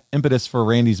the impetus for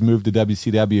Randy's move to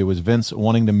WCW was Vince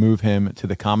wanting to move him to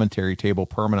the commentary table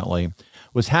permanently,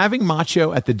 was having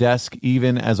Macho at the desk,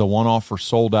 even as a one-off or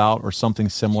sold out or something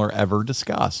similar, ever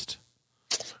discussed?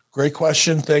 Great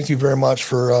question. Thank you very much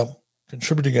for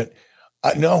contributing it.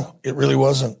 No, it really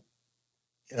wasn't.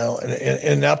 You know,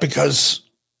 and not because,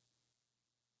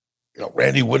 you know,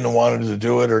 Randy wouldn't have wanted to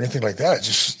do it or anything like that. It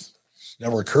just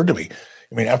never occurred to me.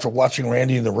 I mean, after watching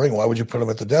Randy in the ring, why would you put him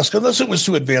at the desk? Unless it was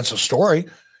to advance a story.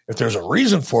 If there's a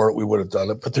reason for it, we would have done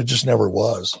it, but there just never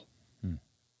was.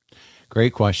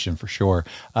 Great question for sure.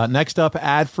 Next up,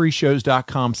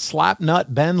 adfreeshows.com,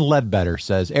 Slapnut Ben Ledbetter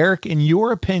says, Eric, in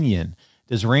your opinion,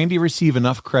 does Randy receive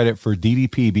enough credit for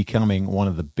DDP becoming one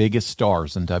of the biggest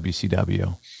stars in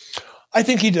WCW? I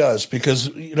think he does, because,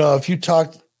 you know, if you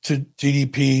talk to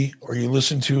DDP or you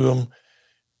listen to him,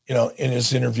 you know, in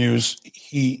his interviews,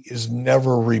 he is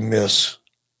never remiss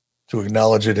to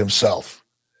acknowledge it himself.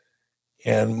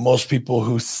 And most people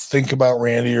who think about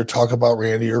Randy or talk about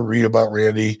Randy or read about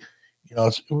Randy, you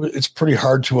know, it's pretty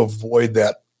hard to avoid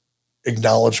that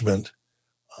acknowledgement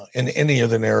in any of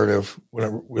the narrative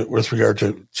with regard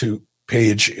to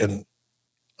Paige and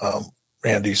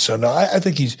Randy. So no, I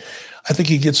think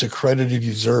he gets the credit he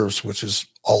deserves, which is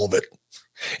all of it.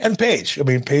 And Paige, I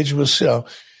mean, Paige was, you know,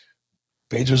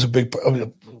 Paige was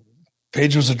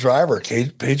Paige was a driver.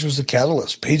 Paige was the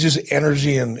catalyst. Paige's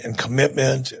energy and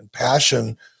commitment and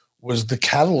passion was the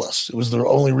catalyst. It was the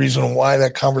only reason why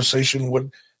that conversation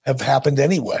would have happened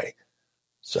anyway.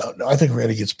 So no, I think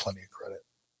Randy gets plenty of credit.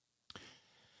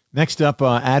 Next up,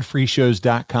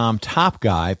 adfreeshows.com, Top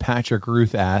Guy Patrick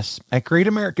Ruth asks, at Great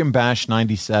American Bash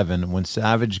 97, when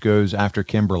Savage goes after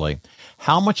Kimberly,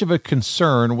 how much of a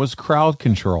concern was crowd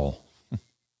control?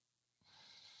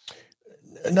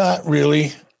 Not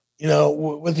really. You know,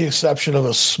 with the exception of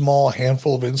a small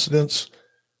handful of incidents,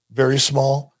 very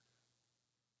small,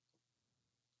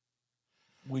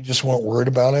 we just weren't worried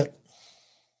about it.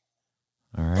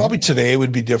 All right. Probably today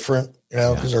would be different, you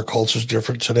know, because our culture's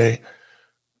different today.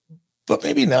 But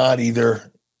maybe not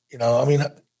either. You know, I mean,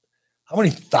 how many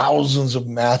thousands of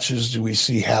matches do we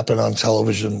see happen on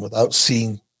television without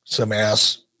seeing some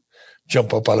ass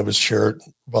jump up out of his chair,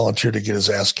 volunteer to get his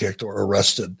ass kicked or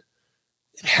arrested?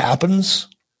 It happens.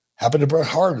 Happened to Bret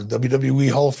Hart at the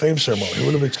WWE Hall of Fame ceremony. Who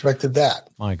would have expected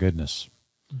that? My goodness.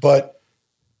 But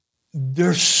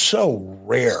they're so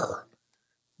rare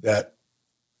that,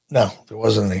 no, there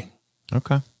wasn't any.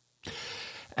 Okay.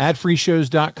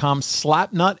 Adfreeshows.com,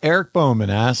 Slapnut Eric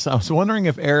Bowman asks, I was wondering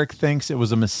if Eric thinks it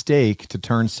was a mistake to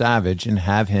turn Savage and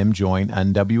have him join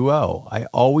NWO. I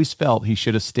always felt he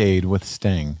should have stayed with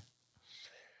Sting.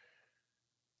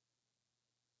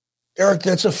 Eric,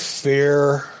 it's a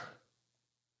fair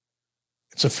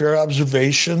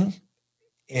observation.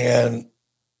 And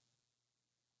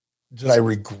did I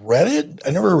regret it? I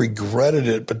never regretted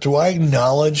it, but do I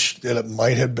acknowledge that it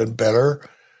might have been better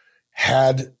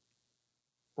had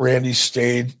Randy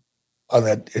stayed on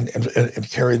that and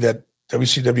carried that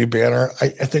WCW banner? I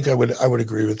think I would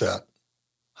agree with that.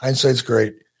 Hindsight's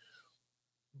great.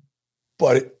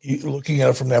 But looking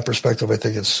at it from that perspective, I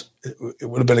think it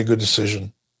would have been a good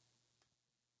decision.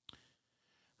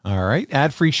 All right.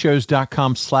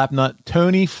 Adfreeshows.com slapnut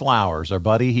Tony Flowers, our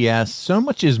buddy. He asks, so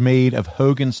much is made of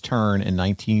Hogan's turn in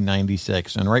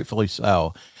 1996, and rightfully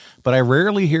so. But I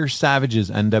rarely hear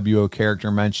Savage's NWO character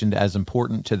mentioned as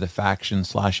important to the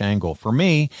faction/angle. For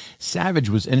me, Savage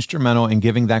was instrumental in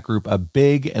giving that group a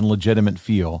big and legitimate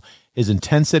feel. His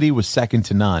intensity was second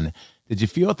to none. Did you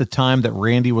feel at the time that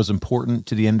Randy was important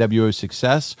to the NWO's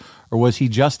success, or was he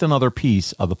just another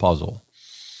piece of the puzzle?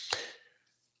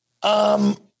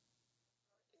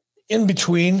 In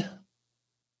between.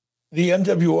 The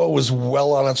NWO was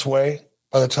well on its way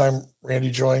by the time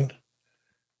Randy joined.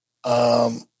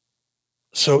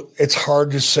 So it's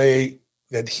hard to say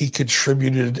that he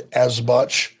contributed as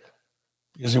much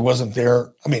because he wasn't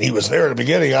there. I mean, he was there at the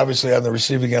beginning, obviously on the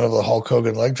receiving end of the Hulk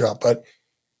Hogan leg drop, but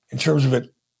in terms of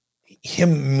it,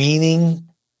 him meaning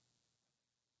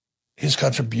his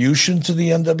contribution to the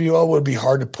NWO would be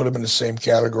hard to put him in the same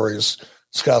category as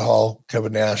Scott Hall,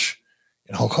 Kevin Nash,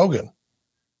 and Hulk Hogan,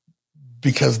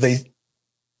 because they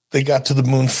got to the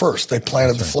moon first. They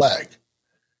planted the flag.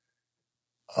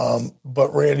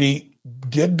 But Randy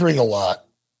did bring a lot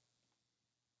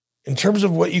in terms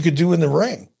of what you could do in the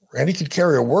ring. Randy could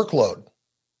carry a workload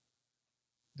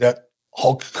that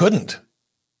Hulk couldn't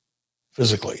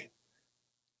physically.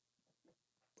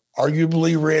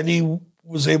 Arguably, Randy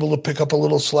was able to pick up a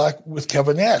little slack with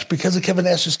Kevin Nash because of Kevin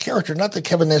Nash's character. Not that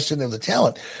Kevin Nash didn't have the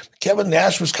talent. Kevin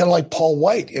Nash was kind of like Paul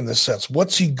White in this sense.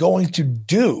 What's he going to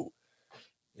do?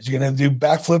 Is he going to do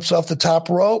backflips off the top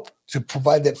rope to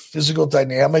provide that physical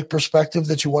dynamic perspective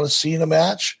that you want to see in a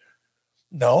match?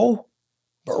 No.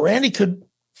 But Randy could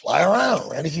fly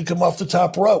around. Randy could come off the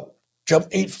top rope, jump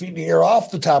 8 feet in the air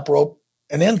off the top rope.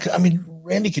 And then,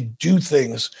 Randy could do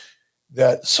things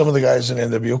that some of the guys in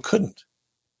NWO couldn't.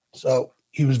 So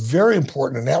he was very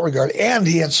important in that regard. And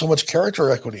he had so much character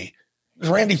equity. He was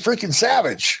Randy freaking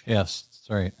Savage. Yes, that's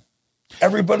right.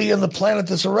 Everybody on the planet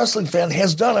that's a wrestling fan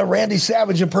has done a Randy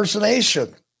Savage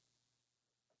impersonation.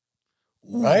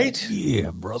 Right?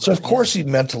 Yeah, brother. So, of course, he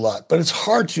meant a lot. But it's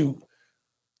hard to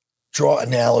draw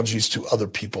analogies to other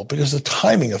people because the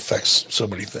timing affects so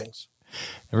many things.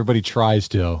 Everybody tries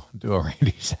to do a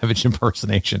Randy Savage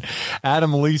impersonation.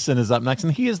 Adam Leeson is up next,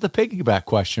 and he has the piggyback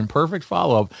question. Perfect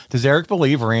follow-up. Does Eric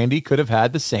believe Randy could have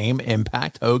had the same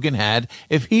impact Hogan had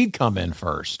if he'd come in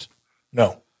first?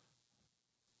 No.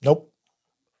 Nope.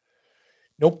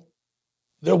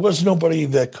 There was nobody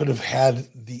that could have had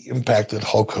the impact that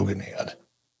Hulk Hogan had.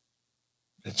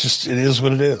 It is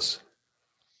what it is.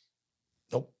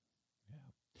 Nope.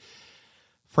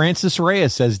 Francis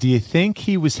Reyes says, do you think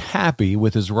he was happy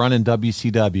with his run in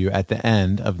WCW at the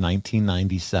end of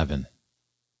 1997?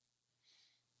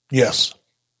 Yes,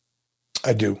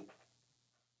 I do.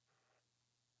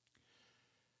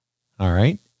 All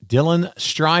right. Dylan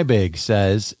Strybig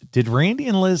says, did Randy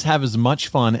and Liz have as much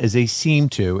fun as they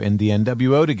seemed to in the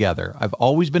NWO together? I've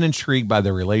always been intrigued by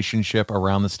their relationship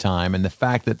around this time and the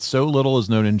fact that so little is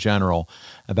known in general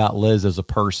about Liz as a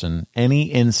person.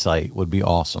 Any insight would be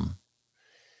awesome.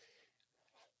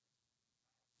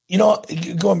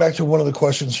 Going back to one of the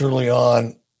questions early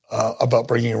on about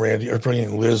bringing Randy or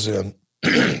bringing Liz in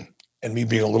and me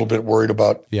being a little bit worried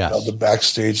about the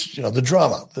backstage, the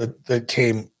drama that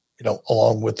came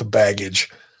along with the baggage.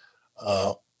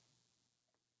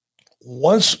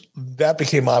 Once that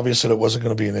became obvious that it wasn't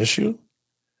going to be an issue,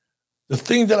 the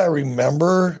thing that I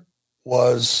remember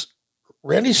was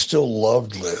Randy still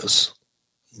loved Liz,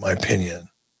 in my opinion,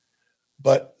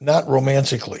 but not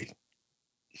romantically.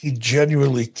 He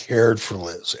genuinely cared for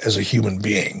Liz as a human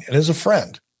being and as a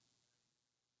friend.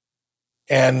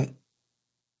 And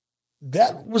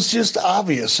that was just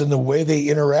obvious in the way they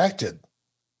interacted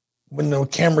when the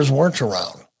cameras weren't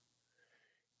around.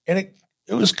 And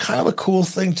it was kind of a cool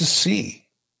thing to see,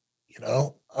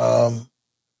 but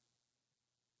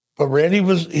Randy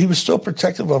was still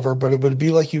protective of her, but it would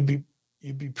be like you'd be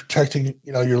protecting,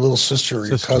 your little sister or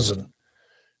your cousin,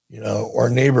 or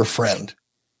a neighbor friend.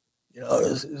 It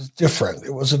was different.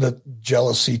 It wasn't a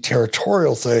jealousy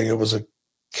territorial thing. It was a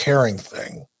caring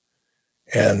thing.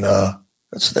 And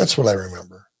that's what I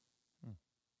remember.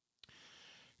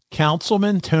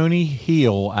 Councilman Tony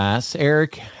Heel asks,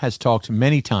 Eric has talked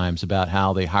many times about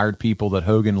how they hired people that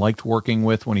Hogan liked working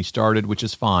with when he started, which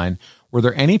is fine. Were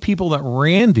there any people that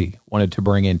Randy wanted to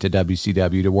bring into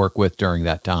WCW to work with during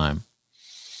that time?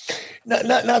 Not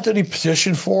that he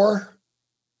petitioned for.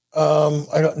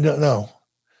 I don't know.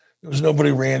 There was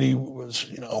nobody Randy was,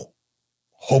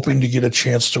 hoping to get a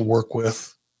chance to work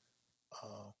with.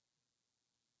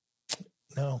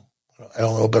 No, I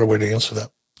don't know a better way to answer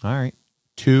that. All right.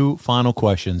 2 final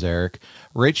questions, Eric.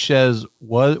 Rich says,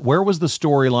 where was the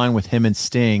storyline with him and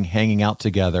Sting hanging out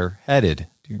together headed?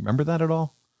 Do you remember that at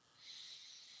all?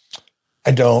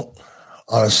 I don't.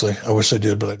 Honestly, I wish I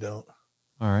did, but I don't.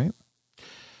 All right.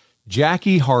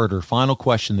 Jackie Harder, final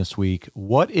question this week.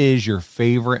 What is your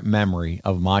favorite memory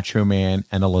of Macho Man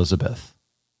and Elizabeth?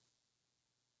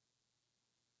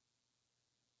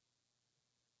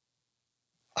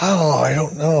 Oh, I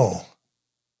don't know.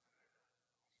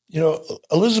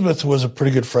 Elizabeth was a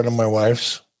pretty good friend of my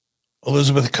wife's.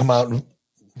 Elizabeth had come out and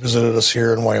visited us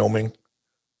here in Wyoming,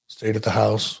 stayed at the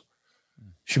house.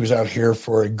 She was out here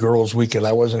for a girls' weekend.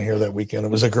 I wasn't here that weekend.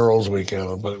 It was a girls'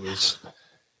 weekend, but it was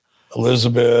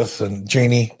Elizabeth and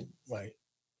Janie, my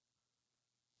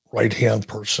right-hand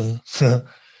person.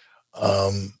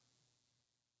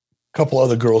 Couple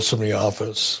other girls from the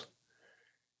office.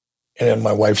 And then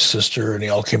my wife's sister, and they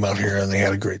all came out here, and they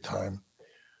had a great time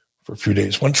for a few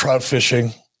days. Went trout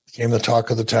fishing, became the talk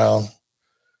of the town.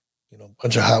 A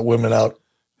bunch of hot women out.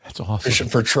 That's awesome. Fishing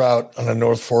for trout on the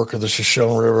North Fork of the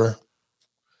Shoshone River.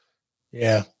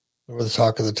 Yeah, they were the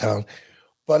talk of the town.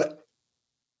 But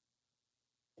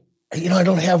I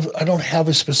don't have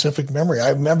a specific memory. I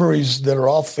have memories that are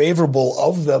all favorable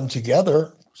of them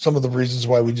together. Some of the reasons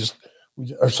why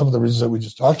some of the reasons that we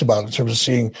just talked about in terms of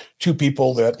seeing two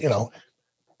people that,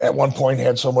 at one point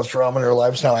had so much drama in their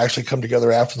lives now actually come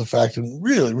together after the fact and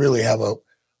really, really have a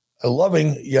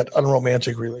loving yet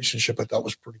unromantic relationship. I thought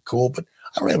was pretty cool, but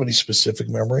I don't have any specific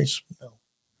memories. No.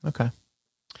 Okay.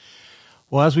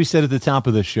 Well, as we said at the top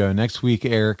of the show, next week,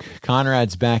 Eric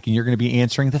Conrad's back and you're going to be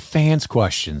answering the fans'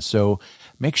 questions. So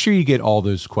make sure you get all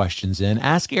those questions in.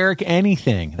 Ask Eric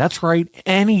anything. That's right.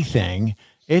 Anything.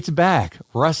 It's back.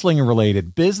 Wrestling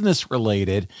related, business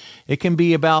related. It can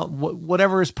be about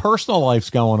whatever his personal life's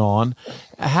going on.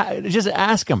 Just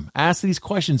ask him. Ask these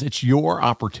questions. It's your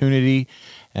opportunity.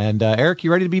 And Eric,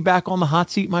 you ready to be back on the hot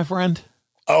seat, my friend?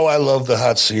 Oh, I love the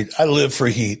hot seat. I live for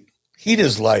heat. Heat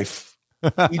is life.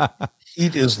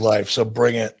 Heat is life. So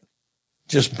bring it.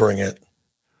 Just bring it.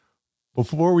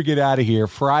 Before we get out of here,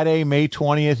 Friday, May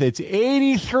 20th, it's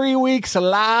 83 Weeks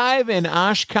live in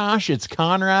Oshkosh. It's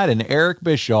Conrad and Eric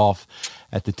Bischoff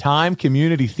at the Time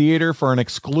Community Theater for an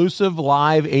exclusive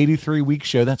live 83 Week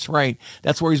show. That's right.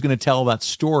 That's where he's going to tell that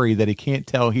story that he can't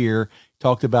tell here,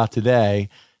 talked about today.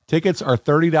 Tickets are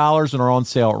 $30 and are on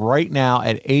sale right now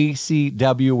at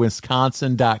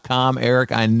acwwisconsin.com.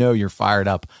 Eric, I know you're fired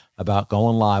up about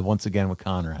going live once again with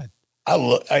Conrad.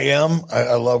 I am.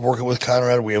 I love working with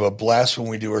Conrad. We have a blast when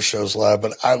we do our shows live,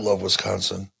 but I love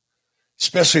Wisconsin,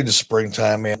 especially in the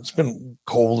springtime, man. It's been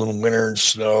cold and winter and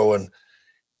snow, and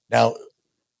now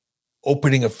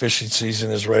opening of fishing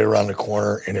season is right around the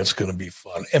corner, and it's going to be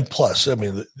fun. And plus,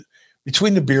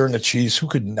 between the beer and the cheese, who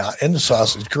could not? And the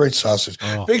sausage, great sausage.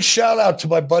 Oh. Big shout out to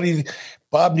my buddy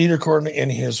Bob Niederkorn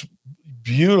and his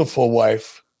beautiful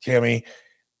wife, Tammy.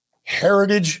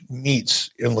 Heritage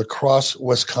Meats in La Crosse,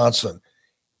 Wisconsin.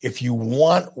 If you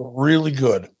want really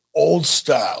good, old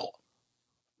style,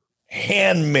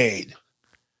 handmade,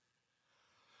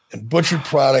 and butchered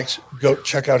products, go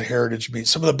check out Heritage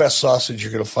Meats. Some of the best sausage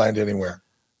you're going to find anywhere.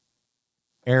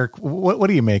 Eric, what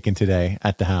are you making today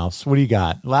at the house? What do you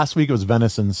got? Last week it was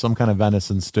venison, some kind of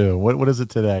venison stew. What is it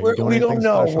today? We don't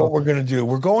know what we're going to do.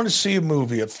 We're going to see a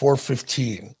movie at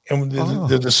 4:15. And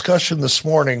the discussion this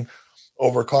morning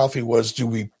over coffee was, do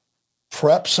we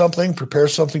prepare something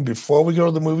before we go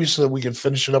to the movie so that we can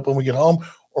finish it up when we get home?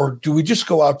 Or do we just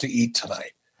go out to eat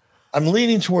tonight? I'm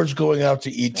leaning towards going out to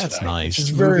eat tonight. That's nice. Which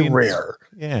is very rare.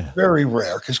 Yeah. Very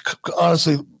rare. Because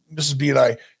honestly, Mrs. B and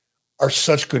I are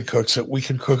such good cooks that we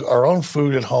can cook our own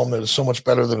food at home that is so much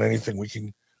better than anything we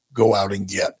can go out and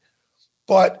get.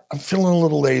 But I'm feeling a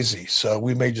little lazy, so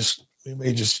we may just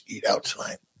eat out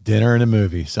tonight. Dinner and a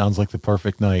movie. Sounds like the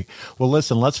perfect night. Well,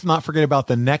 listen, let's not forget about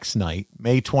the next night,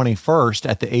 May 21st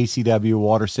at the ACW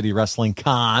Water City Wrestling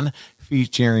Con,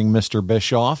 featuring Mr.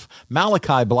 Bischoff,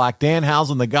 Malachi Black,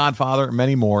 Danhausen, The Godfather, and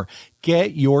many more.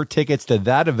 Get your tickets to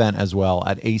that event as well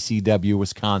at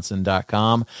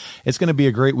acwwisconsin.com. It's going to be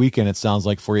a great weekend, it sounds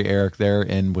like, for you, Eric, there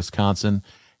in Wisconsin.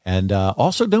 And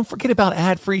also, don't forget about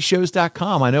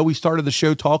adfreeshows.com. I know we started the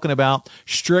show talking about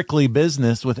Strictly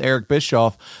Business with Eric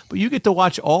Bischoff, but you get to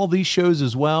watch all these shows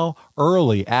as well,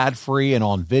 early, ad-free, and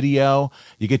on video.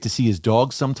 You get to see his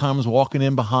dog sometimes walking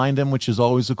in behind him, which is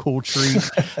always a cool treat.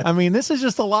 I mean, this is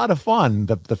just a lot of fun.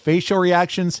 The facial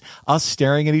reactions, us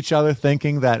staring at each other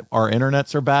thinking that our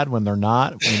internets are bad when they're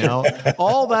not,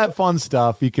 all that fun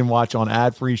stuff you can watch on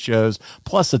ad-free shows,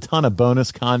 plus a ton of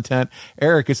bonus content.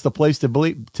 Eric, it's the place to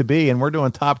be, and we're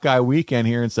doing Top Guy Weekend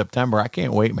here in September. I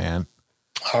can't wait, man.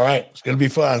 All right. It's going to be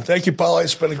fun. Thank you, Paul.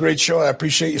 It's been a great show. I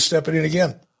appreciate you stepping in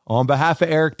again. On behalf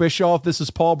of Eric Bischoff, this is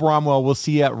Paul Bromwell. We'll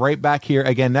see you right back here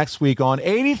again next week on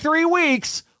 83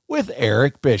 Weeks with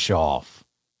Eric Bischoff.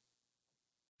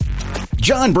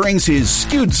 John brings his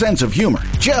skewed sense of humor.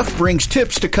 Jeff brings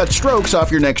tips to cut strokes off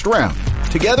your next round.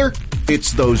 Together,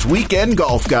 it's those weekend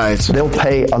golf guys. They'll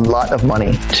pay a lot of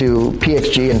money to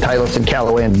PXG and Titleist and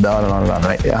Callaway and on and on and on,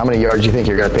 right? How many yards do you think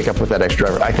you're going to pick up with that extra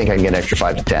driver? I think I can get an extra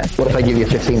 5 to 10. What if I give you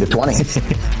 15 to 20?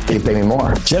 You pay me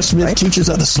more. Jeff Smith teaches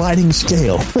on the sliding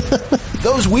scale.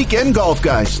 Those Weekend Golf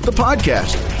Guys, the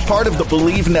podcast, part of the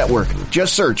Believe Network.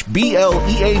 Just search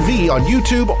BLEAV on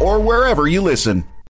YouTube or wherever you listen.